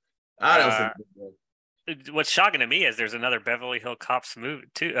 But I don't think. What's shocking to me is there's another Beverly Hills Cops movie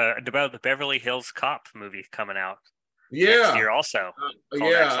too, about the Beverly Hills Cop movie coming out next year also. So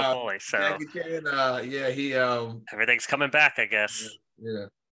he everything's coming back, I guess. Yeah.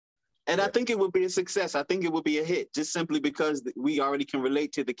 And I think it would be a success. I think it would be a hit just simply because we already can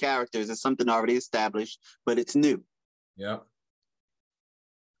relate to the characters. It's something already established, but it's new. Yep.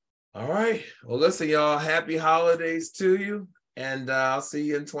 All right. Well, listen, y'all, happy holidays to you. And I'll see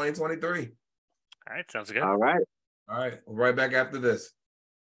you in 2023. All right. Sounds good. All right. We'll be right back after this.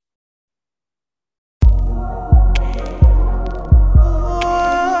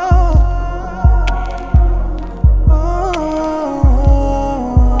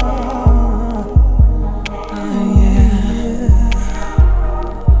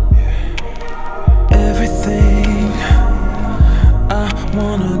 Everything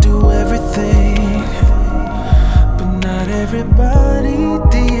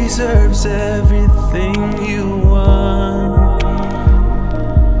was everything you want.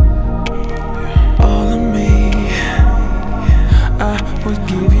 All of me, I would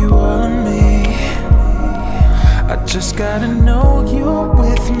give you all of me. I just gotta know you're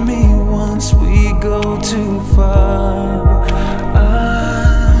with me once we go too far.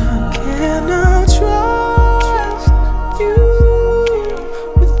 Can I trust you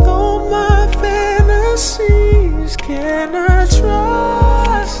with all my fantasies? Can I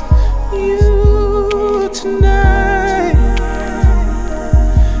trust you tonight?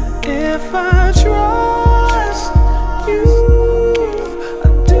 If I trust you,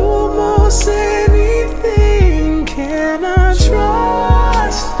 I'd do almost anything. Can I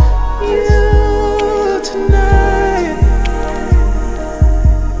trust you tonight?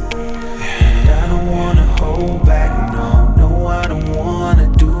 And I don't wanna hold back, no, I don't wanna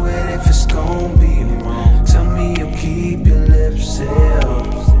do it if it's gonna be wrong. Tell me you'll keep your lips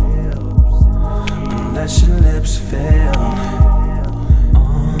sealed, unless your lips fail.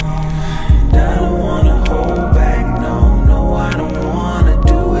 And I don't wanna hold back, no, I don't wanna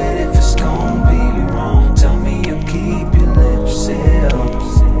do it if it's gonna be wrong. Tell me you'll keep your lips sealed,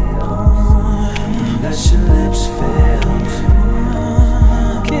 unless your lips fail.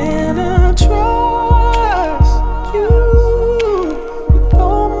 Can I trust you with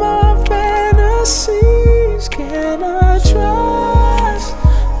all my fantasies? Can I trust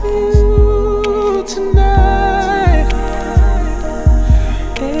you tonight?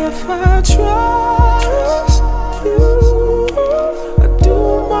 If I trust you, I'd do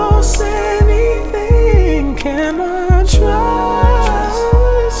almost anything. Can I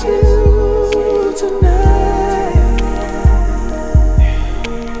trust you tonight?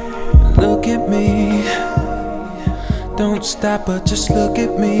 Look at me, don't stop but just look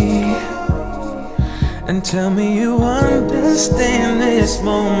at me and tell me you understand this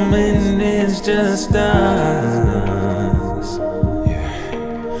moment is just us.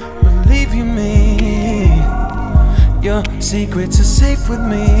 Believe you me, your secrets are safe with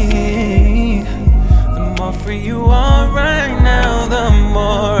me. The more free you are right now, the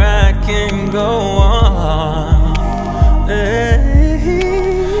more I can go on. I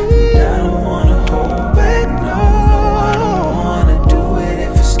don't wanna hold back, no, I don't wanna do it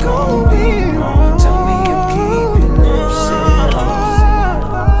if it's gonna be wrong. Tell me you'll keep your lips sealed,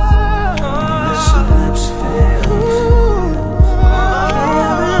 unless your lips fail.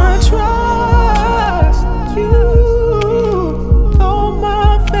 Can I trust you with all my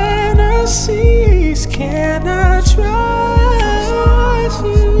fantasies? Can I trust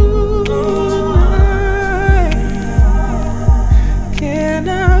you tonight? Can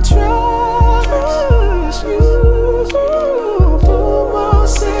I trust you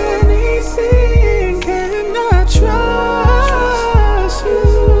almost anything? Can I trust you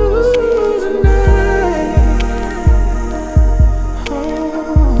tonight?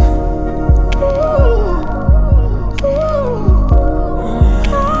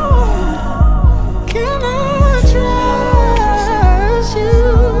 Can I trust you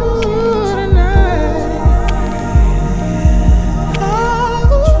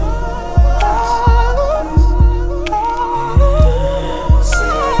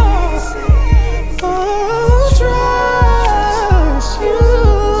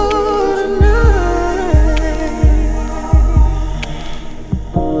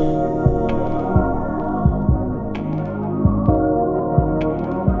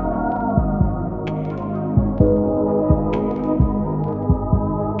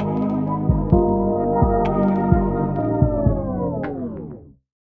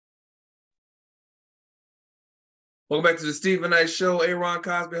Welcome back to the Stephen Knight Show. Hey, Ron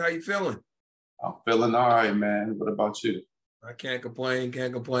Cosby, how you feeling? I'm feeling all right, man. What about you? I can't complain,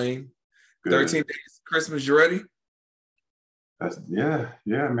 can't complain. Good. 13 days to Christmas, you ready? Yeah,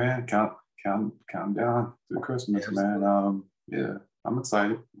 man. Count down to Christmas, man. Yeah, I'm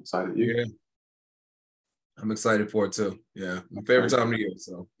excited. You? Yeah. I'm excited for it too. Yeah, my favorite time of the year.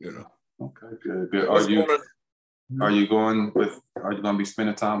 So Okay, good. What's going on? Are you going to be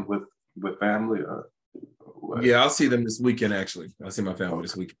spending time with family or what? Yeah, I'll see them this weekend. Actually, I'll see my family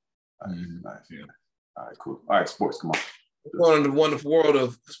this weekend. Nice. Yeah. All right, cool. All right, sports. Come on. What's going on in the wonderful world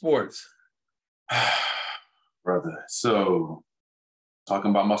of sports, brother? So, talking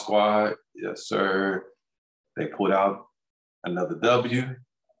about my squad, yes, sir. They put out another W.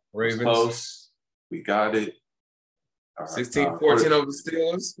 Ravens. Close. We got it. 16-14 over the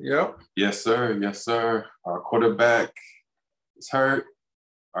Steelers. Yep. Yes, sir. Our quarterback is hurt.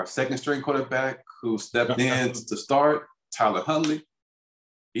 Our second string quarterback who stepped in to start, Tyler Huntley,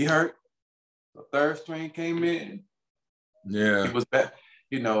 he hurt. The third string came in. Yeah. He was back.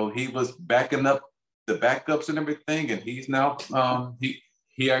 he was backing up the backups and everything, and he's now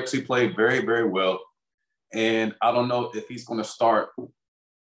he actually played very, very well. And I don't know if he's going to start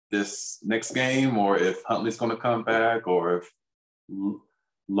this next game, or if Huntley's going to come back, or if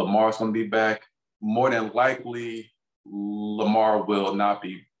Lamar's going to be back. More than likely, Lamar will not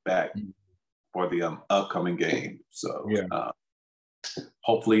be back for the upcoming game. So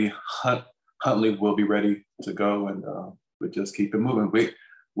hopefully Huntley will be ready to go, and we just keep it moving.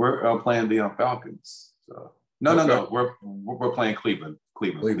 We're playing the Falcons. So no, we're playing Cleveland,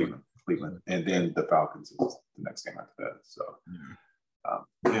 and then the Falcons is the next game after that. So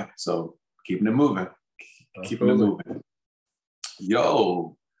so keeping it moving, keeping it moving.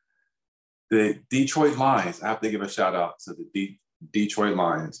 Yo, the Detroit Lions. I have to give a shout out to the Detroit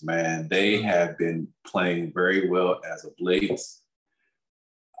Lions, man. They have been playing very well as of late.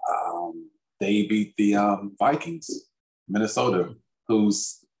 They beat the Vikings, Minnesota,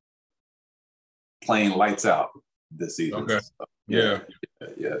 who's playing lights out this season. Okay. So,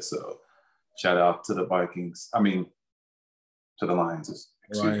 yeah. So shout out to the Vikings. I mean, to the Lions.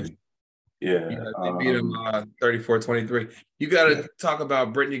 Excuse me. Yeah. They beat them 34-23. You got to talk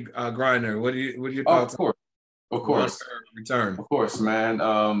about Brittany Griner. What do you thoughts? Of course. Return. Of course, man.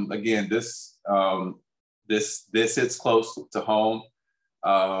 Again, this hits close to home.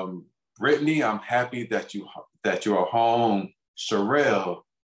 Brittany, I'm happy that you're home. Sherelle,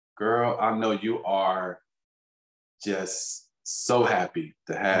 girl, I know you are just so happy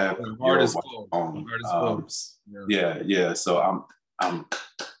to have your wife home. Yeah. So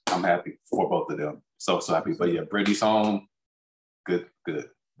I'm happy for both of them. So happy. But yeah, Brittany's home. Good,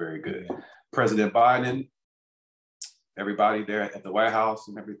 very good. President Biden, everybody there at the White House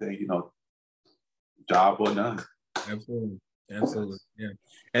and everything, job well done. Absolutely. Yeah.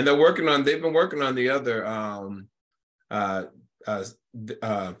 And they've been working on the other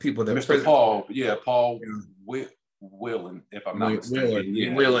people that Mr. Paul Whelan, if I'm not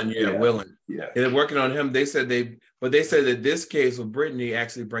mistaken. Whelan. Yeah. They're working on him. They said that this case with Brittany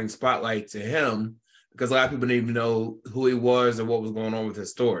actually brings spotlight to him, because a lot of people didn't even know who he was or what was going on with his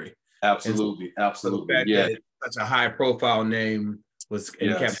story. Absolutely. So the fact that such a high profile name was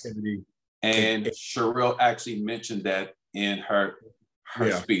in captivity. And Sherelle actually mentioned that in her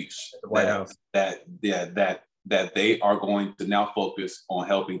speech at the White House, that they are going to now focus on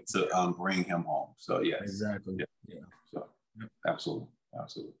helping to bring him home. So yes, exactly. Yeah. So absolutely.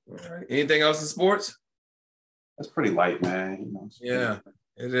 All right. Anything else in sports? That's pretty light, man.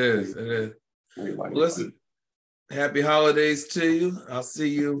 It is. Very light. Listen, happy holidays to you. I'll see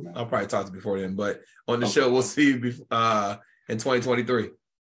you. I'll probably talk to you before then, but on the show, we'll see you in 2023.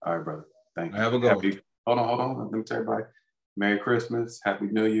 All right, brother. Thank you. Have a good one. Hold on. Let me tell everybody. Merry Christmas, Happy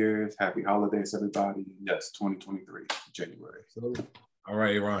New Year's, Happy Holidays, everybody. Yes, 2023, January. All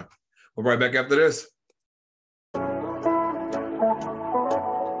right, Ron. We'll be right back after this.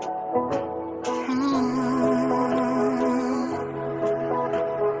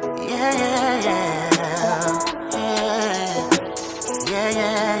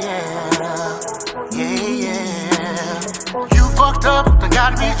 You fucked up, done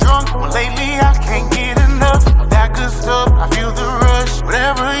got me drunk. Well, lately I can't get enough of that good stuff. I feel the rush.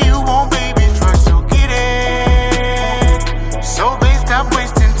 Whatever you want, baby, trust you'll get it. So babe, stop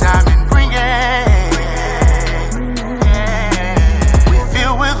wasting time and bring it. We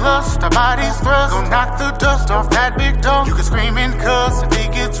feel with lust, our bodies thrust. Go knock the dust off that big dog. You can scream and cuss if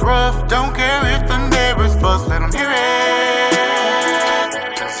it gets rough. Don't care if the neighbors fuss, let them hear it.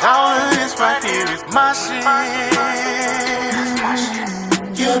 'Cause all of this right here is my shit.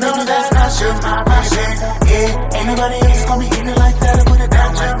 You know that's my shit, my shit. Yeah, ain't nobody else gonna be hitting it like that. I put it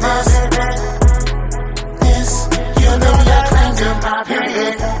down like this. You know I claim to my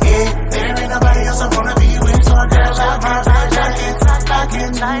period. Yeah, there ain't nobody else I wanna be with, so I gotta lock it.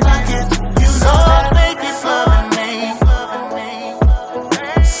 You know, baby, loving me.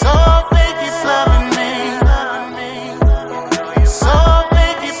 So baby, loving me. So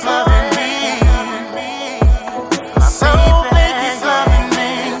baby, loving me. So baby, loving me.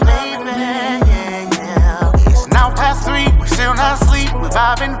 It's now past 3, we still not sleep. We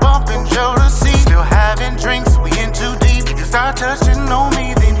vibing, bumping, Jodeci. Still having drinks, we in too deep. If you start touching on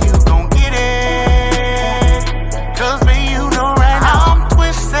me, then you gon' get it. 'Cause baby, you know right now I'm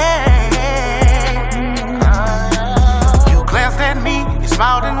twisted. You glanced at me, you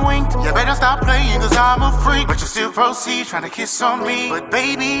smiled and winked. You better stop playing 'cause I'm a freak. But you still proceed trying to kiss on me. But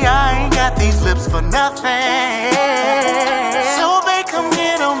baby, I ain't got these lips for nothing. So babe, come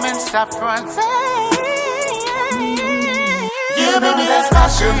get 'em and stop fronting. Yeah, baby, that's my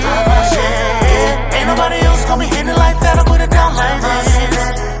shit. Yeah, ain't nobody else gonna be hitting it like that. I put it down like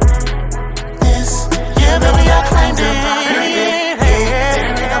this. Yeah, baby, I claimed it.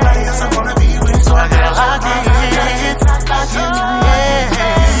 Ain't nobody else I'm gonna be with, so I gotta lock it.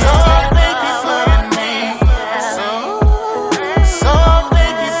 So make it loving me. So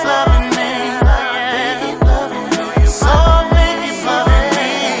make it loving me. So make it loving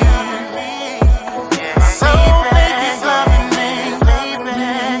me. So make it loving me, baby.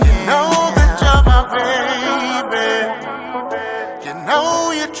 You know that you're my baby. You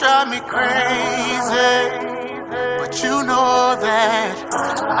know you drive me crazy, but you know that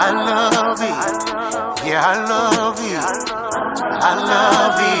I love it. Yeah, I love it. I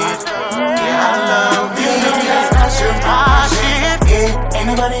love it. Yeah, I love it. That's not your my shit. Yeah, ain't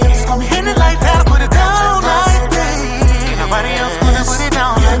nobody else gonna be hitting it like that. Put it down like that. Ain't nobody else gonna put it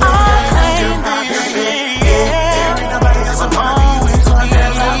down like that. I claim this shit. Yeah, ain't nobody else gonna be with, so I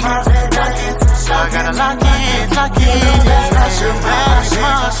gotta lock it. So I gotta lock it, lock it. That's not your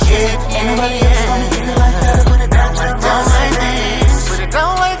my shit. Ain't nobody else gonna hit it like that. Put it down like this. Put it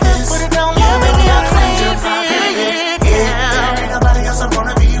down like this. Put it down like this. Baby, I claim it. Yeah, ain't nobody else I'm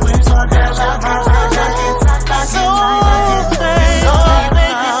gonna be with, so I gotta lock it. So make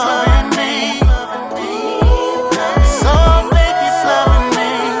it loving me. So make it loving me.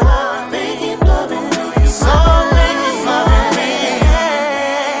 So make it loving me.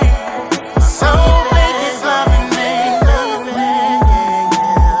 So make it loving me.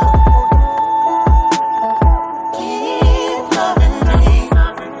 Keep loving me.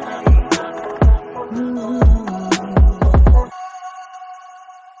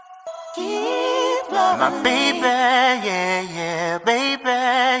 Keep loving my baby, yeah, baby,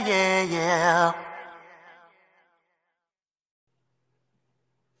 yeah.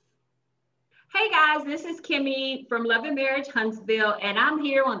 Hey guys, this is Kimmy from Love and Marriage Huntsville, and I'm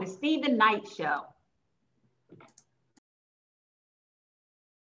here on the Stephen Knight Show.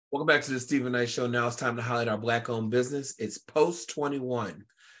 Welcome back to the Stephen Knight Show. Now it's time to highlight our Black-owned business. It's Post 21.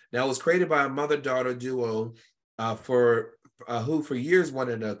 Now, it was created by a mother-daughter duo who for years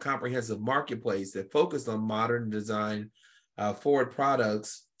wanted a comprehensive marketplace that focused on modern design forward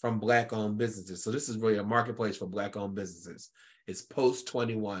products from Black-owned businesses. So this is really a marketplace for Black-owned businesses. It's Post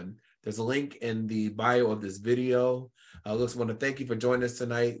 21. There's a link in the bio of this video. I just want to thank you for joining us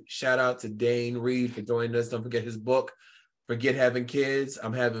tonight. Shout out to Dane, Reid for joining us. Don't forget his book, Forget Having Kids,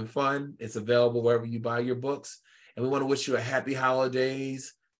 I'm Having Fun. It's available wherever you buy your books. And we want to wish you a happy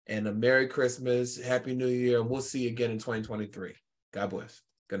holidays and a Merry Christmas, Happy New Year, and we'll see you again in 2023. God bless.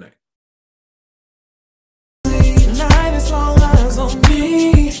 Good night. Tonight is all eyes on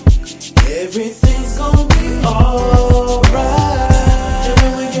me. Everything's gonna be alright.